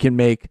where we can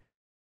make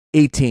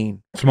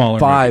 18, smaller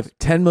 5, movies.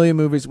 10 million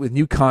movies with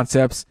new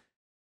concepts.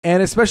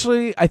 And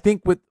especially, I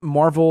think with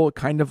Marvel,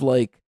 kind of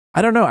like,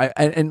 I don't know,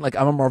 and like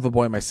I'm a Marvel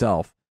boy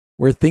myself,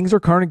 where things are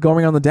kind of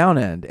going on the down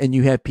end, and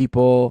you have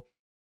people.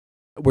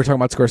 We're talking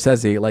about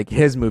Scorsese, like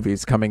his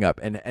movies coming up,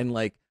 and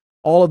like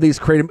all of these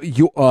creative,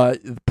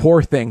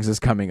 Poor Things is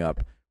coming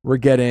up. We're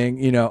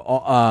getting,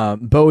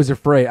 Beau is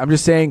Afraid. I'm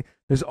just saying,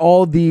 there's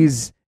all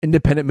these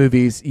independent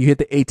movies. You hit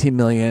the 18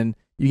 million,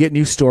 you get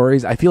new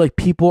stories. I feel like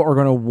people are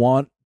going to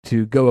want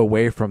to go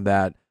away from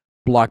that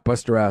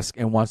blockbuster-esque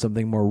and want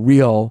something more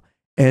real.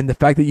 And the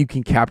fact that you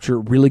can capture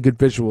really good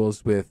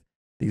visuals with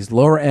these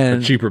lower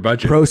end, cheaper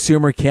budget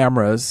prosumer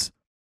cameras,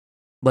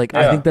 like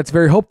I think that's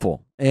very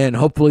hopeful. And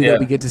hopefully that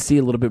we get to see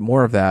a little bit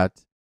more of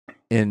that.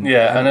 And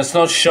it's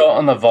not shot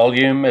on the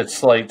volume.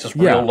 It's like just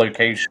real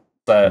locations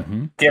that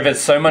give it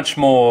so much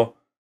more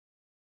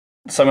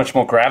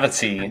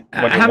gravity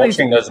when you're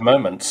watching those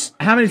moments.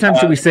 How many times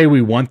should we say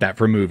we want that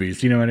for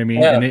movies? You know what I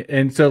mean? Yeah.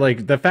 And so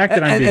like the fact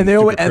that and they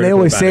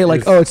always say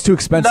like, oh, it's too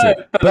expensive.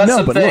 No, but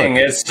that's the thing.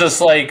 Look. It's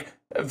just like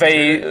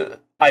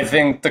I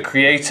think the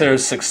creator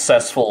is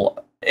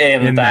successful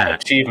in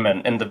that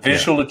achievement, in the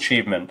visual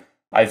achievement.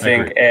 I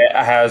think it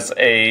has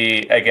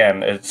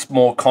it's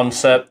more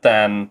concept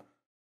than,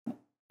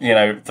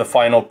 the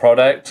final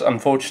product,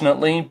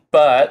 unfortunately,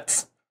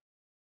 but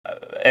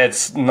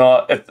it's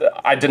not,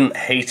 I didn't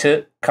hate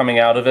it coming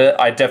out of it.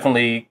 I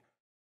definitely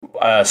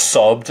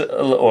sobbed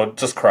or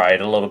just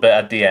cried a little bit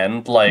at the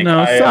end. Like,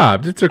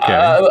 sobbed. It's okay.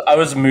 I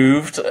was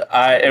moved.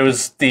 It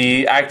was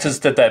the actors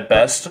did their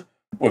best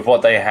with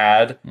what they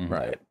had.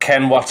 Right.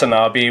 Ken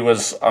Watanabe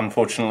was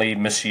unfortunately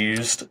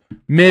misused.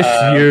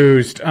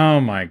 Oh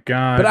my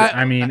god! But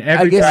every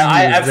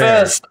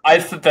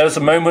time there was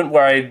a moment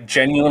where I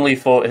genuinely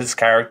thought his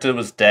character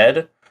was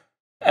dead,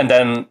 and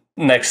then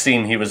next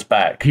scene he was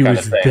back. He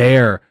was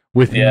there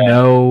with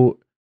no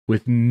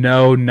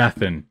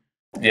nothing.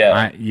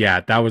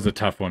 Yeah, that was a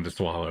tough one to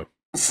swallow.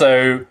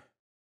 So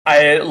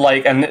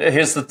and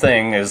here's the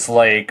thing: is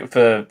like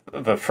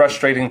the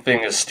frustrating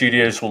thing is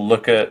studios will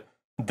look at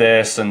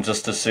this and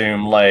just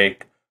assume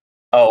like,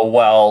 oh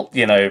well,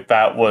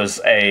 that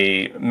was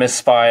a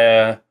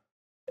misfire.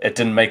 It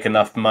didn't make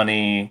enough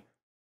money.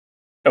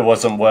 It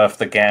wasn't worth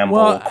the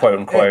gamble, quote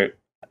unquote.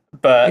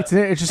 But it's an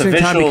interesting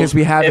time because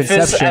we have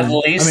Inception.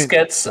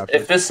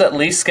 If this at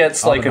least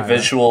gets like a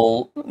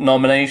visual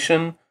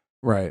nomination,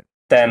 right?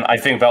 Then I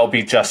think that'll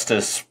be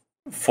justice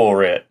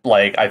for it.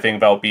 Like I think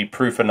that'll be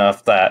proof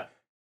enough that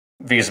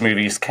these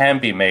movies can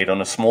be made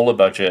on a smaller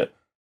budget.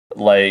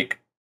 Like,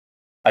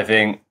 I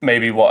think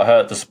maybe what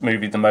hurt this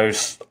movie the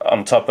most,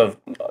 on top of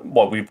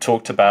what we've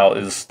talked about,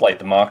 is like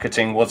the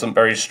marketing wasn't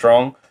very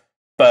strong,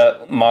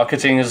 but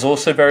marketing is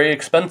also very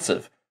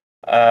expensive.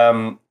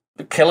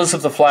 Killers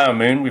of the Flower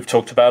Moon, we've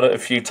talked about it a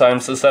few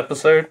times this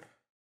episode.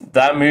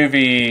 That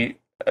movie,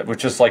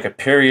 which is like a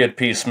period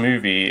piece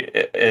movie,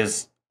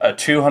 is a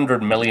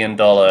 $200 million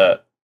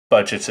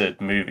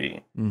budgeted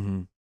movie,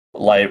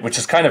 like, which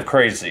is kind of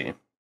crazy.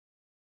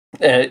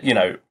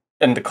 In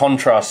the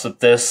contrast of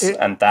this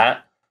and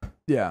that.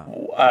 Yeah.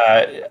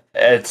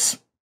 It's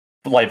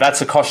like,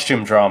 that's a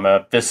costume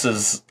drama. This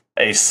is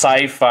a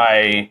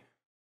sci-fi,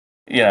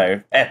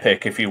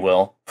 epic, if you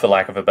will, for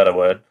lack of a better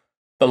word.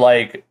 But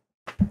like,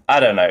 I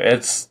don't know.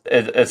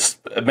 It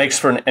makes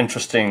for an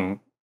interesting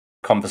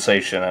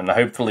conversation, and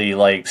hopefully,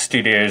 like,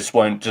 studios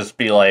won't just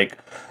be like,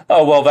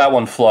 oh well, that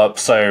one flopped,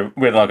 so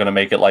we're not going to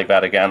make it like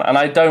that again. And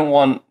I don't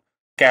want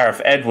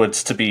Gareth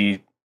Edwards to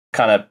be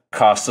kind of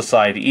cast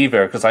aside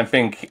either, because I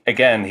think,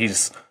 again,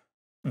 he's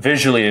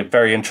visually a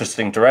very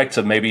interesting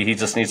director. Maybe he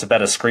just needs a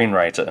better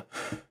screenwriter.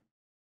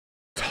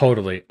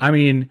 Totally. I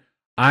mean,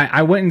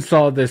 I went and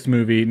saw this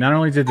movie. Not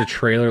only did the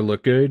trailer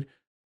look good,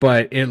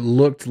 but it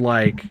looked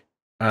like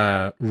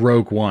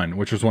Rogue One,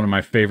 which was one of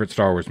my favorite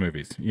Star Wars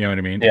movies. You know what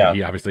I mean? Yeah.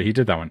 He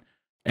did that one.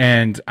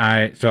 And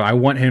I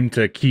want him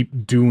to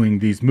keep doing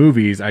these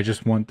movies. I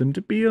just want them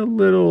to be a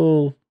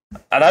little...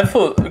 And I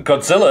thought the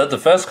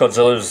first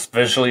Godzilla, was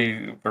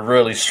visually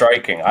really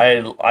striking.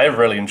 I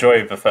really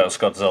enjoyed the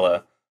first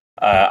Godzilla.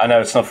 I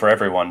know it's not for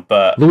everyone,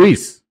 but...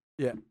 Luis.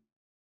 Yeah.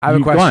 I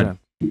have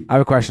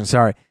a question.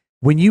 Sorry.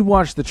 When you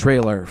watched the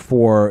trailer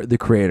for The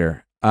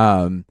Creator,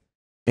 and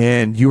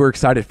you were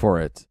excited for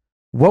it,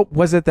 what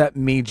was it that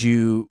made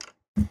you,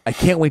 I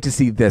can't wait to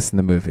see this in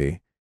the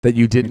movie, that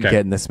you didn't get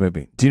in this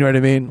movie? Do you know what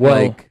I mean?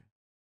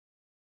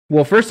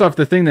 Well, first off,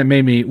 the thing that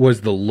made me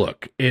was the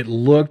look. It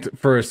looked,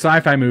 for a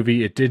sci-fi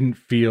movie, it didn't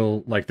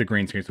feel like the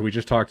green screen. So we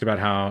just talked about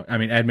how,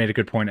 Ed made a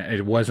good point.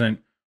 It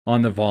wasn't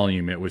on the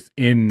volume. It was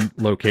in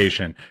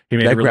location. He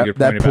made a really good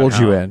point that pulled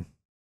you in.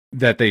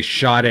 That they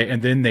shot it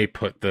and then they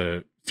put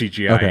the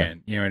CGI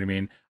in. You know what I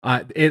mean?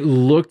 It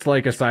looked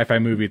like a sci-fi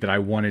movie that I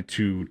wanted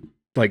to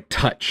like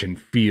touch and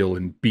feel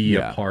and be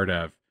a part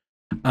of.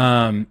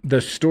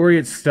 The story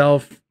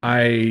itself,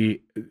 so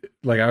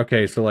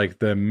like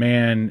the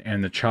man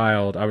and the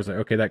child, I was like,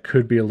 okay, that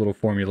could be a little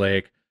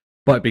formulaic,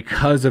 but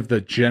because of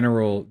the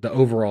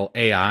overall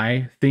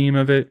AI theme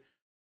of it,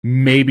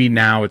 maybe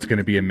now it's going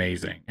to be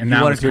amazing. And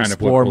that was kind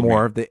of what pulled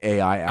more me. of the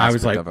AI aspect. I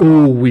was like, of it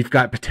ooh, all. we've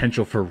got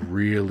potential for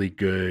really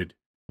good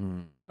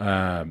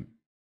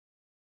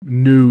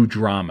new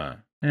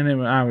drama. And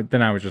then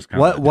I was just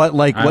kind of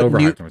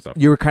overhyped myself.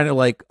 You were kind of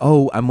like,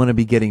 oh, I'm going to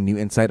be getting new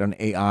insight on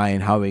AI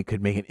and how it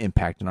could make an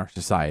impact in our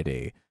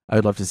society. I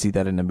would love to see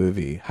that in a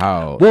movie.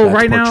 How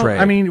right now,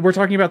 I mean, we're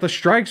talking about the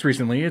strikes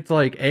recently. It's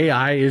like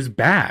AI is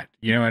bad.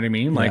 You know what I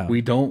mean? Like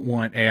we don't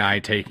want AI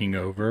taking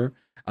over.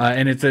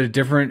 And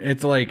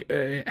it's like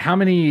how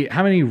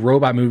many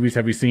robot movies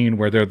have we seen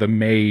where they're the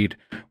maid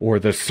or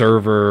the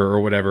server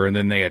or whatever, and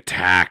then they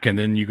attack, and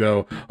then you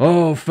go,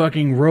 oh,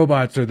 fucking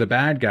robots are the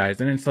bad guys.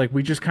 And it's like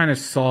we just kind of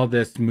saw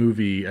this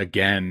movie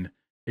again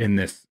in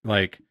this,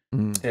 like,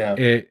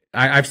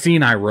 I've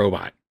seen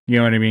iRobot. You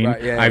know what I mean?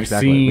 Right, yeah, I've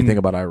seen. We think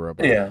about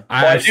iRobot. Yeah,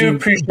 I do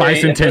appreciate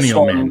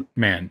Bicentennial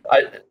Man.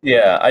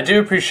 I do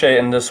appreciate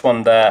in this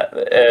one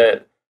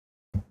that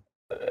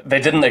they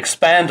didn't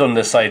expand on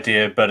this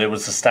idea, but it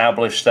was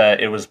established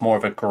that it was more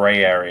of a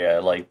gray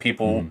area. Like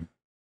people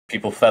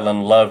fell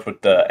in love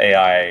with the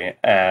AI,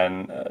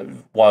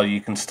 and while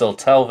you can still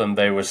tell them,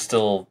 they were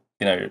still,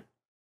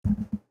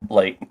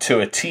 like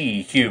to a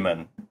T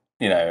human,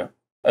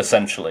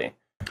 essentially.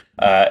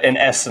 In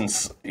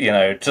essence,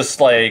 just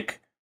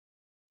like,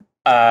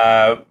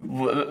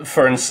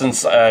 for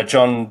instance,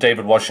 John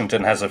David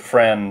Washington has a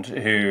friend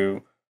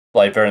who,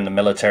 like, they're in the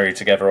military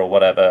together or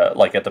whatever,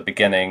 like at the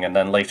beginning, and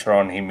then later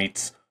on he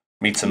meets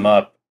him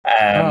up,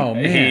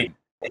 and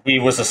he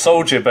was a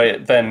soldier,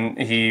 but then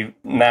he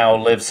now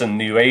lives in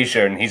New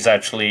Asia, and he's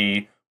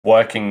actually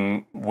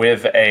working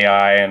with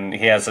AI, and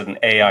he has an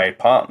AI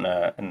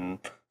partner and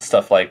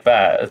stuff like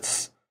that.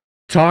 It's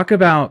talk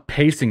about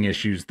pacing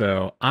issues,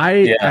 though.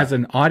 As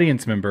an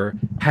audience member,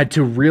 had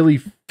to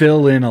really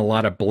fill in a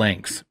lot of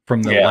blanks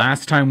from the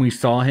last time we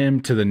saw him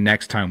to the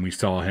next time we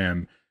saw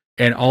him.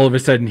 And all of a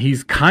sudden,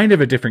 he's kind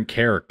of a different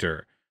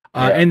character.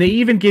 And they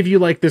even give you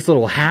like this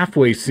little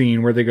halfway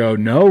scene where they go,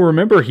 no,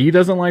 remember, he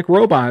doesn't like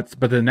robots.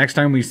 But the next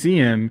time we see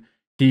him,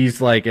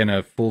 he's like in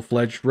a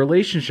full-fledged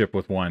relationship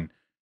with one.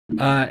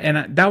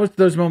 And that was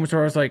those moments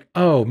where I was like,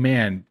 oh,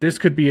 man, this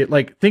could be it.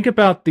 Like, think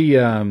about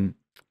the,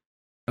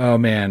 oh,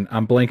 man,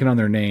 I'm blanking on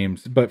their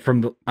names. But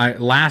from the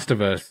Last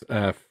of Us,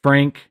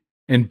 Frank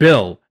and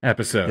Bill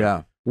episode.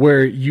 Yeah.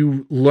 Where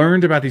you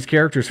learned about these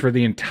characters for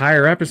the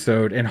entire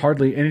episode and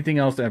hardly anything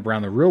else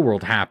around the real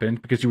world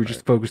happened because you were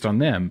just focused on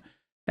them.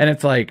 And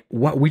it's like,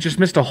 what? We just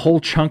missed a whole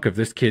chunk of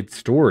this kid's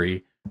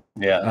story.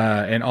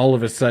 Yeah. And all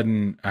of a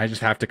sudden, I just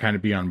have to kind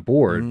of be on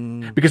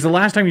board. Because the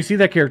last time you see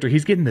that character,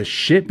 he's getting the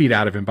shit beat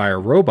out of him by a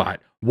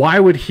robot. Why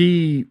would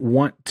he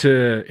want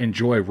to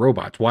enjoy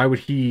robots? Why would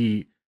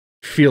he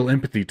feel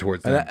empathy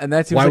towards them? And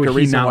that seems why like would a he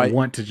reason not why...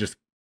 want to just...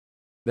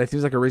 That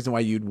seems like a reason why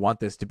you'd want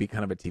this to be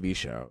kind of a TV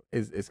show.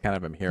 Is kind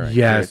of I'm hearing.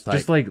 Yes,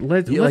 just like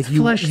let's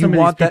flesh some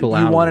of these people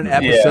out. You want an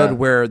episode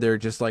where they're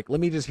just like,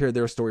 let me just hear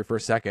their story for a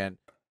second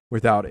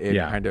without it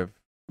kind of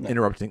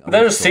interrupting.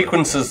 There's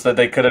sequences that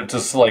they could have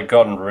just like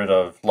gotten rid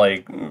of.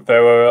 Like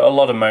there were a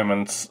lot of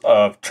moments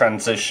of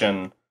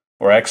transition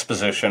or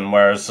exposition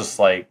where it's just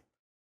like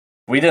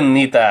we didn't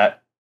need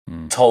that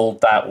told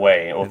that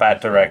way or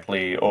that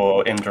directly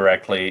or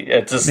indirectly.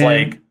 It's just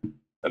like.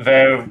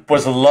 There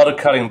was a lot of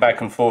cutting back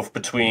and forth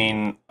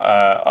between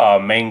our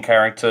main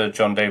character,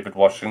 John David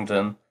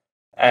Washington,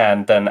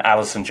 and then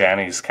Allison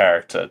Janney's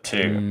character,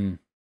 too.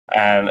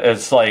 And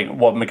it's like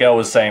what Miguel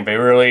was saying, they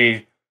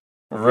really,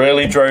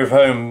 really drove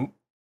home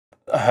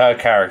her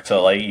character.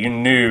 Like, you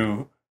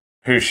knew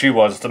who she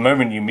was the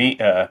moment you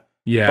meet her.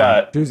 Yeah.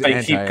 But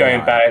they keep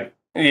going back.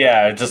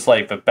 Yeah, just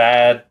like the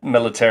bad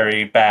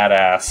military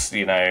badass,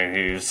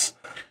 who's,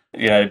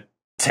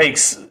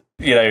 takes...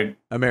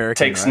 American,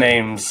 takes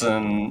names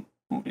and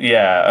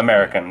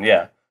American,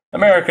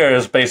 America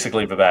is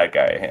basically the bad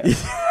guy here.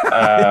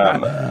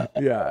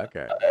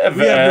 Okay.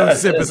 We have no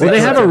sympathy. Well, they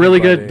have a really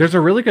good. There's a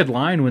really good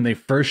line when they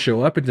first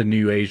show up into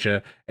New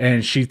Asia,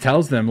 and she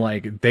tells them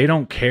like they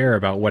don't care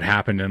about what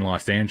happened in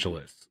Los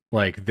Angeles.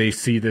 Like they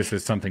see this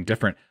as something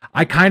different.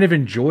 I kind of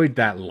enjoyed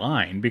that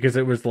line because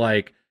it was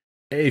like.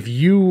 If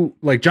you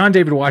like John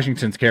David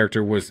Washington's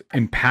character was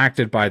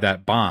impacted by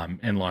that bomb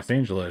in Los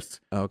Angeles.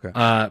 Okay.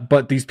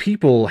 But these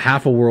people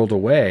half a world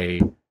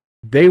away,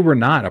 they were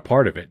not a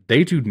part of it.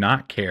 They do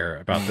not care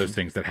about those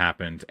things that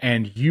happened.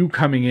 And you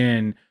coming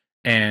in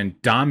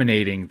and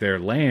dominating their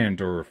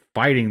land or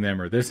fighting them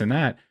or this and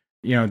that,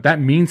 that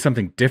means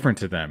something different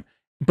to them.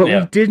 But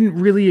we didn't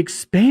really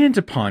expand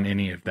upon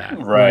any of that.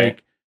 Right.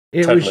 Like,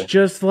 it was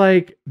just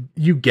like,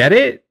 you get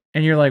it?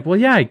 And you're like, well,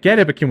 yeah, I get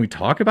it, but can we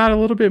talk about it a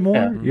little bit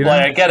more? Yeah.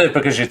 Like, I get it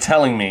because you're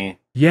telling me.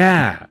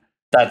 Yeah.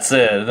 That's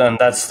it. And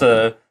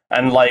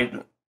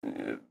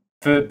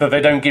but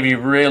they don't give you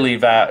really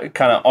that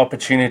kind of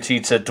opportunity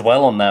to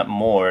dwell on that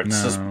more.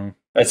 It's just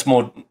it's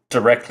more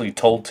directly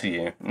told to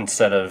you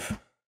instead of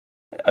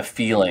a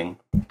feeling.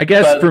 I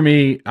guess for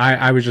me,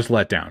 I was just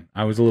let down.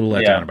 I was a little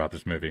let down about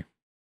this movie.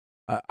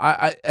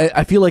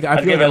 I feel like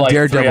I'm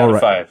Daredevil.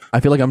 I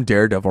feel like I'm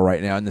Daredevil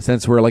right now in the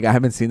sense where like I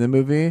haven't seen the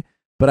movie,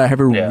 but I have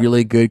a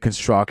really good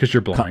construct. Because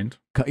you're blind.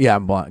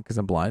 I'm blind. Because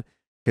I'm blind.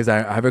 Because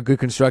I have a good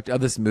construct of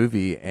this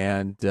movie,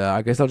 and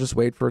I guess I'll just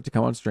wait for it to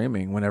come on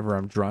streaming whenever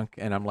I'm drunk,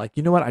 and I'm like,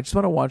 you know what? I just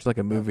want to watch like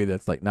a movie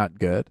that's like not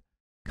good.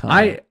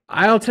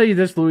 I'll tell you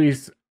this,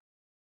 Luis.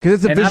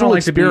 Because it's a visual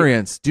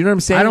experience. Do you know what I'm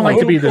saying? I don't like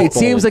to be this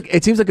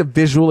It seems like a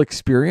visual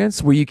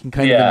experience where you can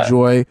kind of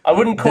enjoy. I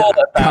wouldn't call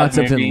that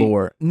concept and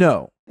lore.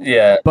 No.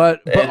 Yeah,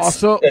 but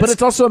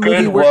it's also a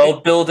movie where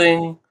world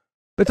building.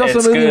 But it's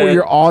also a movie where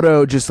you're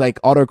auto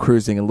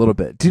cruising a little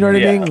bit. Do you know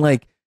what I mean?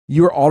 Like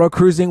you're auto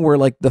cruising where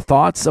like the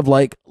thoughts of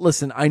like,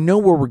 listen, I know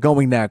where we're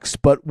going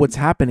next, but what's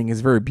happening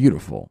is very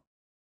beautiful.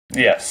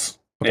 Yes.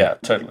 Okay. Yeah,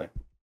 totally.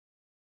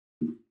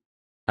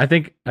 I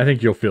think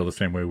you'll feel the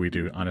same way we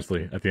do,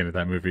 honestly, at the end of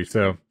that movie.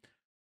 So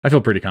I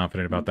feel pretty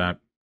confident about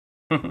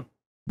that.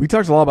 We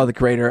talked a lot about the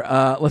creator.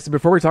 Listen,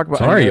 before we talk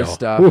about other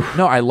stuff,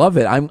 no, I love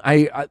it.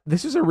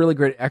 This is a really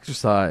great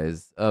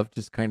exercise of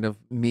just kind of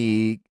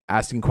me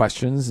asking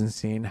questions and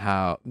seeing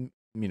how,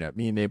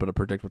 being able to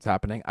predict what's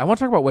happening. I want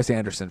to talk about Wes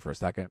Anderson for a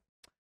second.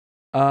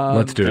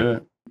 Let's do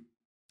it.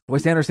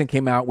 Wes Anderson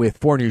came out with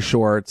 4 new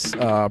shorts,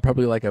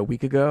 probably like a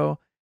week ago,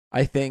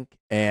 I think.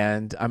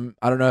 And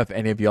I don't know if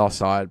any of y'all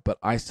saw it, but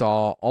I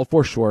saw all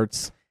 4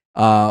 shorts.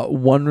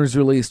 One was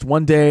released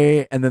one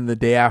day, and then the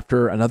day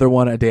after another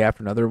one, a day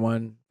after another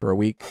one for a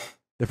week.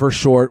 The first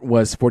short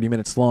was 40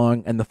 minutes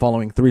long, and the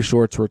following 3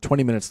 shorts were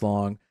 20 minutes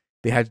long.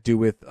 They had to do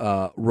with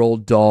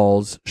Roald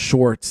Dahl's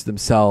shorts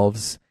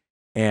themselves,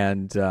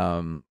 and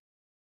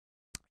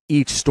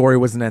each story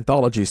was an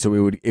anthology, so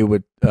it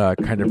would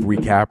kind of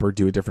recap or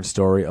do a different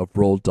story of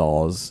Roald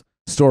Dahl's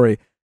story.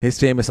 His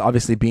famous,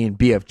 obviously, being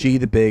BFG,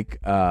 the big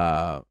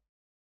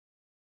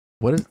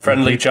what is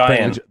Friendly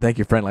Giant? Thank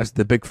you, Friendly.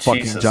 The big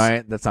fucking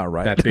giant. That's not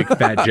right. That big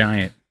fat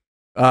giant.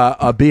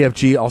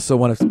 BFG, also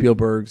one of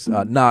Spielberg's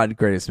not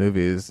greatest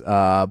movies.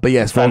 But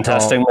yes,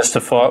 Fantastic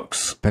Mr.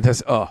 Fox.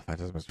 Fantastic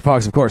Mr.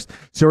 Fox, of course.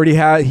 So he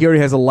already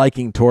has a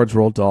liking towards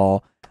Roald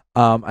Dahl.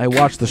 I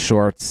watched the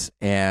shorts,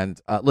 and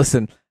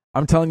listen,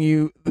 I'm telling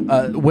you,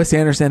 Wes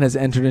Anderson has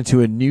entered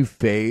into a new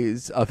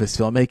phase of his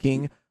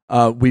filmmaking.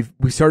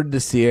 We started to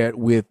see it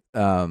with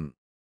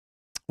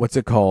what's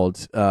it called?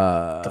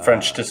 The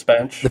French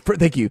Dispatch.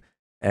 Thank you,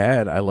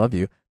 Ed. I love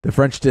you. The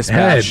French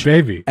Dispatch, Ed,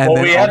 baby. And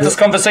we had this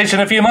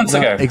conversation a few months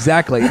ago.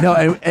 Exactly. No,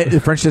 and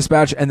the French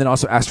Dispatch, and then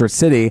also Asteroid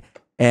City,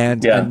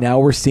 and now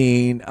we're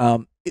seeing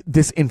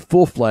this in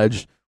full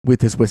fledged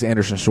with his Wes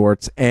Anderson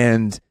shorts,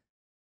 and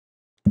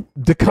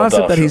the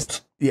concept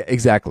that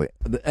exactly.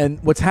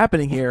 And what's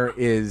happening here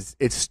is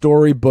it's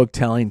storybook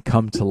telling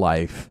come to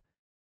life,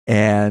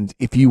 and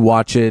if you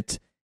watch it,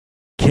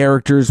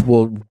 characters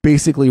will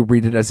basically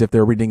read it as if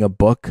they're reading a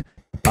book.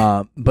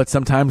 But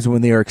sometimes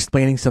when they are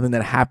explaining something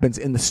that happens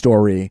in the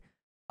story,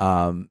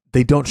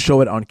 they don't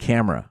show it on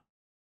camera.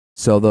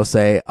 So they'll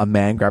say a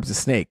man grabs a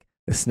snake.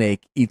 The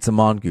snake eats a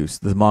mongoose.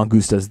 The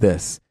mongoose does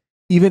this.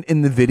 Even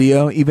in the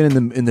video,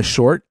 even in the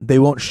short, they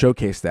won't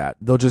showcase that.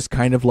 They'll just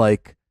kind of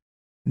like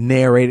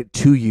narrate it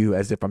to you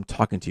as if I'm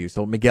talking to you.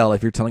 So Miguel,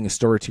 if you're telling a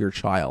story to your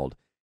child,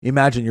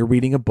 imagine you're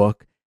reading a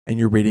book and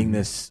you're reading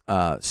this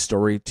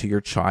story to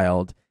your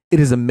child. It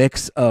is a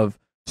mix of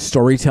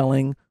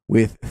storytelling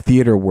with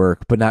theater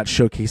work, but not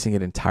showcasing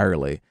it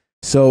entirely.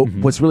 So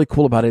what's really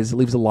cool about it is it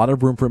leaves a lot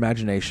of room for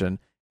imagination,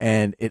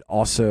 and it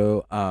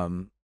also,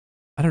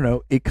 I don't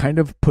know, it kind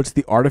of puts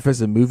the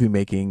artifice of movie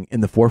making in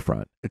the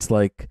forefront. It's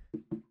like,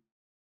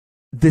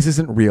 this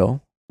isn't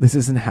real. This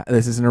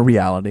isn't a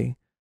reality,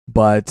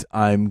 but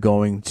I'm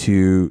going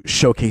to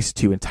showcase it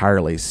to you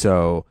entirely.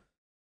 So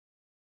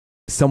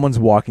someone's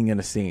walking in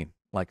a scene,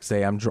 like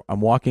say I'm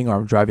walking or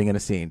I'm driving in a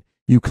scene.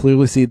 You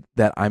clearly see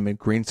that I'm in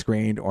green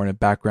screened or in a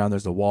background.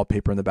 There's a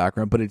wallpaper in the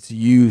background, but it's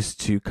used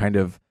to kind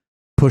of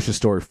push the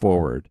story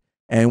forward.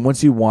 And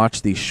once you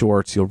watch these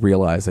shorts, you'll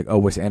realize like, oh,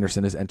 Wes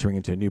Anderson is entering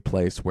into a new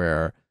place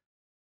where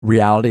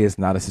reality is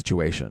not a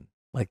situation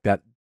like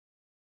that.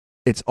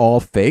 It's all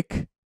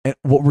fake, and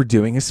what we're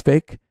doing is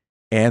fake.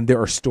 And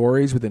there are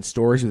stories within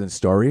stories within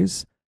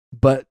stories,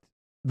 but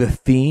the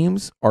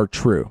themes are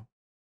true.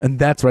 And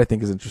that's what I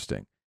think is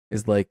interesting.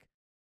 Is like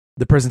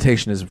the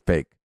presentation is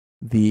fake.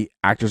 The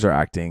actors are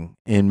acting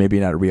in maybe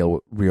not a real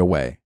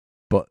way,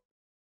 but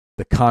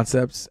the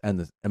concepts and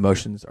the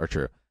emotions are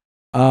true.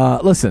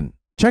 Listen,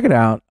 check it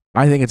out.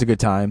 I think it's a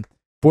good time.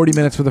 40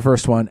 minutes for the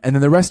first one, and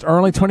then the rest are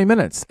only 20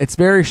 minutes. It's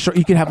very short.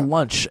 You can have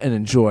lunch and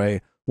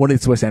enjoy one of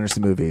these Wes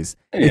Anderson movies.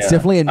 Yeah, it's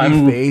definitely a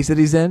new phase that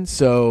he's in,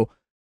 so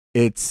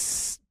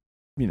it's,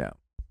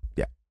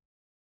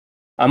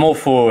 I'm all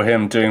for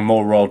him doing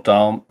more Roald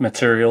Dahl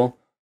material.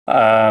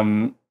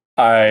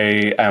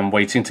 I am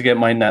waiting to get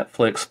my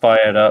Netflix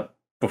fired up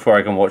before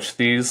I can watch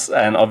these.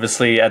 And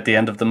obviously, at the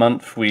end of the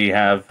month, we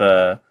have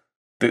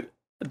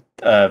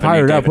The new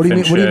Fired up. David What do you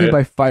mean? What do you Fincher. mean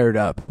by fired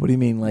up? What do you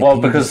mean like? Well,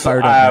 you because just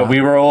fired up now?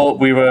 we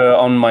were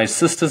on my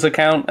sister's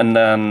account, and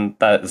then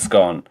that is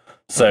gone.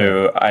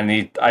 So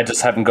I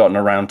just haven't gotten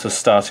around to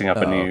starting up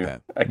a new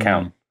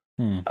account.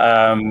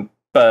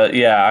 But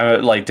yeah, I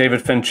like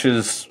David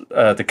Fincher's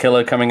The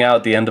Killer coming out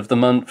at the end of the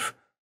month,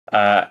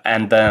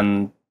 and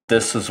then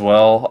this as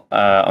well,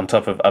 on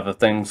top of other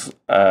things.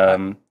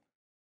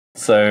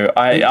 So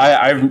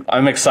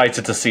I'm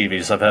excited to see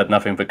these. I've heard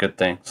nothing but good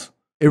things.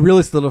 It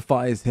really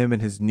solidifies him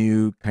and his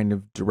new kind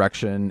of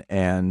direction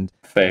and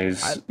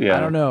Phase. I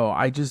don't know.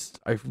 I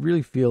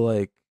really feel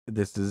like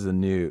this is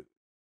the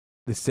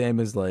same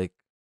as like.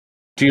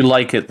 Do you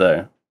like it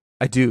though?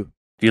 I do.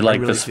 Do you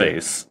like really this do.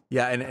 phase?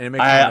 Yeah, and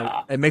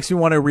it makes me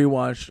want to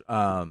rewatch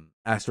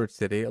Asteroid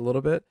City a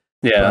little bit.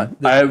 Yeah,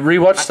 I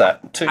rewatched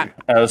that too. It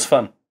was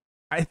fun.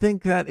 I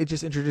think that it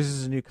just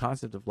introduces a new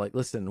concept of like,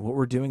 listen, what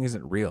we're doing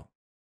isn't real,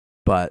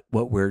 but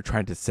what we're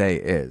trying to say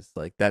is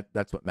like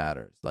that's what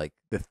matters. Like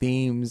the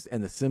themes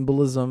and the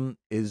symbolism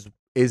is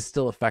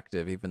still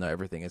effective, even though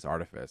everything is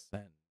artifice.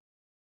 And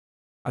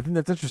I think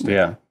that's interesting.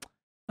 Yeah.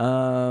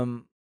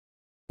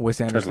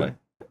 Wes Anderson, Totally.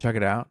 check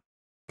it out.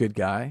 Good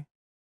guy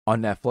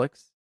on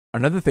Netflix.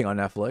 Another thing on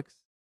Netflix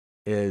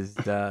is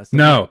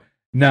No.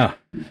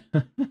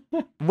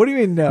 What do you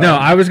mean no? No,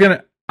 I was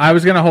gonna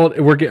hold.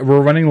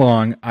 We're running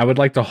long. I would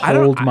like to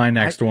hold my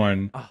next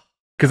one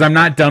because I'm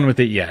not done with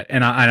it yet,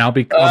 and I'll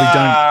be done.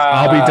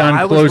 I'll be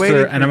done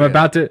closer, and I'm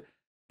about to.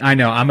 I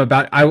know I'm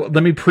about.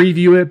 Let me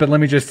preview it, but let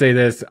me just say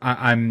this: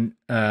 I'm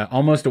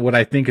almost at what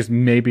I think is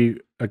maybe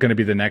going to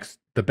be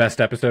the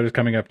best episode is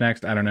coming up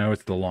next. I don't know.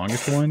 It's the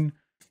longest one.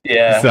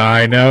 Yeah. So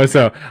I know.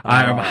 So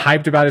I'm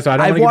hyped about it. So I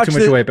don't want to give too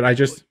much away, but I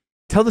just.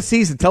 Tell the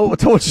season. Tell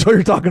what show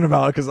you're talking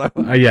about, because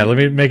yeah, let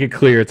me make it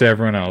clear to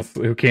everyone else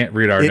who can't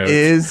read our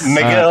notes.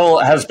 Miguel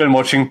has been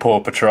watching Paw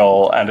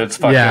Patrol, and it's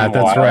fucking that's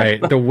wild.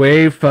 right. The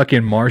way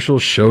fucking Marshall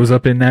shows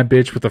up in that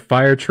bitch with a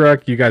fire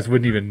truck, you guys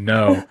wouldn't even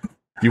know.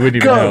 You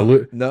wouldn't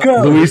even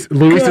know. Luis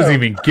doesn't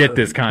even get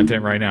this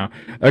content right now.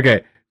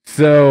 Okay,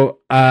 so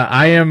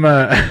I am.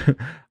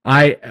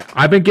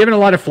 I've been given a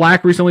lot of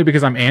flack recently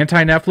because I'm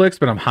anti Netflix,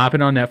 but I'm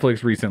hopping on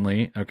Netflix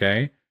recently.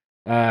 Okay.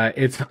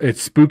 It's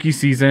spooky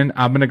season.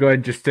 I'm gonna go ahead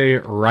and just say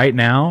it right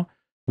now.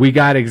 We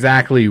got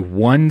exactly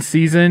 1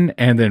 season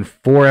and then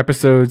 4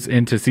 episodes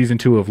into season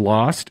 2 of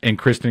Lost, and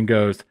Kristen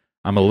goes,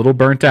 "I'm a little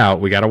burnt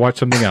out. We got to watch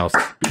something else."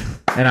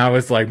 And I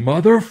was like,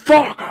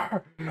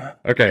 "Motherfucker!"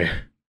 Okay,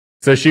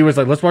 so she was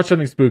like, "Let's watch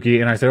something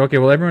spooky," and I said, "Okay,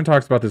 well, everyone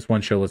talks about this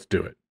one show. Let's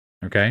do it."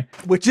 Okay,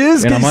 which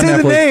is and I'm on say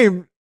Netflix. the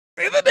name.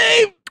 Say the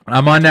name.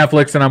 I'm on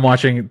Netflix and I'm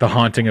watching The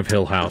Haunting of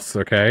Hill House.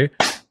 Okay,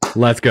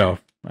 let's go.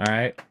 All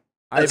right.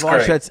 I've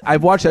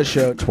watched that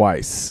show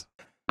twice.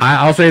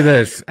 I'll say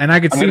this, and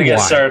I could see why. I'm going to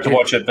get Sarah to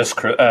watch it this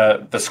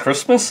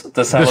Christmas?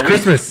 This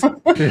Christmas.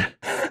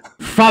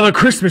 Father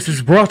Christmas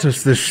has brought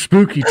us this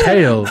spooky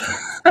tale.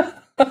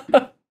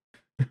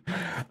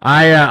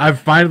 I'm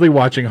finally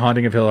watching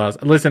Haunting of Hill House.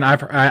 Listen,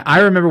 I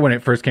remember when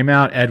it first came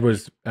out.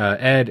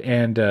 Ed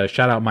and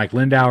shout out Mike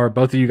Lindauer.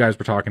 Both of you guys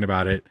were talking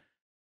about it.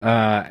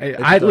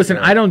 I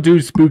don't do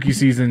spooky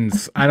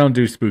seasons. I don't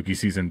do spooky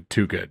season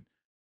too good.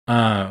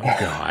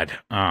 God.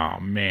 Oh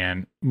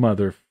man,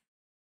 mother.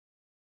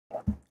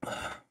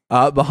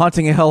 The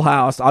Haunting in Hill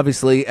House.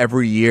 Obviously,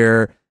 every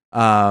year,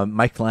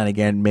 Mike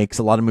Flanagan makes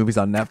a lot of movies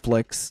on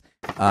Netflix.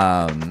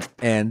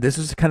 And this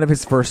was kind of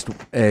his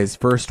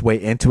first way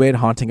into it.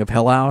 Haunting of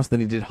Hill House. Then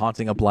he did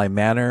Haunting of Bly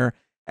Manor,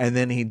 and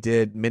then he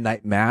did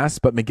Midnight Mass.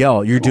 But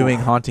Miguel, you're doing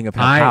Haunting of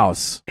Hill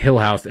House. Hill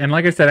House, and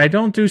like I said, I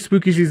don't do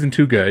spooky season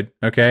too good.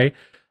 Okay,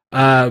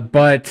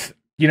 but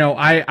you know,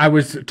 I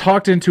was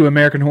talked into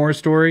American Horror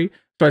Story.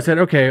 So I said,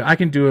 okay, I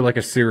can do like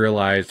a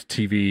serialized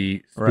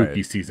TV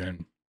spooky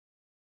season.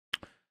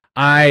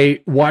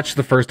 I watched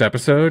the first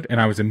episode and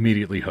I was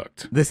immediately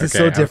hooked. This is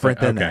so different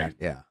than that.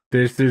 Yeah.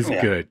 This is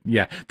good.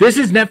 Yeah. This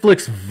is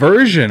Netflix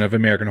version of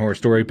American Horror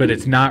Story, but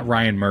it's not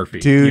Ryan Murphy.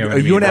 Dude, you know are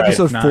you in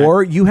episode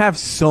 4? You have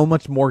so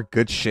much more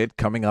good shit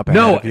coming up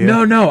ahead of you.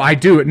 No, I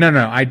do.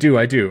 No, I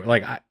do.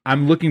 Like,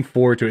 I'm looking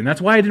forward to it. And that's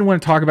why I didn't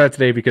want to talk about it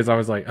today, because I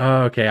was like,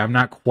 oh, okay, I'm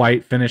not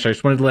quite finished. I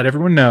just wanted to let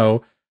everyone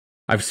know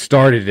I've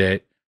started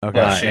it.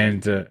 Okay,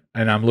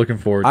 and I'm looking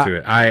forward to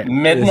it.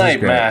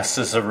 Midnight Mass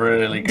is a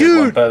really good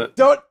one, but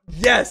that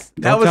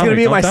was going to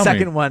be my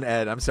second one,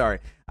 Ed. I'm sorry.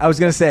 I was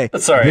going to say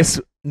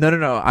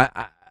No.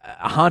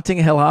 Haunting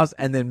Hill House,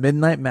 and then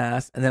Midnight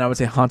Mass, and then I would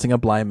say Haunting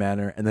of Bly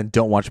Manor, and then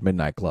don't watch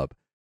Midnight Club.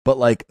 But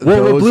like,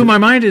 what blew my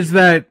mind is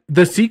that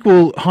the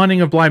sequel, Haunting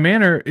of Bly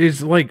Manor,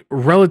 is like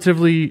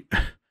relatively.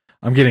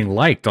 I'm getting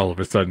liked all of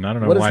a sudden. I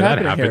don't know why that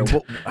happened.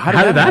 Well,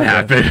 how did that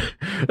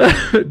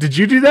happen? Did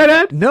you do that,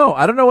 Ed? No,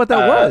 I don't know what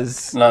that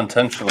was. Not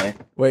intentionally.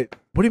 Wait,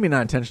 what do you mean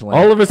not intentionally?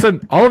 All of a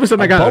sudden,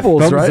 I got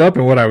bubbles, a thumbs up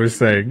in what I was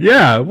saying.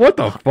 Yeah, what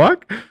the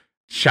fuck?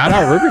 Shout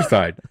out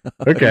Riverside.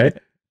 Okay.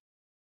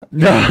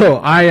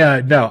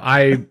 I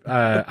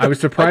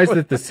was surprised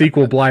that the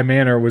sequel Bly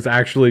Manor was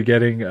actually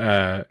getting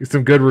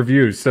some good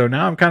reviews. So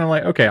now I'm kind of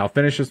like, okay, I'll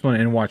finish this one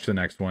and watch the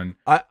next one.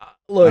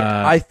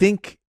 I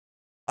think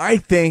I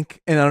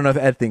think, and I don't know if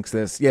Ed thinks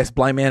this. Yes,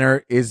 Bly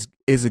Manor is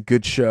a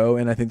good show,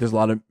 and I think there's a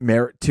lot of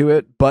merit to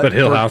it. But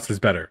Hill House is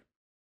better.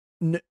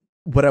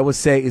 What I would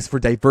say is, for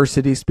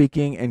diversity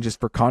speaking and just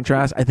for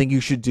contrast, I think you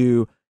should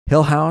do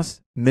Hill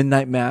House,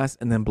 Midnight Mass,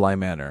 and then Bly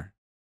Manor.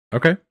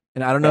 Okay.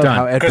 And I don't know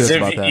how Ed feels about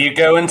that. Because if you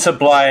go into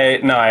Bly,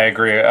 no, I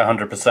agree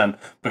 100%.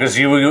 Because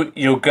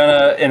you're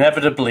gonna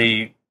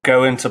inevitably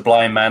go into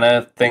Bly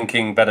Manor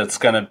thinking that it's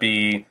gonna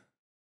be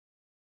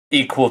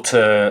equal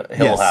to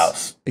Hill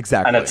House,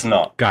 exactly, and it's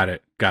not. Got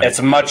it.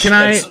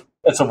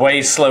 It's a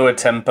way slower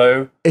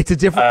tempo. It's a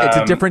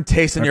different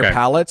taste in your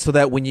palate, so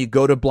that when you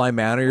go to Bly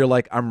Manor, you're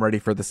like, I'm ready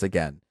for this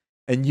again.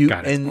 And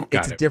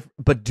it's different.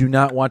 But do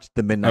not watch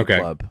the Midnight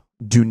Club.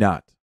 Do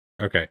not.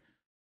 Okay.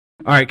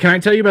 All right. Can I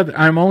tell you about?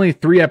 I'm only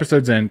 3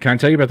 episodes in. Can I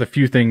tell you about the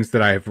few things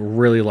that I've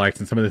really liked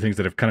and some of the things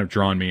that have kind of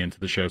drawn me into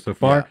the show so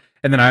far? Yeah.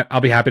 And then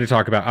I'll be happy to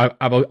talk about.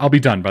 I'll be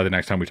done by the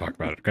next time we talk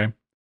about it. Okay.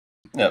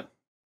 Yep.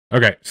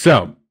 Okay.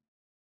 So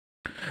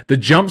the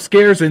jump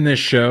scares in this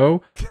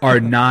show are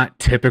not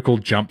typical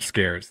jump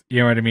scares. You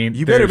know what I mean?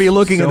 You better be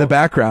looking in the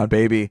background,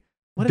 baby.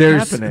 What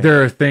is happening?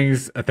 There are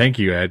things. Thank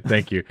you, Ed.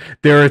 Thank you.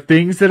 There are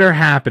things that are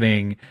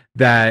happening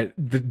that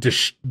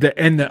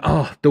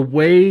the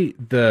way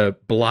the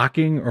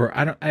blocking, or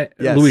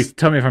Luis,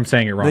 tell me if I'm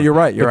saying it wrong. No, you're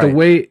right. You're right. The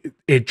way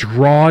it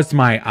draws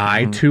my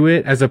eye to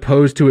it, as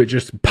opposed to it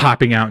just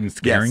popping out and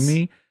scaring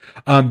me.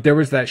 There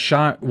was that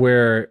shot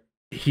where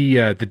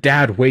the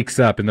dad wakes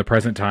up in the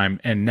present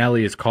time, and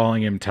Nellie is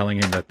calling him, telling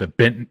him that the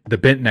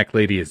bent neck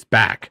lady is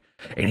back.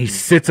 And he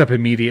sits up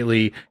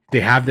immediately. They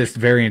have this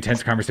very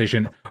intense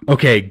conversation.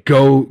 Okay,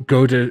 go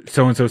to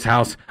so-and-so's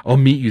house. I'll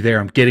meet you there.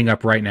 I'm getting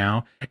up right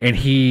now. And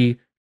he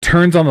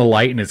turns on the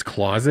light in his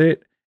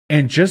closet,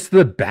 and just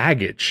the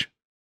baggage,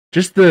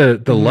 just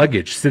the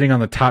luggage sitting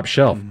on the top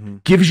shelf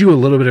gives you a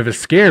little bit of a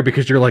scare,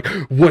 because you're like,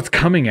 what's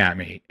coming at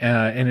me?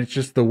 And it's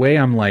just the way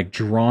I'm like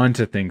drawn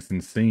to things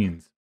and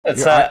scenes.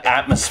 It's that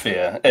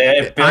atmosphere.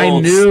 It builds, I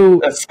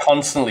knew it's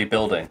constantly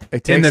building.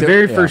 In the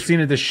very first scene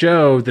of the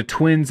show, the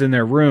twins in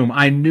their room,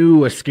 I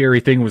knew a scary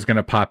thing was going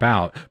to pop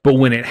out. But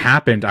when it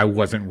happened, I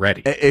wasn't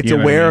ready. It's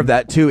aware of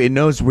that too. It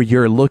knows where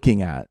you're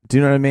looking at. Do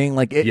you know what I mean?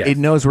 Like it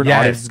knows where the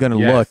audience is going to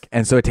look.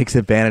 And so it takes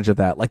advantage of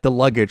that. Like the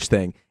luggage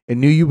thing. It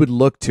knew you would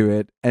look to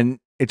it,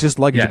 and it's just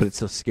luggage, but it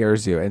still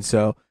scares you. And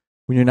so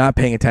when you're not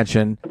paying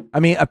attention,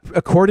 I mean, I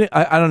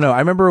don't know. I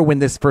remember when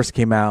this first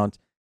came out,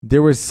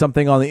 there was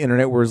something on the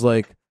internet where it was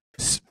like,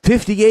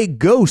 58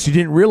 ghosts you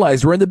didn't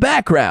realize were in the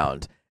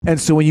background.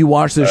 And so when you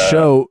watch this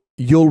show,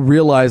 you'll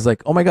realize,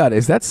 like, oh my God,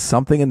 is that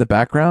something in the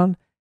background?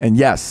 And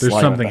yes, there's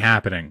something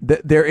happening.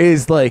 There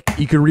is, like,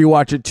 you can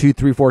rewatch it 2,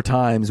 3, 4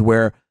 times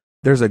where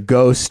there's a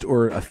ghost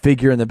or a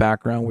figure in the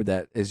background where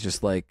that is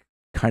just like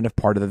kind of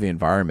part of the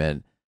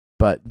environment.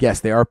 But yes,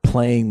 they are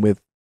playing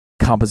with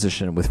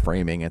composition, with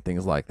framing and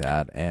things like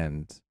that.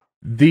 And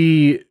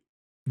the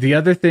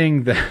other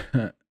thing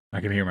that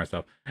I can hear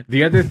myself.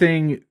 The other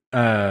thing,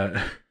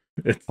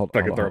 it's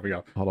fucking throwing me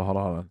off. Hold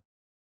on.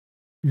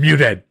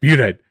 Muted.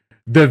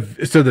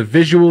 So the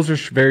visuals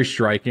are very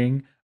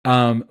striking,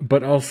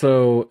 but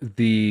also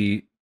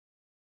the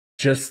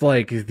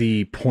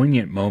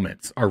poignant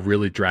moments are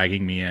really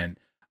dragging me in.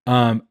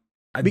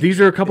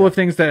 These are a couple of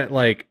things that,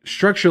 like,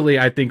 structurally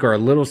I think are a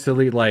little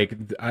silly. Like,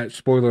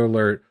 spoiler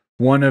alert: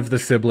 one of the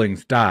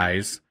siblings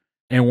dies,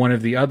 and one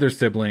of the other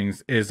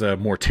siblings is a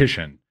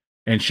mortician,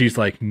 and she's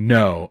like,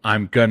 "No,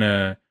 I'm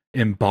gonna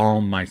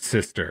embalm my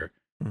sister."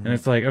 And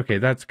it's like, okay,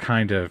 that's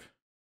kind of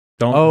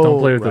don't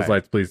play with those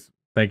lights, please.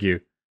 Thank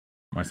you.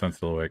 My son's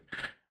still awake.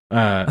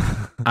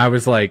 I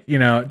was like,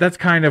 that's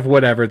kind of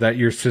whatever, that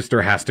your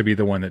sister has to be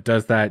the one that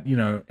does that,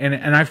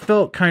 and I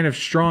felt kind of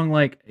strong,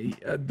 like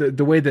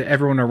the way that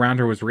everyone around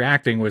her was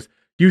reacting was,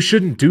 you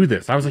shouldn't do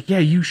this. I was like, yeah,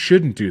 you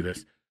shouldn't do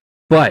this.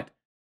 But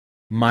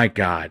my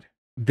God,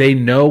 they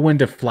know when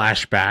to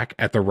flash back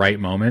at the right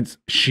moments.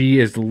 She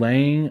is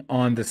laying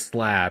on the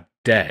slab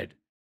dead,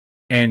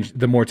 and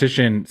the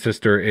mortician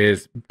sister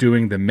is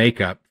doing the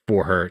makeup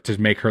for her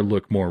to make her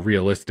look more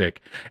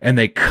realistic. And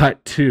they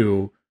cut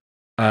to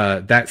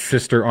that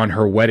sister on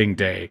her wedding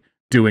day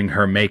doing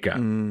her makeup.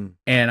 And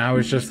I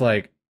was just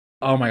like,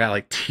 oh my God,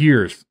 like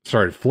tears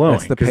started flowing.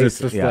 Because it's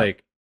just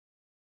like,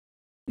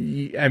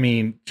 I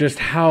mean, just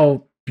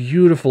how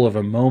beautiful of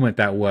a moment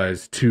that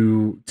was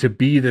to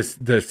be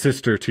the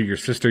sister to your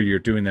sister. You're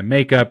doing the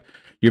makeup.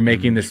 You're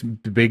making this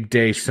big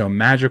day so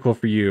magical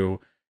for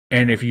you.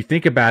 And if you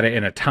think about it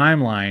in a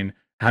timeline,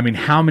 I mean,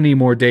 how many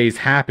more days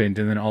happened,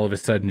 and then all of a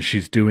sudden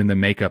she's doing the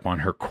makeup on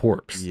her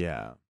corpse.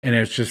 Yeah. And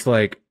it's just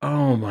like,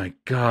 oh my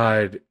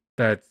God,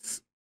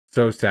 that's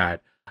so sad.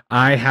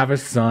 I have a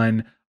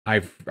son.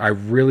 I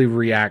really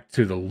react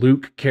to the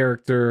Luke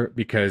character,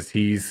 because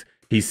he's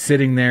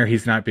sitting there,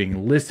 he's not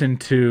being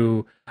listened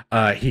to.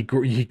 He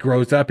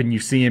grows up, and you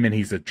see him, and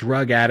he's a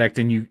drug addict,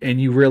 and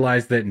you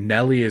realize that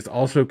Nellie is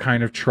also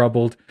kind of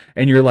troubled,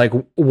 and you're like,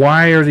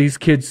 why are these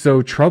kids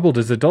so troubled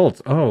as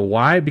adults? Oh,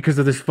 why? Because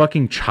of this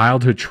fucking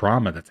childhood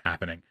trauma that's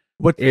happening.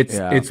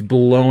 It's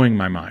blowing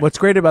my mind. What's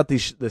great about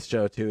this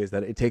show too is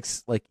that it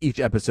takes, like, each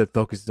episode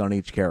focuses on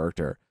each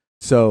character.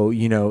 So,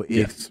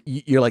 if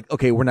you're like,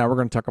 okay, we're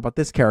going to talk about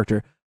this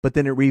character, but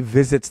then it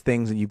revisits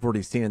things that you've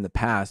already seen in the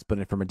past,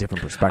 but from a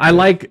different perspective.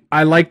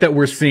 I like that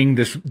we're seeing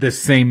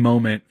this same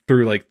moment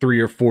through like 3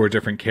 or 4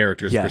 different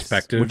characters'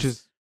 perspectives, which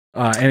is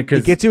and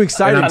it gets you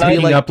excited to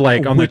be up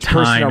like on the which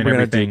person time are and we going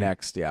to everything. do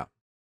next? Yeah.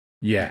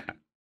 Yeah.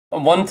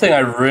 One thing I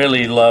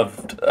really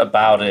loved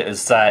about it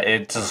is that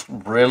it just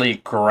really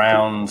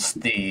grounds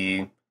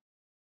the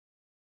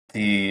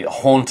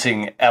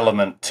haunting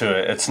element to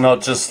it. It's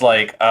not just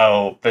like,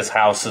 oh, this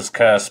house is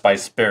cursed by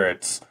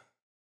spirits.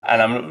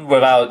 And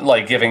without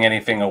like giving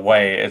anything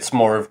away, it's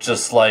more of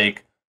just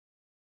like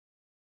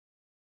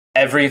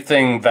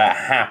everything that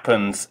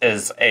happens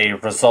is a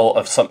result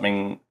of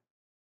something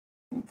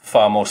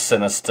far more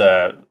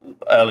sinister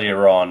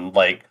earlier on,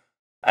 like,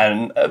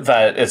 and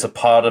that is a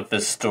part of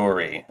this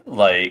story.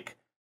 Like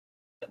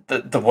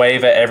the way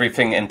that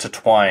everything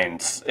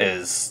intertwines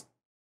is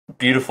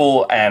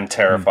beautiful and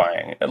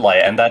terrifying.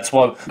 Like, and that's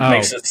what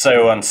makes it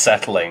so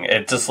unsettling.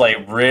 It just like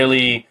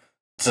really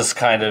just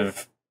kind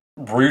of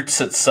roots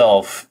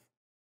itself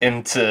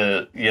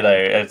into,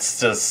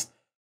 it's just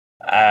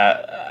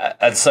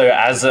and so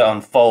as it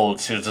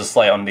unfolds, you're just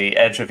like on the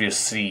edge of your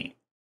seat,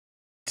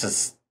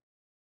 just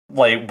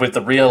like with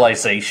the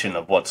realization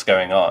of what's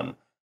going on.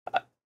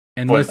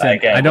 And listen,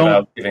 again, I don't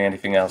without giving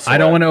anything else away, I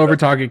don't want to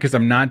overtalk it because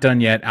I'm not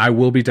done yet. I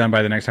will be done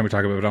by the next time we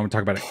talk about it. But I want to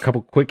talk about a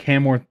couple quick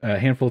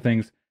handful of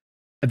things.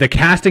 The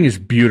casting is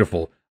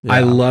beautiful. Yeah. I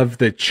love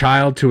the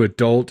child to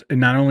adult, and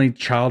not only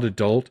child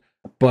adult,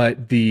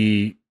 but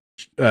the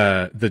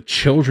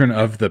children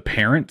of the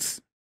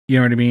parents. You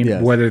know what I mean?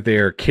 Yes. Whether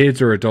they're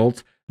kids or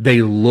adults,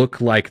 they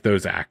look like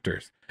those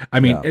actors. I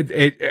mean,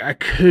 it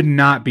could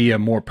not be a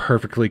more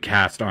perfectly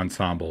cast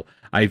ensemble.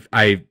 I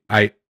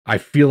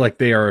feel like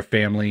they are a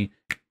family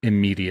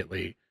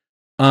immediately.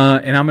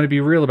 And I'm going to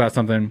be real about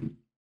something.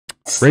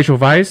 Rachel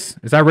Weisz,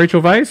 is that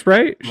Rachel Weisz?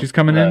 Right? She's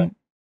coming in.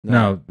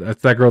 No,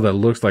 that's that girl that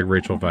looks like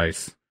Rachel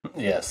Weisz.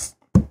 Yes.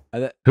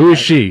 Who is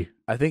she?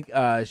 I think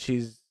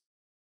she's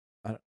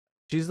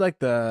like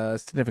the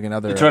significant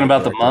other. You're talking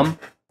about the mom?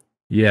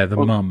 Yeah, the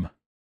mom.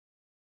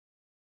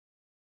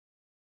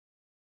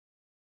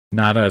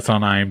 Not us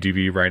on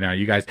IMDb right now.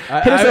 You guys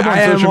hit us up on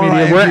social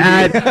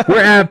media. We're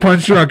at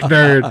Punch Drunk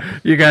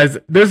Nerd. You guys,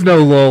 there's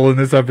no lull in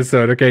this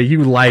episode. Okay,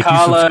 you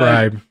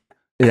subscribe.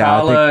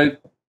 Carla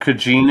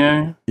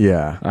Cugino.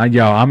 Yeah. I'm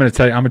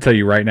gonna tell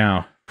you right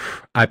now.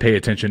 I pay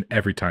attention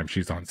every time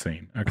she's on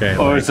scene. Okay.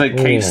 Or is it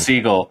Kate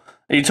Siegel?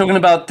 Are you talking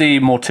about the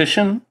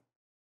mortician?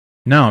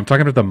 No, I'm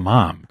talking about the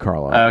mom,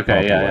 Carla.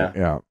 Okay,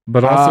 yeah.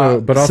 But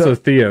also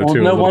Theo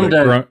too. No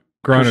wonder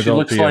grown adult. She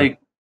looks Theo. like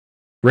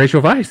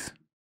Rachel Weisz.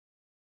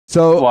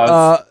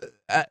 So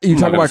you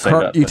talk about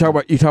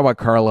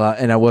Carla,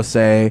 and I will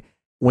say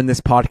when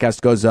this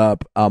podcast goes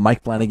up,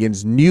 Mike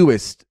Flanagan's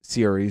newest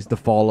series, The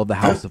Fall of the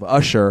House of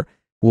Usher,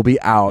 will be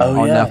out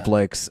on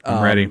Netflix.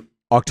 I'm ready.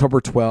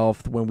 October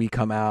 12th, when we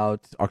come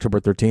out, October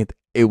 13th,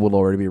 it will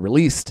already be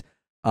released.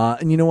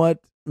 And you know what,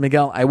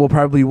 Miguel, I will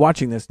probably be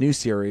watching this new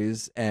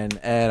series, and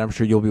Ed, I'm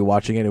sure you'll be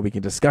watching it, and we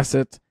can discuss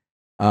it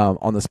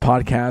on this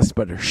podcast.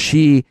 But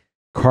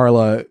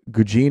Carla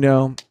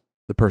Gugino,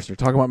 the person you're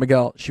talking about,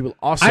 Miguel, she will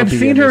also I've be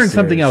seen her in series.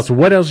 something else.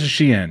 What else is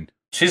she in?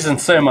 She's in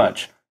so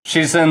much.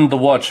 She's in The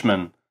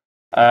Watchmen.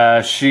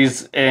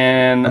 She's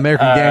in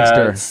American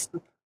Gangster.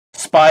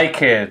 Spy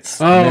Kids.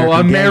 Oh,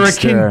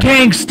 American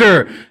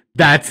Gangster.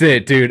 That's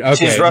it, dude. Okay,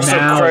 she's Russell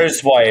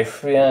Crowe's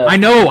wife. Yeah, I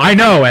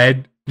know,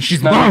 Ed.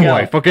 She's my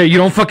wife. Okay, you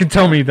don't fucking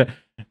tell me that.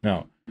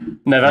 No,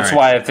 that's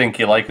why I think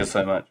you like her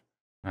so much.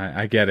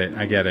 I get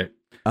it.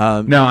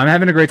 No, I'm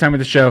having a great time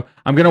with the show.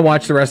 I'm going to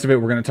watch the rest of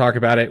it. We're going to talk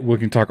about it. We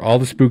can talk all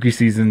the spooky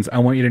seasons. I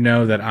want you to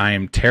know that I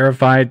am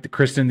terrified.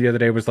 Kristen the other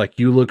day was like,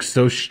 you look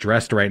so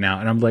stressed right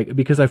now. And I'm like,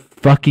 because I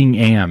fucking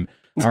am.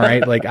 All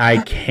right. Like,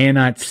 I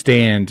cannot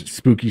stand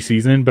spooky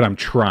season, but I'm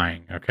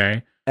trying.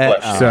 Okay.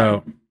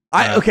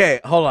 Okay,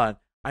 hold on.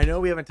 I know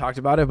we haven't talked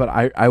about it, but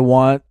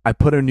I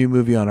put a new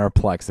movie on our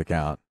Plex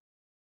account,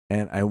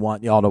 and I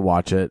want y'all to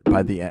watch it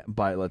by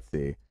let's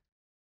see.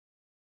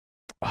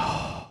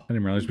 I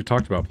didn't realize we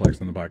talked about Plex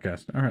on the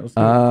podcast. All right, let's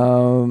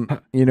do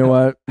it. You know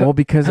what? Well,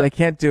 because I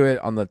can't do it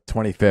on the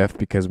 25th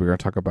because we're going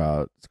to talk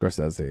about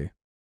Scorsese.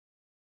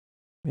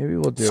 Maybe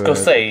we'll do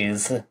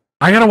Scorsese.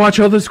 I got to watch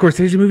all the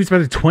Scorsese movies by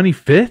the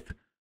 25th?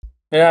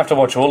 You don't have to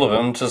watch all of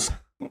them. Just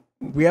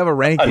we have a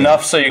ranking.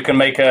 Enough so you can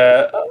make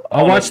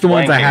I'll watch the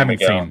ones I haven't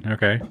seen.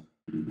 Okay.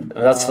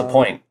 That's the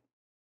point.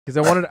 Because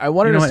I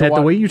wanted us to watch...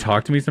 The way you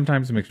talk to me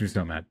sometimes it makes me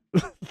so mad.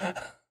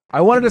 I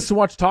wanted us to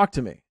watch Talk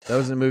to Me. That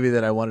was a movie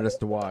that I wanted us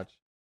to watch.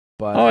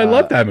 But I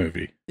love that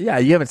movie. Yeah,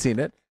 you haven't seen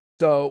it.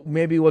 So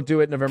maybe we'll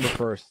do it November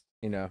 1st,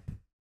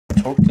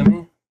 Talk to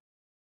Me?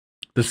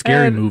 The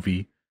scary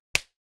movie.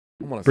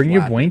 Bring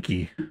your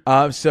wanky.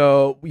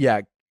 So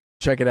yeah,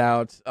 check it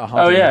out.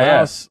 Haunting in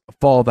Venice,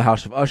 Fall of the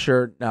House of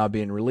Usher, now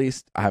being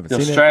released. I haven't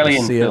seen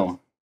Australian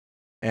film.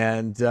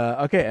 And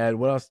okay, Ed,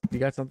 what else? You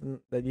got something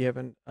that you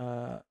haven't?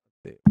 What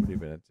have you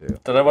been into?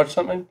 Did I watch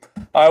something?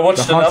 I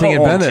watched Haunting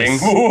another in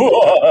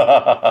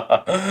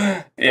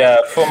Haunting. Yeah,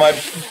 for my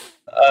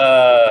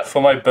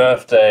For my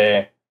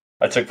birthday,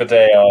 I took the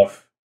day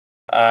off.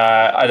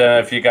 I don't know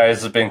if you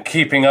guys have been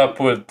keeping up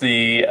with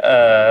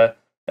the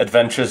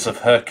adventures of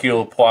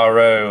Hercule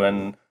Poirot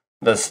and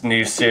this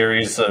new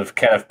series of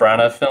Kenneth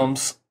Branagh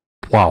films.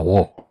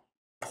 Poirot.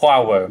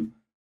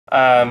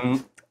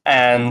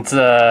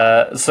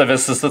 So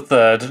this is the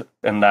third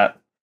in that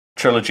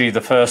trilogy.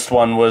 The first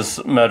one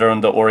was Murder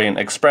on the Orient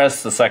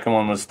Express. The second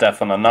one was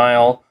Death on the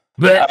Nile.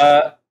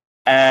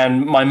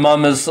 And my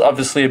mum is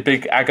obviously a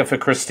big Agatha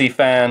Christie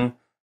fan.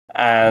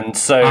 And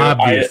so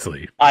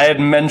obviously, I had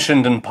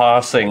mentioned in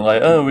passing,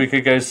 like, oh, we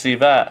could go see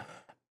that.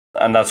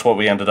 And that's what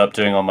we ended up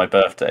doing on my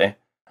birthday.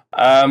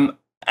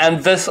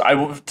 And this,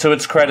 to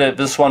its credit,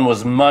 this one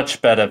was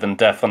much better than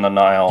Death on the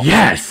Nile.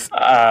 Yes!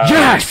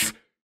 Yes!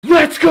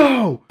 Let's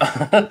go!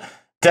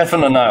 Death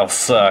on the Nile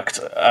sucked.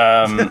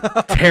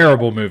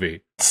 Terrible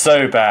movie.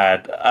 So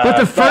bad. But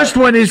the first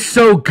one is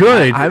so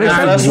good.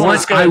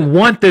 I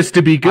want this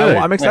to be good.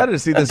 I'm excited to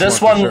see this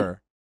one for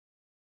sure.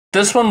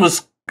 This one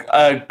was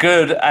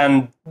good,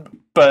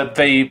 but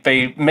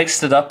they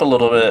mixed it up a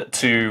little bit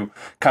to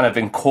kind of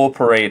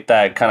incorporate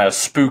that kind of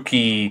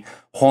spooky,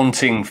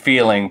 haunting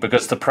feeling,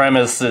 because the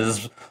premise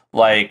is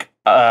like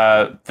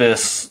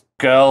this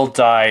girl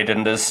died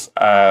in this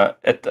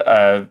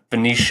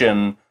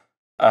Venetian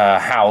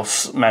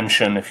house,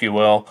 mansion, if you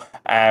will,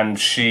 and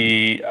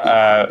she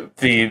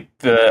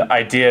the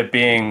idea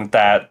being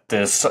that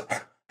this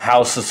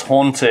house is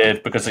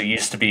haunted because it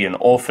used to be an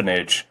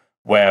orphanage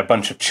where a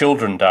bunch of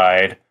children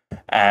died,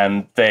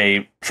 and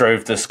they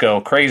drove this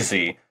girl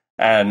crazy,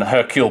 and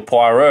Hercule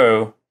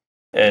Poirot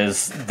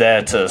is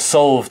there to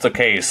solve the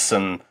case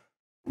and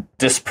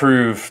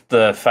disprove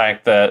the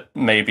fact that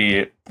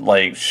maybe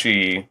like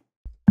she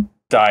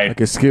died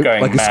like a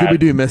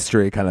Scooby-Doo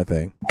mystery kind of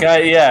thing.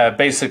 Yeah,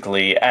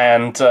 basically,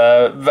 and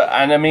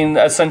I mean,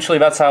 essentially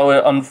that's how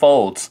it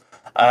unfolds.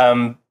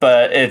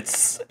 But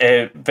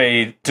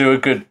they do a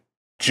good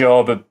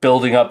job of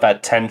building up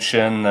that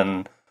tension,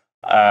 and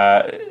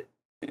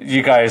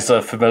you guys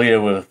are familiar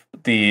with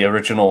the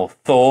original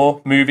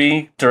Thor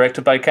movie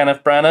directed by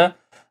Kenneth Branagh,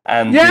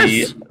 and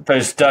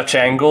those Dutch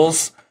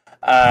angles.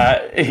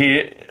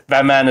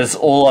 That man is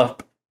all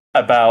up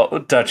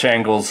about Dutch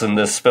angles in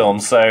this film,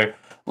 so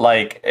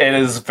like it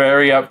is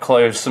very up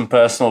close and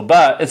personal,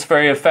 but it's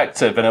very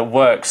effective and it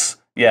works.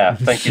 Yeah,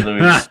 thank you,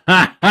 Louise.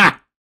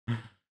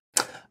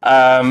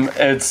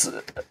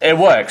 It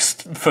works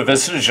for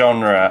this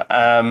genre.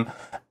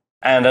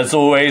 And as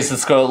always,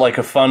 it's got like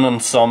a fun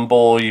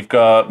ensemble. You've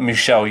got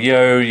Michelle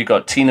Yeoh, you've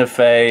got Tina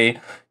Fey,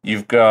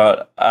 you've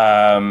got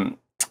Jamie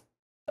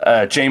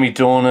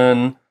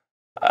Dornan.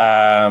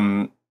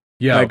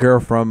 That girl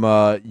from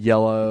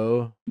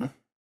Yellow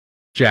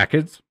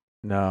Jackets.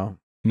 No,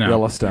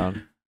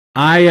 Yellowstone.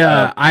 I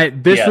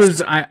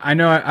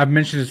know I've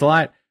mentioned this a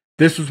lot.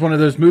 This was one of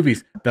those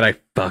movies that I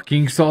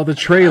fucking saw the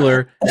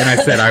trailer and I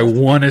said, I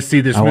want to see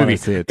this movie.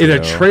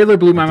 The trailer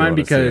blew my mind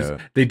because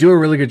they do a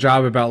really good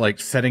job about like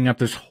setting up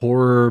this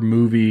horror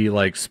movie,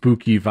 like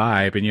spooky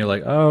vibe. And you're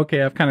like, oh,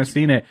 okay, I've kind of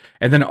seen it.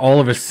 And then all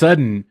of a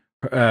sudden,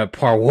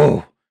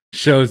 Poirot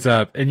shows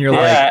up and you're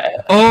like,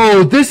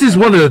 oh, this is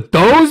one of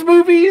those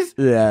movies?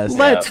 Yes.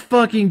 Let's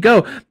fucking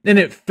go. And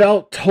it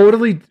felt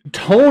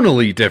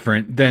tonally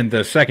different than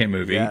the second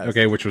movie,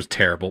 okay, which was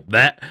terrible.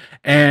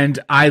 And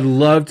I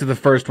loved the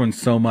first one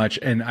so much,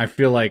 and I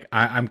feel like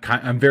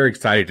I'm very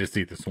excited to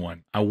see this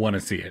one. I want to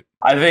see it.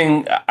 I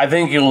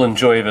think you'll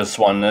enjoy this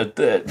one.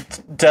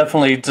 It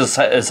definitely just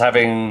is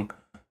having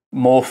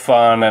more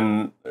fun,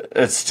 and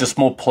it's just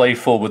more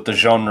playful with the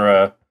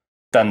genre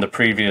than the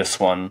previous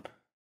one.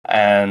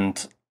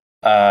 And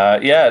I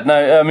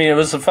mean, it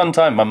was a fun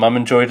time. My mum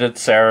enjoyed it.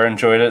 Sarah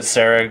enjoyed it.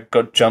 Sarah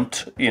got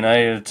jumped,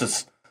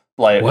 just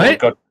like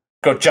got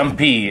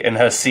jumpy in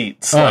her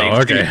seats.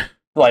 Okay.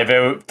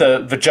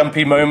 The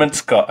jumpy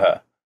moments got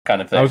her,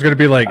 kind of thing. I was gonna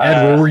be like,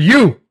 Ed, where were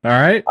you? All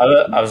right.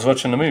 I was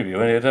watching the movie.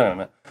 What are you doing,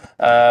 man?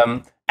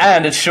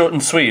 And it's short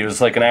and sweet. It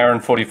was like an hour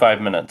and 45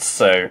 minutes.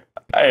 So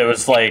it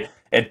was like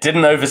it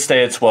didn't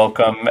overstay its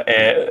welcome.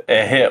 It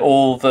hit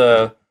all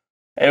the.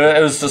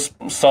 It was just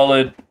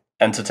solid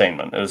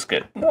entertainment. It was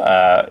good.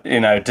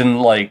 Didn't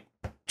like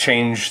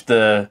change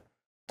the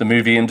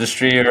movie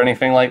industry or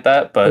anything like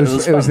that, but it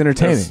was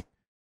entertaining.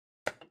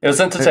 It was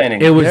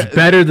entertaining. It was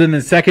better than the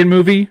second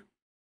movie.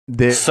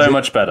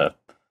 Much better.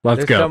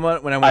 Let's go.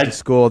 When I went to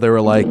school, they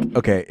were like,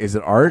 okay, is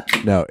it art?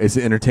 No. Is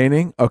it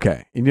entertaining?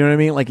 Okay. You know what I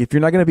mean? Like, if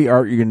you're not going to be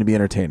art, you're going to be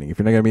entertaining. If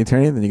you're not going to be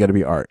entertaining, then you got to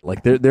be art.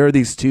 Like, there are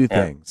these two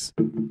things.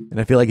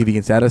 And I feel like if you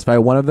can satisfy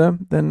one of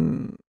them,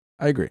 then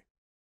I agree.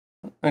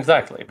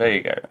 Exactly. There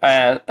you go.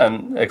 And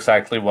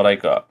exactly what I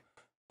got.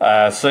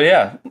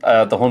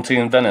 The Haunting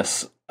in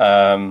Venice.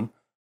 I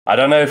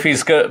don't know if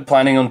he's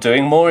planning on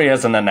doing more. He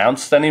hasn't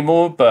announced any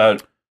more,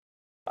 but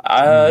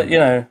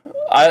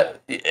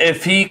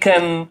if he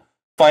can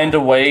find a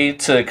way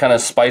to kind of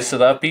spice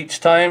it up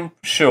each time,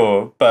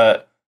 sure.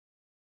 But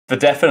the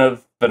Death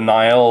of the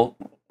Nile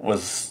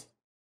was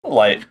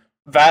like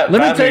that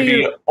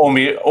movie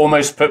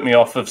almost put me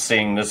off of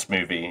seeing this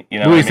movie.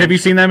 Luis, have you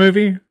seen that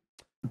movie?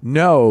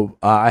 No,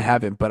 I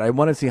haven't, but I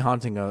want to see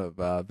Haunting of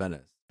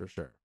Venice for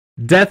sure.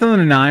 Death on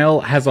the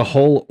Nile has a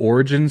whole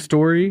origin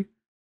story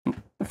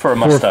For a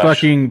mustache. for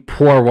fucking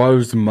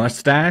Poirot's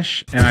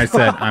mustache, and I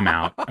said, I'm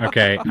out.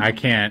 Okay, I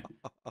can't.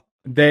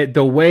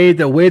 The way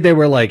they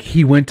were like,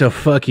 he went to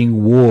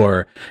fucking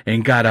war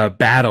and got a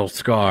battle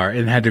scar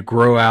and had to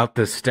grow out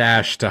the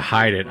stash to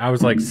hide it. I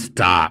was like,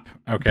 stop.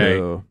 Okay,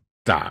 Boo.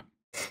 stop.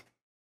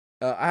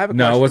 I have a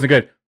No, question. it wasn't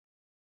good.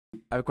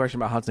 I have a question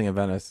about Haunting in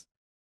Venice.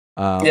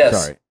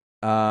 Yes. Sorry.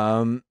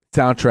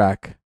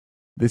 Soundtrack.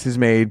 This is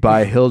made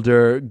by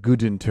Hildur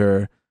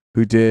Gudinter,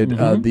 who did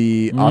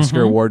the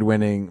Oscar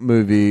award-winning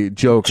movie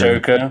Joker.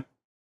 Joker.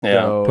 Yeah.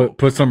 So,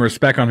 Put some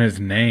respect on his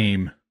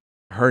name,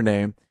 her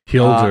name.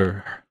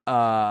 Hildur.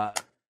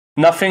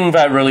 Nothing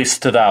that really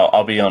stood out,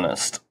 I'll be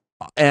honest.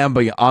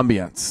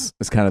 Ambience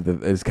is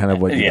kind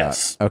of what you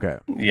Yes. got. Okay.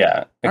 Yeah, All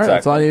right, exactly.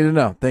 that's all I need to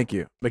know. Thank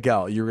you.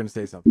 Miguel, you were going to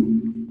say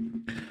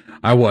something.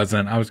 I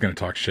wasn't. I was going to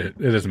talk shit.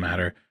 It doesn't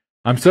matter.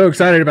 I'm so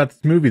excited about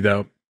this movie,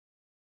 though.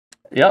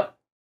 Yep.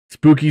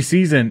 Spooky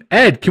season.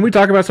 Ed, can we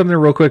talk about something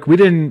real quick?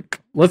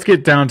 Let's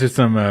get down to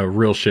some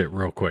real shit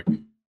real quick.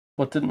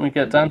 What didn't we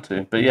get down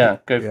to? But yeah,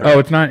 go for Oh,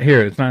 it's not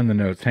here. It's not in the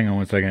notes. Hang on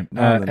one second.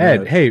 Not in the Ed,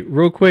 notes. hey,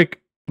 real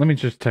quick. Let me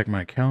just check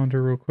my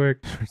calendar real quick.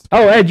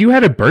 Oh, Ed, you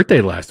had a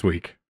birthday last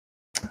week.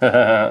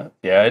 it.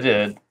 Yeah, I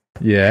did.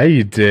 Yeah,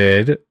 you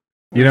did.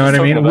 You know Just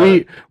what I talking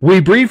mean? about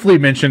We briefly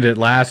mentioned it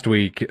last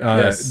week.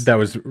 Yes. That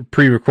was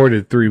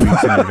pre-recorded 3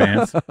 weeks in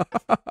advance.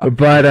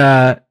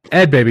 But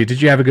Ed, baby,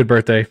 did you have a good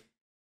birthday?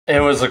 It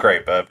was a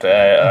great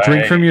birthday.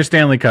 Drink from your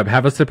Stanley cup.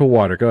 Have a sip of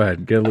water. Go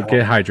ahead. Get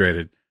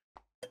hydrated.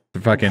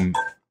 Fucking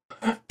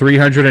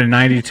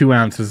 392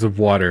 ounces of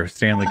water,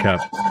 Stanley cup.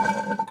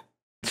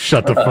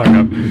 Shut the fuck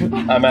up.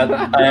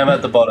 I am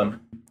at the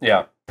bottom.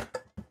 Yeah.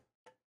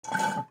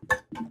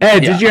 Ed,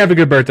 did you have a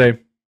good birthday?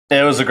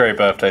 It was a great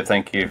birthday.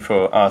 Thank you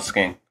for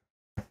asking.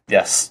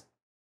 Yes.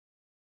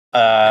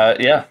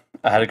 Yeah,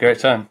 I had a great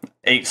time.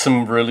 Ate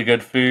some really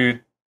good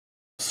food.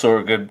 Saw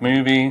a good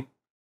movie.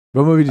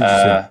 What movie did you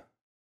see?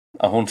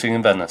 A Haunting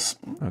in Venice.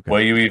 Okay.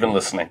 Were you even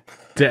listening?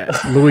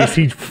 Luis,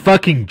 he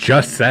fucking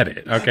just said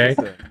it, okay?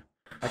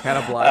 I kind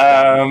of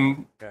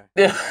blocked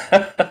Yeah.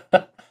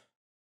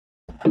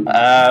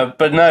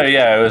 But no,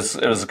 yeah, it was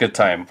a good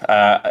time.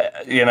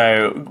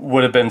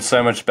 Would have been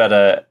so much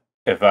better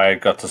if I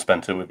got to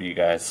spend it with you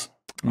guys.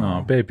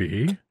 Oh,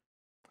 baby.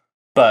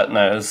 But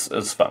no, it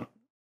was fun.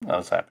 I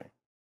was happy.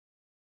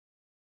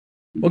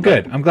 Well,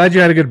 good. I'm glad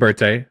you had a good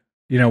birthday.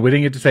 We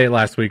didn't get to say it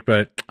last week,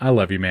 but I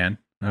love you, man.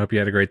 I hope you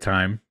had a great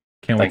time.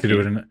 Can't wait to do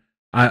it.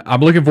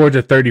 I'm looking forward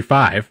to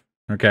 35,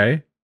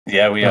 okay?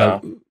 Yeah, we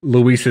are.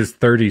 Luis is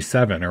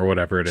 37 or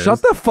whatever it is.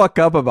 Shut the fuck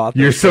up about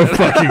this. You're so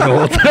fucking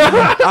old.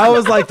 I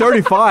was like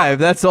 35.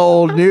 That's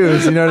old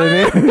news. You know what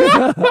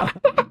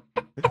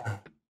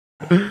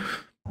I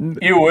mean?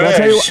 You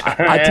wish.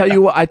 I tell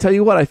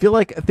you what. I feel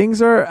like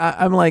things are.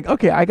 I'm like,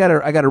 okay, I got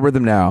a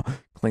rhythm now.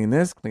 Clean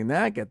this, clean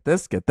that, get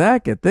this, get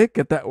that, get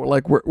that.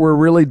 We're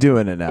really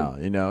doing it now.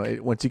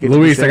 Once you get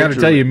Luis, to I got to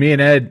tell you, me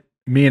and Ed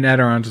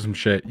are onto some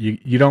shit.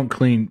 You don't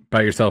clean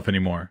by yourself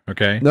anymore,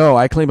 okay? No,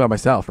 I clean by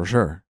myself for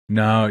sure.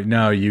 No,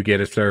 you get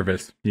a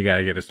service. You got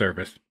to get a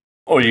service.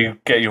 Or you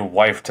get your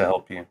wife to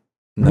help you.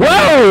 No.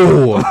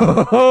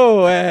 Whoa!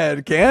 Oh,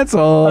 Ed,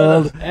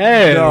 canceled.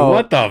 Ed, No.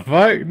 what the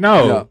fuck?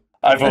 No.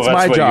 I thought That's that's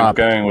my where job.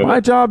 you were going with My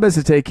it. job is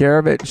to take care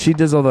of it. She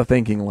does all the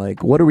thinking.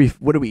 Like, what are we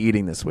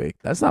eating this week?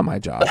 That's not my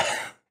job.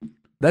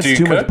 That's Do you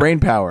too much cook? brain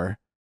power.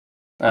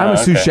 I'm a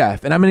sous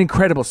chef, and I'm an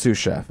incredible sous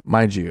chef,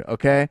 mind you.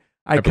 Okay,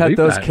 I cut believe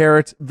those that.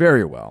 carrots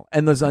very well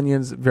and those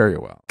onions very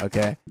well.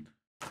 Okay,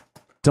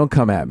 don't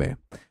come at me.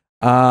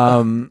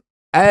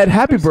 Ed,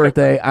 happy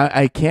birthday.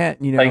 I can't.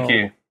 Thank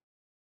you.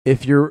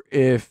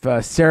 If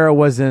Sarah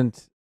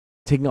wasn't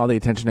taking all the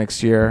attention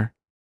next year,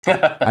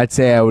 I'd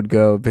say I would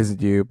go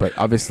visit you. But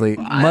obviously,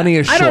 money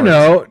is short. I don't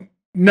know.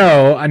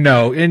 No, I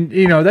know. And,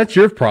 that's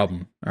your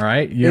problem. All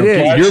right? It Get is.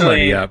 your Actually,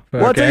 money up.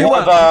 Well, I'll tell Okay? you One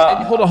what. of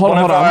our- Hold on. one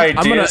of our I'm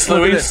gonna ideas, look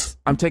at Luis. this.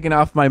 I'm taking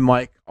off my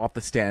mic off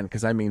the stand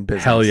because I mean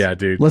business. Hell yeah,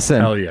 dude. Listen,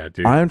 Hell yeah,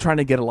 dude. I am trying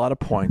to get a lot of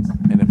points,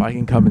 and if I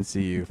can come and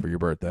see you for your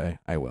birthday,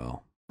 I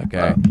will.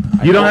 Okay.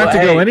 You don't have to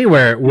go Hey,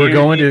 anywhere. We're you-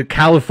 going to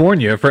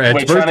California for Ed's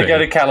We're trying birthday. to go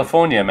to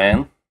California,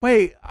 man.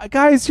 Wait,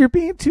 guys, you're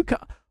being too.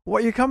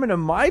 What? You're coming to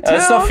my town?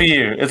 It's not for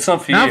you. It's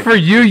not for Not you. for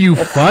you, you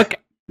fuck.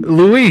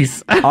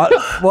 Luis.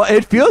 Well,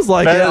 it feels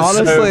like That it. is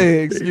so- Honestly,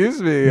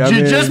 excuse me. I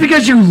mean, Just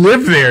because you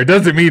live there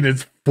doesn't mean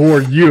it's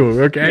for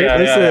you, okay? Yeah.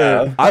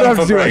 listen, I don't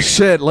have to do a break.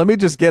 shit. Let me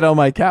just get on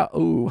my couch.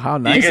 Ooh, how You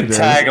nice can it is.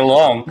 tag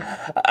along.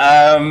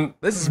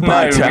 This is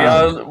my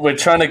town. We're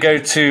trying to go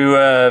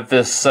to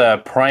this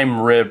prime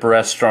rib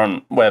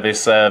restaurant where they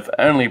serve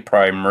only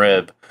prime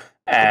rib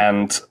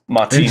and You're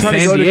martini. trying to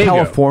San go to Diego.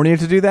 California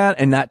to do that,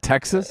 and not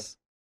Texas.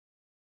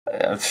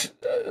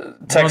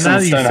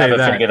 Texans you don't say have it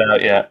that. figured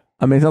out yet.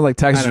 I mean, it sounds like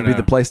Texas I don't would be know.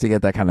 the place to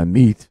get that kind of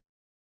meat.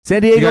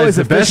 San Diego guys, is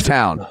a the fish best-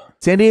 town.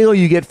 San Diego,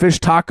 you get fish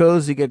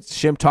tacos, you get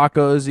shrimp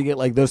tacos, you get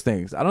like those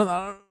things. I don't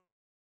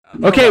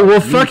Okay, well,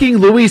 fucking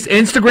Luis,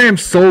 Instagram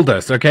sold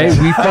us, okay?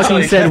 We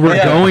fucking said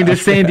we're going to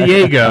San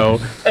Diego.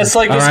 It's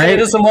like this guy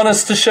doesn't want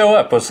us to show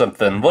up or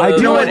something. I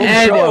do it,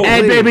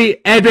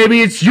 Ed,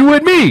 baby, it's you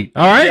and me,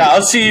 all right? Yeah,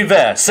 I'll see you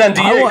there. San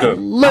Diego.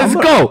 Let's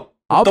go.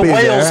 I'll The be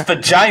whale's there.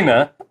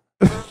 vagina.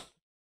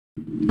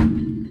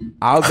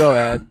 I'll go,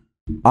 Ed.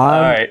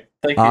 All right.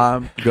 Thank you.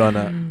 I'm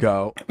gonna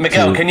go.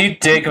 Miguel, can you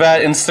dig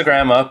that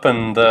Instagram up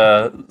and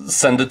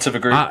send it to the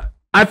group?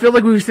 I feel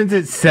like we've sent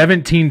it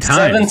 17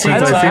 times. 17 I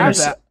don't times. have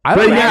that. I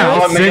But don't yeah, have I'll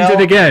that. send Miguel,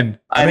 it again.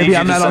 I need Maybe you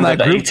I'm to not on send that it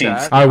the group 18th.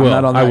 chat. I will, I'm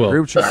not on I that will.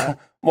 group chat.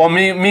 Well,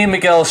 me and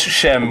Miguel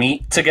share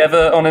meat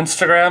together on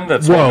Instagram.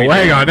 That's what Whoa, we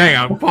hang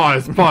do. on.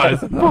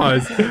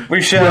 Pause.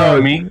 We share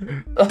our meat.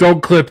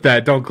 Don't clip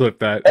that. All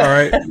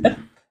right?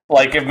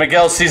 Like, if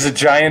Miguel sees a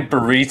giant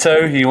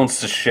burrito, he wants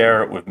to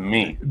share it with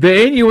me.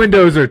 The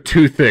innuendos are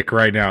too thick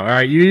right now. All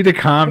right, you need to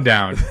calm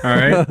down. All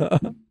right,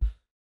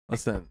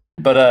 Listen,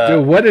 But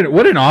dude, what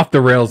an off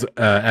the rails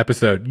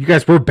episode. You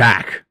guys, we're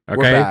back. Okay,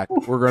 we're back.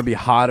 We're gonna be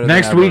hotter.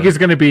 Next than week ever. is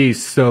gonna be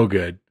so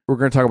good. We're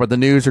gonna talk about the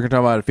news. We're gonna talk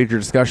about a feature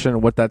discussion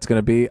and what that's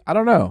gonna be. I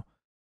don't know.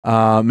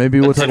 Maybe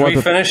we'll talk did about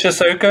we finish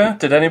Ahsoka?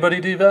 Did anybody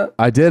do that?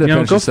 I did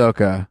finish go-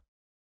 Ahsoka.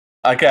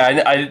 Okay,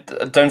 I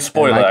don't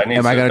spoil it.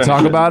 Am I gonna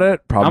talk about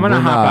it? Probably I'm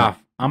gonna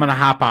not.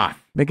 hop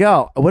off.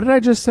 Miguel, what did I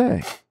just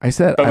say? I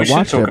said But I we should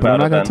watched talk it, but I'm about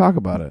not it gonna then. talk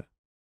about it.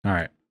 All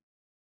right.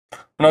 I'm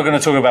not going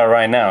to talk about it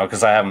right now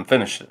because I haven't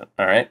finished it.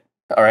 All right,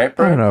 I don't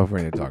bro. know if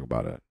we need to talk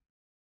about it.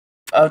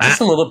 Just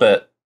a little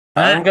bit.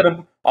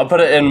 I'll put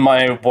it in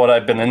my what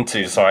I've been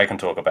into so I can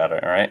talk about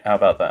it. All right, how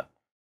about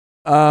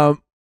that?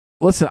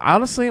 Listen,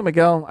 honestly,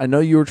 Miguel, I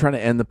know you were trying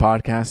to end the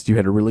podcast. You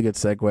had a really good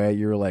segue.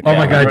 You were like, Oh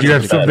my I'm god, ready you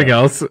have to something do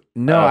else?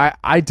 no,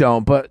 I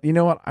don't. But you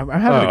know what? I'm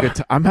having a Oh.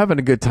 good. I'm having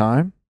a good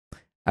time.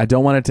 I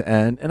don't want it to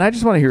end, and I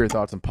just want to hear your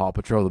thoughts on Paw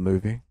Patrol the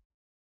movie.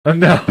 Oh,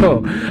 no.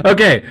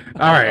 Okay.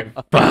 All right.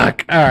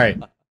 Fuck. All right.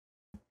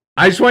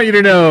 I just want you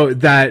to know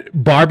that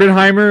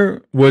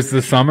Barbenheimer was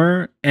the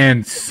summer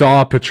and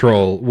Saw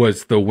Patrol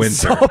was the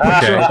winter.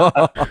 Okay.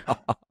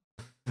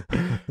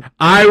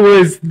 I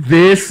was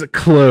this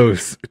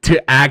close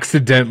to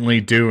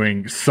accidentally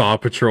doing Saw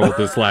Patrol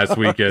this last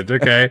weekend.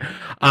 Okay.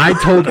 I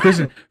told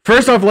Kristen,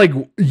 first off, like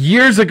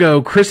years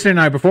ago, Kristen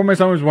and I, before my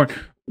son was born,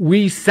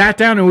 we sat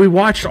down and we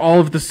watched all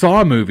of the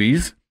Saw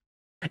movies.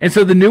 And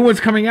so the new one's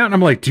coming out, and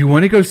I'm like, do you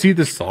want to go see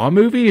the Saw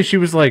movie? And she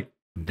was like,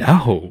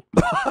 no.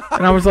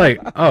 And I was like,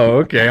 oh,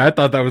 okay. I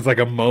thought that was like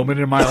a moment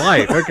in my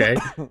life. Okay.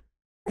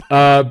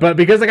 But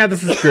because I got the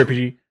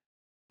subscription,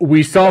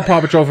 we saw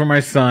Paw Patrol for my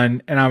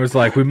son, and I was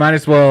like, we might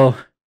as well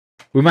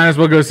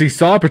go see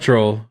Saw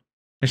Patrol.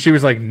 And she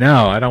was like,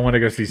 no, I don't want to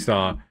go see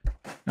Saw.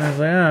 And I was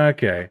like, oh,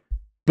 okay.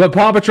 But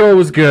Paw Patrol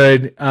was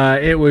good.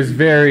 It was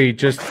very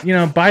just,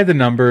 by the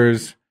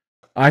numbers.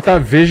 I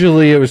thought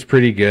visually it was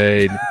pretty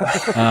good.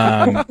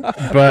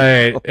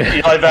 But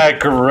You like that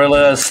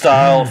guerrilla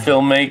style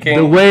filmmaking?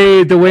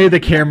 the way the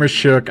camera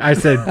shook, I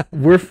said,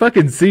 we're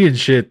fucking seeing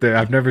shit that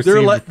I've never seen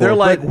before. They're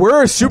like,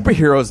 we're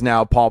superheroes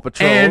now, Paw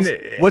Patrol.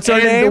 What's our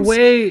name? The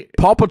way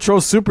Paw Patrol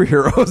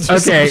superheroes. or some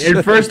Okay, and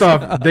shit. first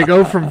off, they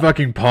go from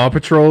fucking Paw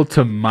Patrol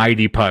to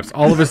Mighty Pups.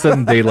 All of a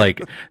sudden, they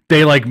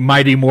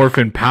Mighty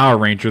Morphin Power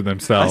Ranger I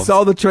themselves.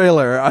 saw the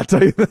trailer. I'll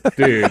tell you that.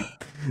 Dude.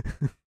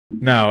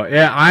 No,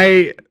 yeah,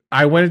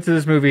 I went into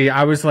this movie.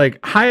 I was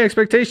like high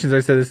expectations. I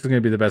said this is going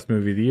to be the best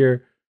movie of the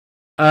year.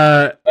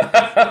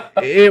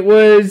 It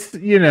was,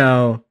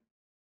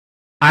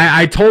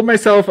 I told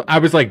myself I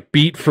was like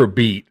beat for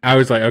beat. I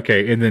was like,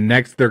 okay, and then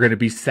next they're going to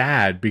be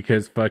sad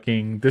because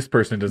fucking this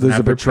person doesn't There's a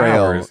have their betrayal.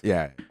 powers.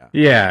 Yeah.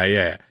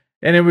 Yeah.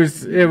 And it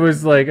was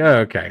like, oh,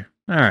 okay,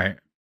 all right.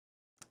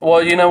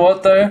 Well, you know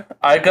what though?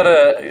 I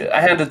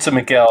hand it to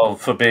Miguel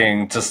for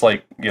being just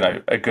like,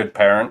 a good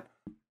parent.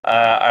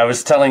 I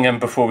was telling him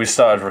before we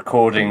started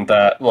recording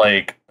that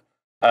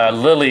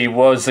Lily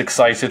was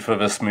excited for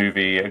this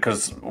movie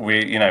because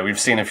we've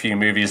seen a few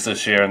movies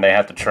this year and they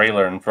had the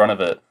trailer in front of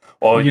it,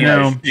 or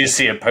you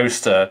see a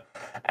poster,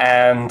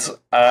 and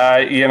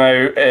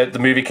the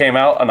movie came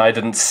out and I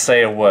didn't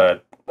say a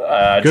word.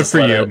 Good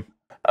for you.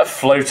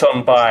 Float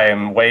on by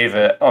and wave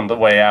it on the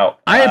way out.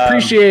 I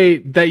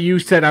appreciate that you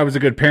said I was a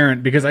good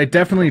parent because I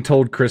definitely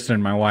told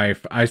Kristen, my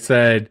wife, I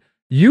said,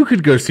 you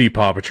could go see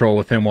Paw Patrol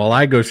with him while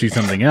I go see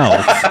something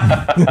else.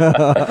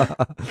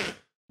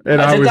 And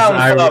I did that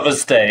on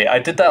Father's Day. I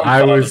did that on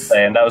Father's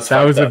Day, and that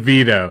was a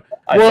veto.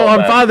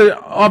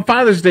 On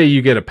Father's Day,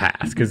 you get a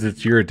pass because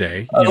it's your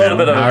day. A little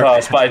bit of a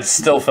pass, but I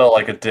still felt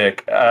like a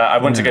dick. I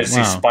went to go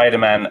see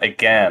Spider-Man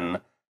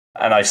again,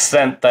 and I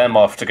sent them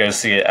off to go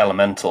see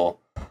Elemental,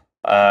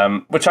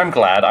 which I'm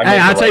glad.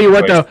 I'll tell you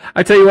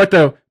what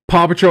though.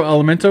 Paw Patrol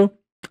Elemental,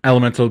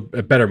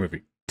 a better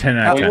movie. 10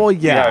 out of 10. Well,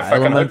 yeah, I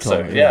fucking hope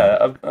so.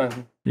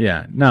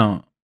 Yeah,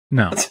 no.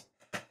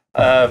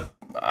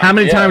 How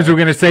many times are we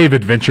going to save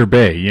Adventure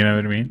Bay? You know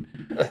what I mean?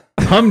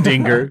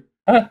 Humdinger.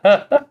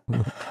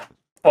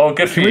 Well,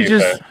 good for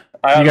you.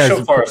 I'm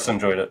sure Forrest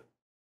enjoyed it.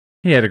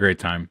 He had a great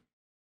time.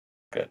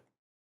 Good.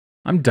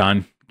 I'm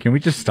done. Can we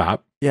just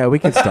stop? Yeah, we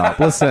can stop.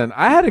 Listen,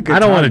 I had a good. I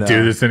don't want to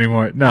do this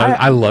anymore. No,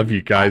 I love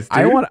you guys.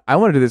 Dude. I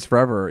want to do this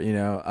forever.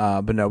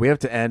 But no, we have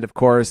to end. Of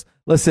course.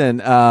 Listen,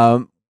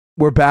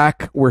 we're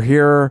back. We're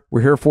here.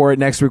 We're here for it.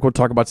 Next week we'll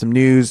talk about some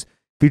news,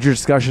 feature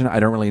discussion.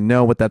 I don't really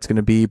know what that's going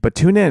to be, but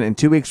tune in. In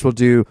 2 weeks we'll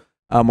do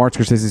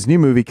Martin Scorsese's new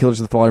movie, Killers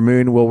of the Flower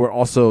Moon. We'll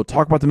also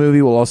talk about the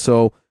movie. We'll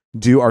also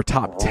do our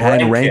top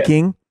 10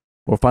 ranking.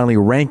 We'll finally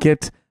rank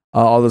it.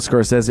 All the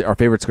Scorsese, our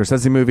favorite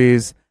Scorsese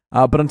movies.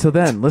 But until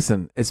then,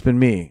 listen, it's been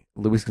me,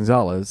 Luis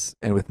Gonzalez,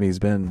 and with me has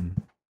been...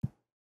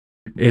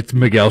 It's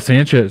Miguel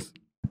Sanchez.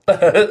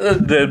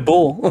 Dead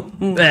bull.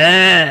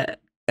 And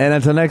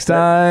until next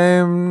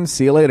time,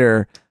 see you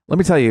later. Let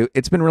me tell you,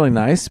 it's been really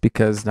nice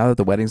because now that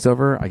the wedding's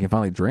over, I can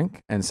finally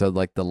drink. And so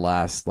like the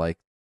last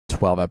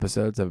 12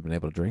 episodes, I've been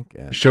able to drink.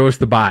 And show us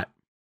the bot.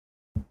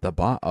 The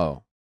bot?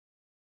 Oh.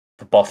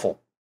 The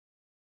bottle.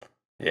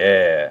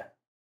 Yeah.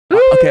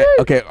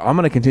 Okay. I'm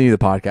going to continue the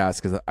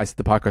podcast because I said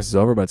the podcast is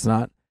over, but it's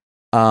not.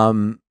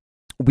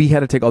 We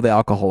had to take all the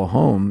alcohol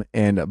home,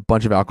 and a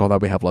bunch of alcohol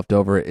that we have left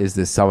over is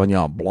this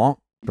Sauvignon Blanc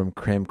from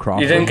Crim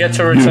Crawford. You didn't get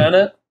to return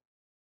it?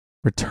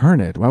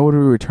 Return it? Why would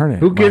we return it?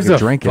 Who gives a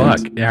drink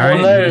fuck? It? Well,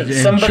 no,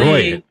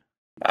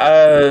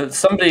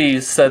 somebody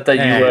said that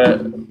you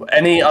were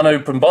any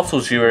unopened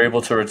bottles you were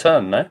able to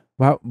return. No,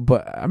 well,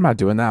 but I'm not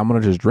doing that. I'm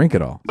gonna just drink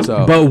it all.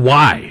 So, but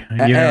why?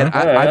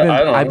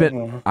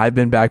 I've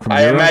been back from.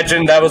 I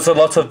imagine that was a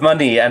lot of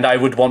money, and I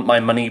would want my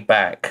money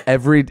back.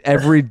 Every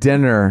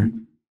dinner.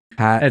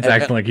 It's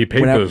acting like he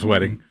paid for his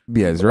wedding.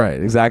 Yeah, that's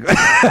right. Exactly.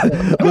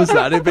 Listen,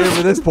 I didn't pay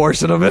for this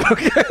portion of it.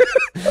 Okay.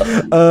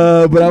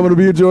 But I'm gonna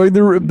be enjoying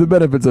the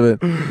benefits of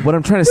it. What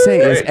I'm trying to say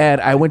is, Ed,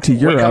 I went to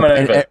Europe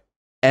and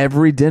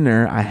every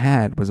dinner I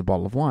had was a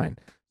bottle of wine.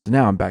 So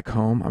now I'm back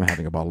home. I'm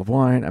having a bottle of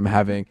wine. I'm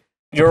having.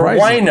 You're a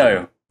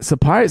wino.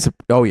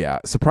 Oh yeah.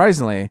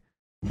 Surprisingly,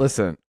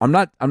 listen, I'm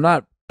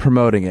not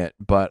promoting it,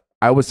 but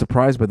I was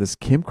surprised by this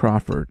Kim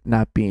Crawford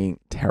not being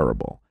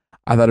terrible.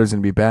 I thought it was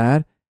gonna be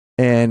bad.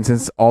 And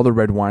since all the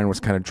red wine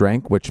was kind of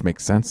drank, which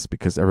makes sense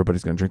because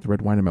everybody's going to drink the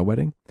red wine in my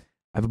wedding,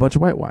 I have a bunch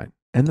of white wine.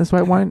 And this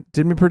white wine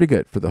did me pretty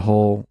good for the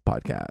whole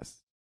podcast.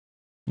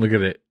 Look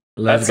at it.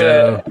 Let's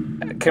go.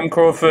 Kim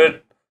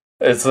Crawford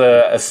is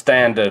a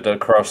standard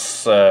across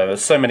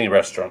so many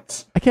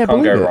restaurants. I can't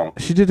believe it. Wrong.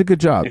 She did a good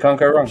job. You can't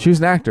go wrong. She was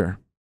an actor,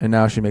 and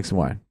now she makes some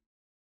wine.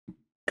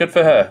 Good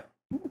for her.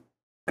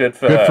 Good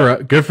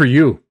for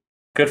you.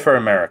 Good for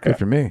America. Good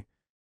for me.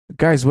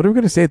 Guys, what are we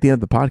going to say at the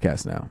end of the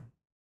podcast now?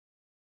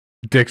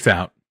 Dicks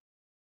out.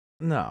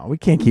 No, we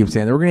can't keep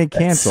saying that. We're going to get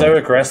canceled. It's so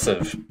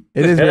aggressive.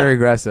 It is very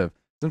aggressive.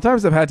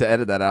 Sometimes I've had to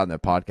edit that out in the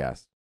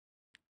podcast.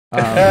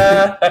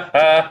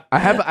 I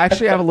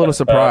actually have a little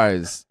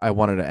surprise I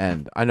wanted to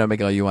end. I know,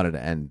 Miguel, you wanted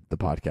to end the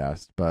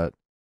podcast, but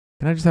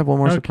can I just have one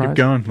more surprise? Keep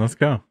going. Let's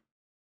go.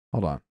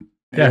 Hold on.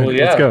 Yeah,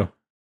 let's go.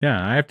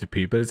 Yeah, I have to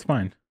pee, but it's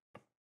fine.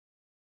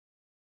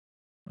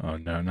 Oh,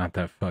 no, not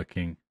that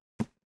fucking...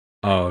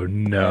 Oh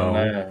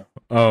no.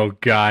 Oh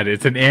god,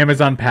 it's an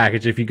Amazon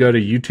package. If you go to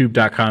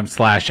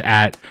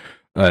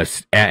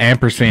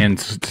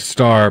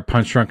youtube.com/@ampersand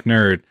Punch Drunk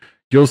Nerd,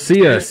 you'll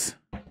see us.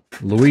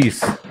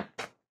 Luis.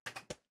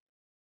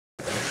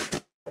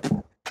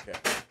 Okay.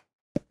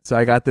 So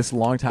I got this a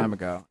long time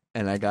ago,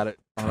 and I got it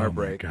on our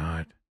break. Oh my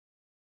god.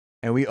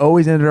 And we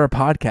always ended our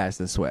podcast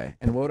this way.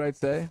 And what would I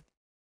say?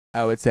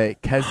 I would say,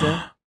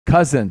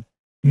 cousin.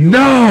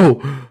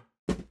 No!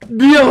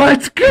 Yeah,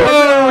 let's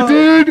go,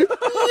 dude!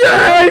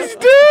 Yes,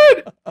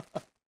 dude!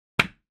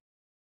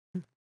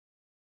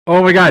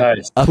 Oh my god.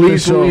 Nice.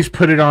 Please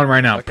put it on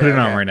right now. Okay, put it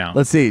on right now.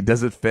 Let's see.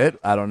 Does it fit?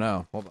 I don't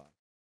know. Hold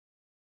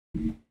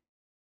on.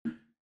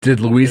 Did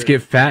Luis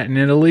get fat in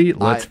Italy?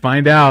 Let's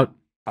find out.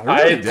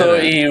 I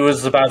thought he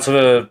was about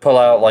to pull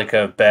out like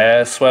a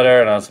bear sweater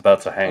and I was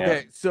about to hang it.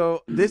 Okay,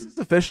 so this is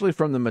officially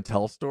from the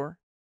Mattel store.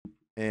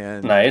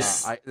 And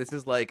nice. This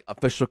is like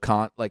official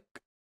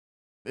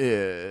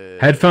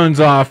headphones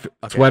off,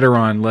 sweater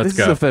on. Let's go. This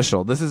is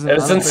official. This is.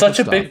 It's in such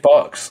a big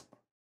box,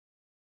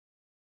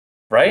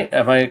 right?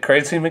 Am I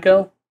crazy,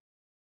 Miguel?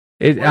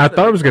 I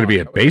thought it was going to be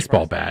a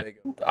baseball bat.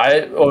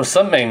 Or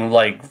something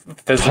like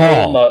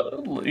physical.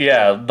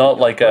 Not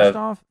like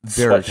a very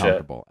sweatshirt.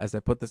 Comfortable. As I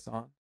put this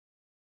on.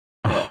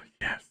 Oh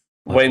yes.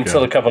 Wait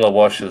until a couple of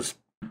washes.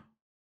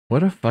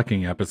 What a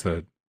fucking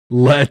episode!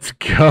 Let's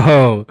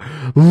go.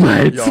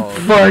 Let's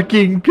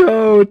fucking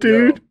go,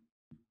 dude. Yo.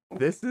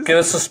 This is give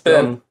us a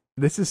spin.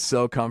 This is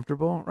so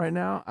comfortable right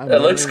now.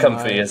 It looks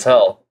comfy as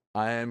hell.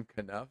 I am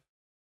enough.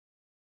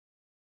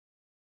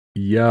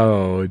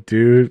 Yo,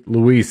 dude,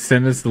 Luis,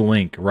 send us the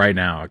link right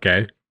now,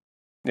 okay?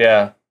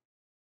 Yeah.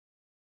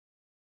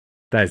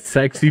 That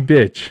sexy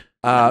bitch.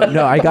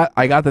 No,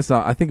 I got this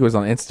on. I think it was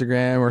on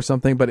Instagram or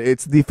something, but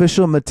it's the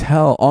official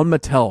Mattel on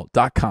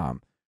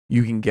Mattel.com.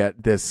 You can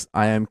get this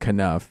I am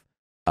Knuff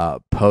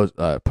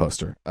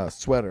poster,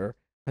 sweater.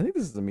 I think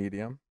this is a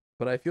medium.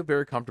 But I feel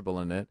very comfortable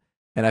in it,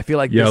 and I feel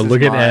like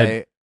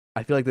I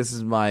feel like this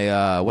is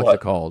my what's it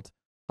called?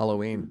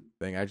 Halloween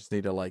thing. I just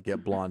need to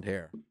get blonde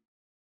hair.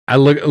 I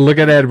look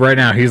at Ed right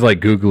now. He's like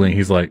Googling.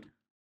 He's like,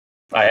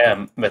 I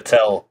am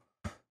Mattel.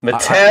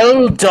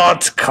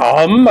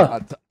 Mattel.com.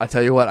 I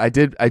tell you what, I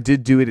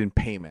did do it in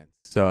payment,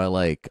 so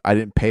I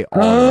didn't pay all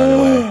right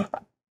away.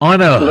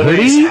 On a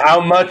hoodie?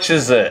 How much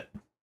is it?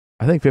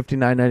 I think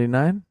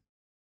 $59.99.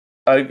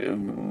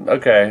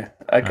 Okay.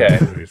 I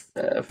get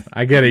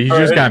it. You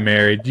just got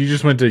married. You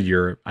just went to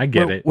Europe. I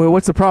get it. Wait,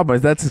 what's the problem?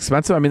 Is that's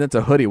expensive? I mean, that's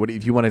a hoodie. What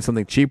if you wanted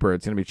something cheaper?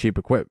 It's going to be cheap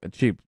equipment,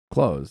 cheap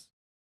clothes.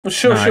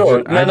 Sure. I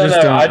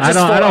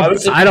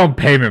don't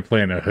payment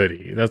plan a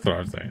hoodie. That's what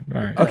I'm saying.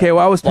 All right. Okay,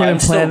 well, I was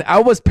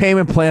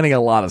payment planning a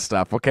lot of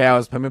stuff. Okay, I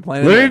was payment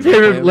planning.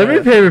 Let me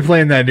payment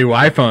plan that new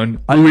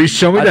iPhone. Luis,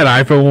 show me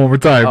that iPhone one more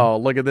time. Oh,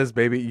 look at this,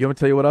 baby. You want me to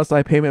tell you what else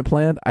I payment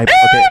planned?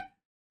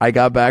 I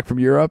got back from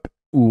Europe.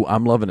 Ooh,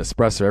 I'm loving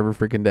espresso every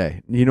freaking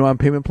day. You know what I'm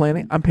payment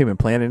planning? I'm payment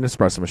planning an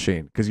espresso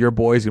machine because your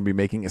boy's going to be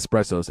making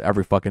espressos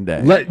every fucking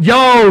day.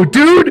 Yo,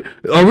 dude,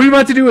 are we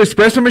about to do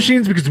espresso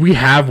machines? Because we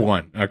have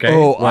one, okay?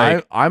 Oh,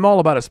 I'm all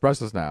about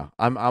espressos now.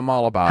 I'm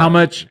all about How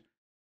much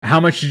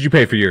did you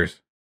pay for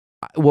yours?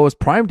 Well, it was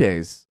Prime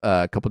Days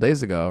a couple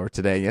days ago or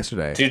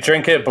yesterday. Do you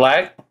drink it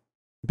black?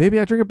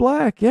 Baby, I drink it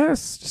black.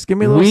 Yes. Just give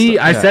me a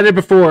little I said it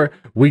before.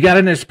 We got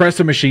an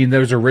espresso machine that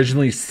was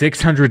originally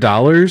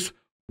 $600.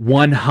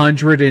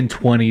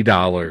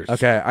 $120.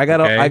 Okay, I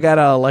got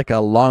a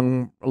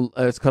lung.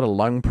 It's called a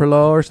lung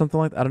perlo or something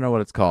like that. I don't know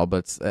what it's called, but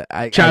it's,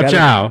 I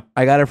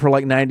got it for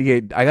like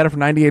 $98. I got it for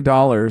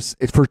 $98.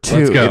 It's for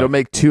two. It'll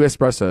make two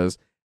espressos,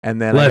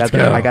 and then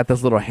I got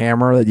this little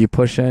hammer that you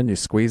push in, you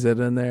squeeze it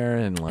in there,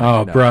 and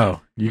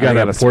bro, you got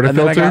a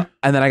portafilter,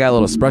 and then I got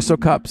little espresso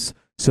cups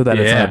so that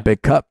it's not a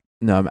big cup.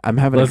 No, I'm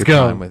having a good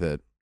time with it.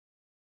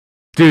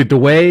 Dude, the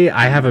way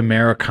I have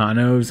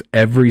Americanos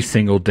every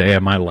single day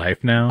of my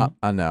life now.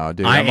 I know,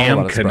 dude. I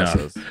am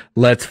Canuff.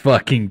 Let's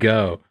fucking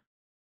go.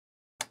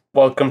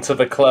 Welcome to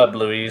the club,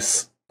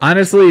 Luis.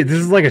 Honestly, this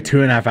is like a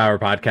 2.5 hour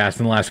podcast,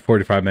 and the last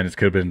 45 minutes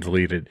could have been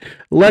deleted.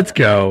 Let's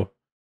go.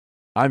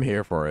 I'm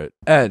here for it.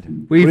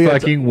 Ed, we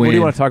fucking win. What do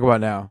you want to talk about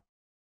now?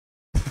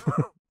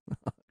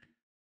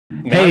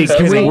 Hey,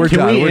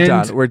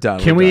 we're done.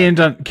 Can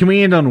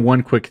we end on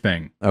one quick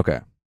thing? Okay.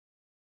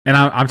 And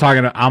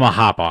I'm a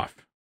hop off.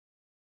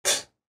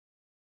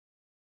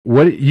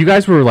 What you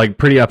guys were like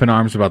pretty up in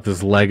arms about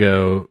this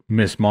Lego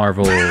Miss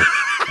Marvel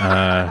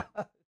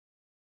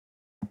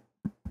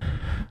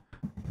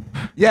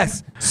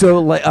Yes.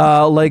 So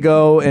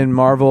Lego and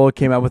Marvel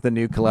came out with a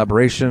new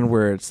collaboration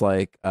where it's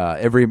like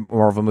every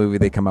Marvel movie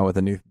they come out with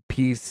a new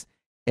piece,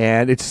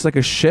 and it's just like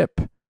a ship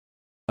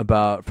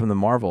from the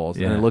Marvels,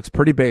 and it looks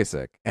pretty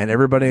basic. And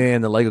everybody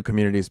in the Lego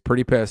community is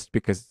pretty pissed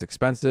because it's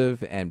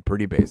expensive and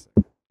pretty basic.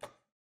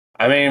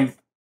 I mean,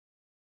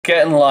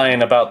 get in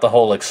line about the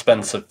whole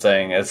expensive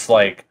thing. It's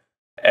like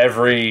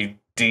every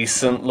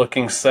decent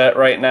looking set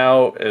right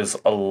now is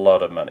a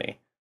lot of money.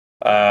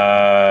 You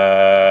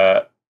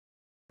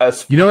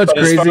know what's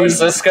crazy? As far as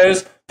this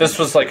goes, this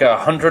was like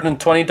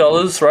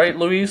 $120, right,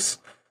 Luis?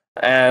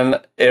 And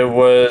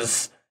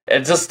it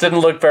just didn't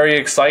look very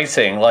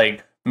exciting.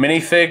 Like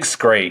minifigs,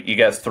 great. You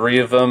get 3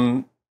 of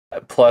them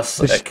plus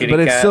a kitty cat. But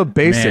it's so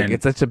basic. Man.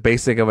 It's such a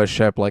basic of a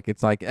ship. Like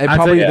it's like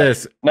I'll tell you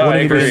this. No, I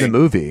agree. In the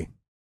movie.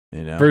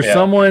 You know? For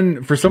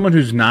someone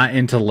who's not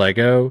into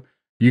Lego,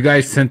 you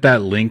guys sent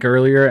that link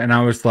earlier, and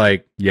I was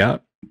like,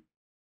 "Yep."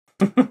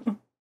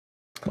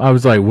 I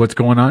was like, "What's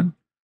going on?"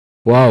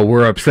 Wow,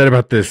 we're upset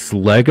about this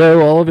Lego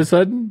all of a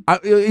sudden.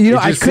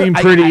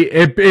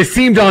 It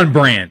seemed on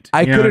brand.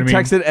 I could have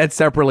texted Ed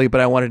separately,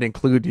 but I wanted to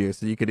include you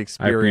so you could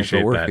experience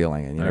what we're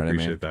feeling. And, I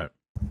appreciate that.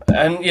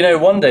 And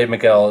one day,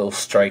 Miguel, it'll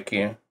strike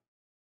you.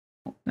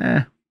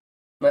 I'm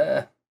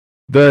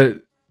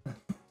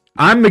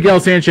Miguel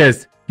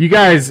Sanchez. You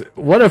guys,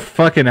 what a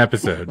fucking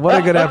episode. What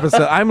a good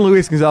episode. I'm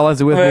Luis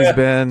Gonzalez. With me has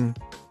been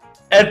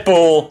Ed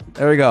Bull.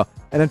 There we go.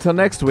 And until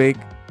next week,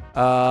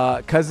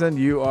 cousin,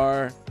 you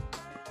are...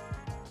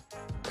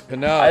 Can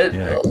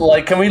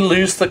we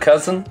lose the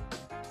cousin?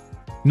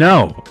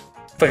 No.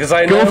 Because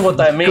I know what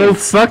that means. Go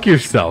fuck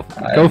yourself.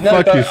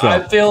 Fuck yourself.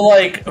 I feel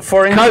like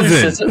for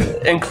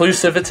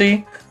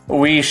inclusivity,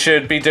 we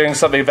should be doing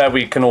something that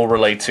we can all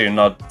relate to,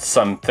 not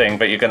something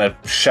that you're going to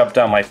shove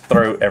down my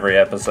throat every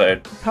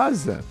episode.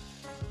 Cousin.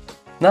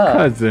 No.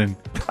 Cousin.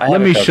 Let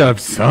me shove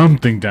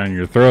something down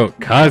your throat.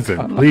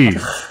 Cousin,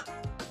 please.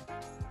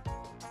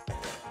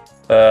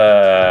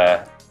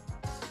 Love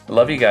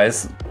you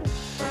guys.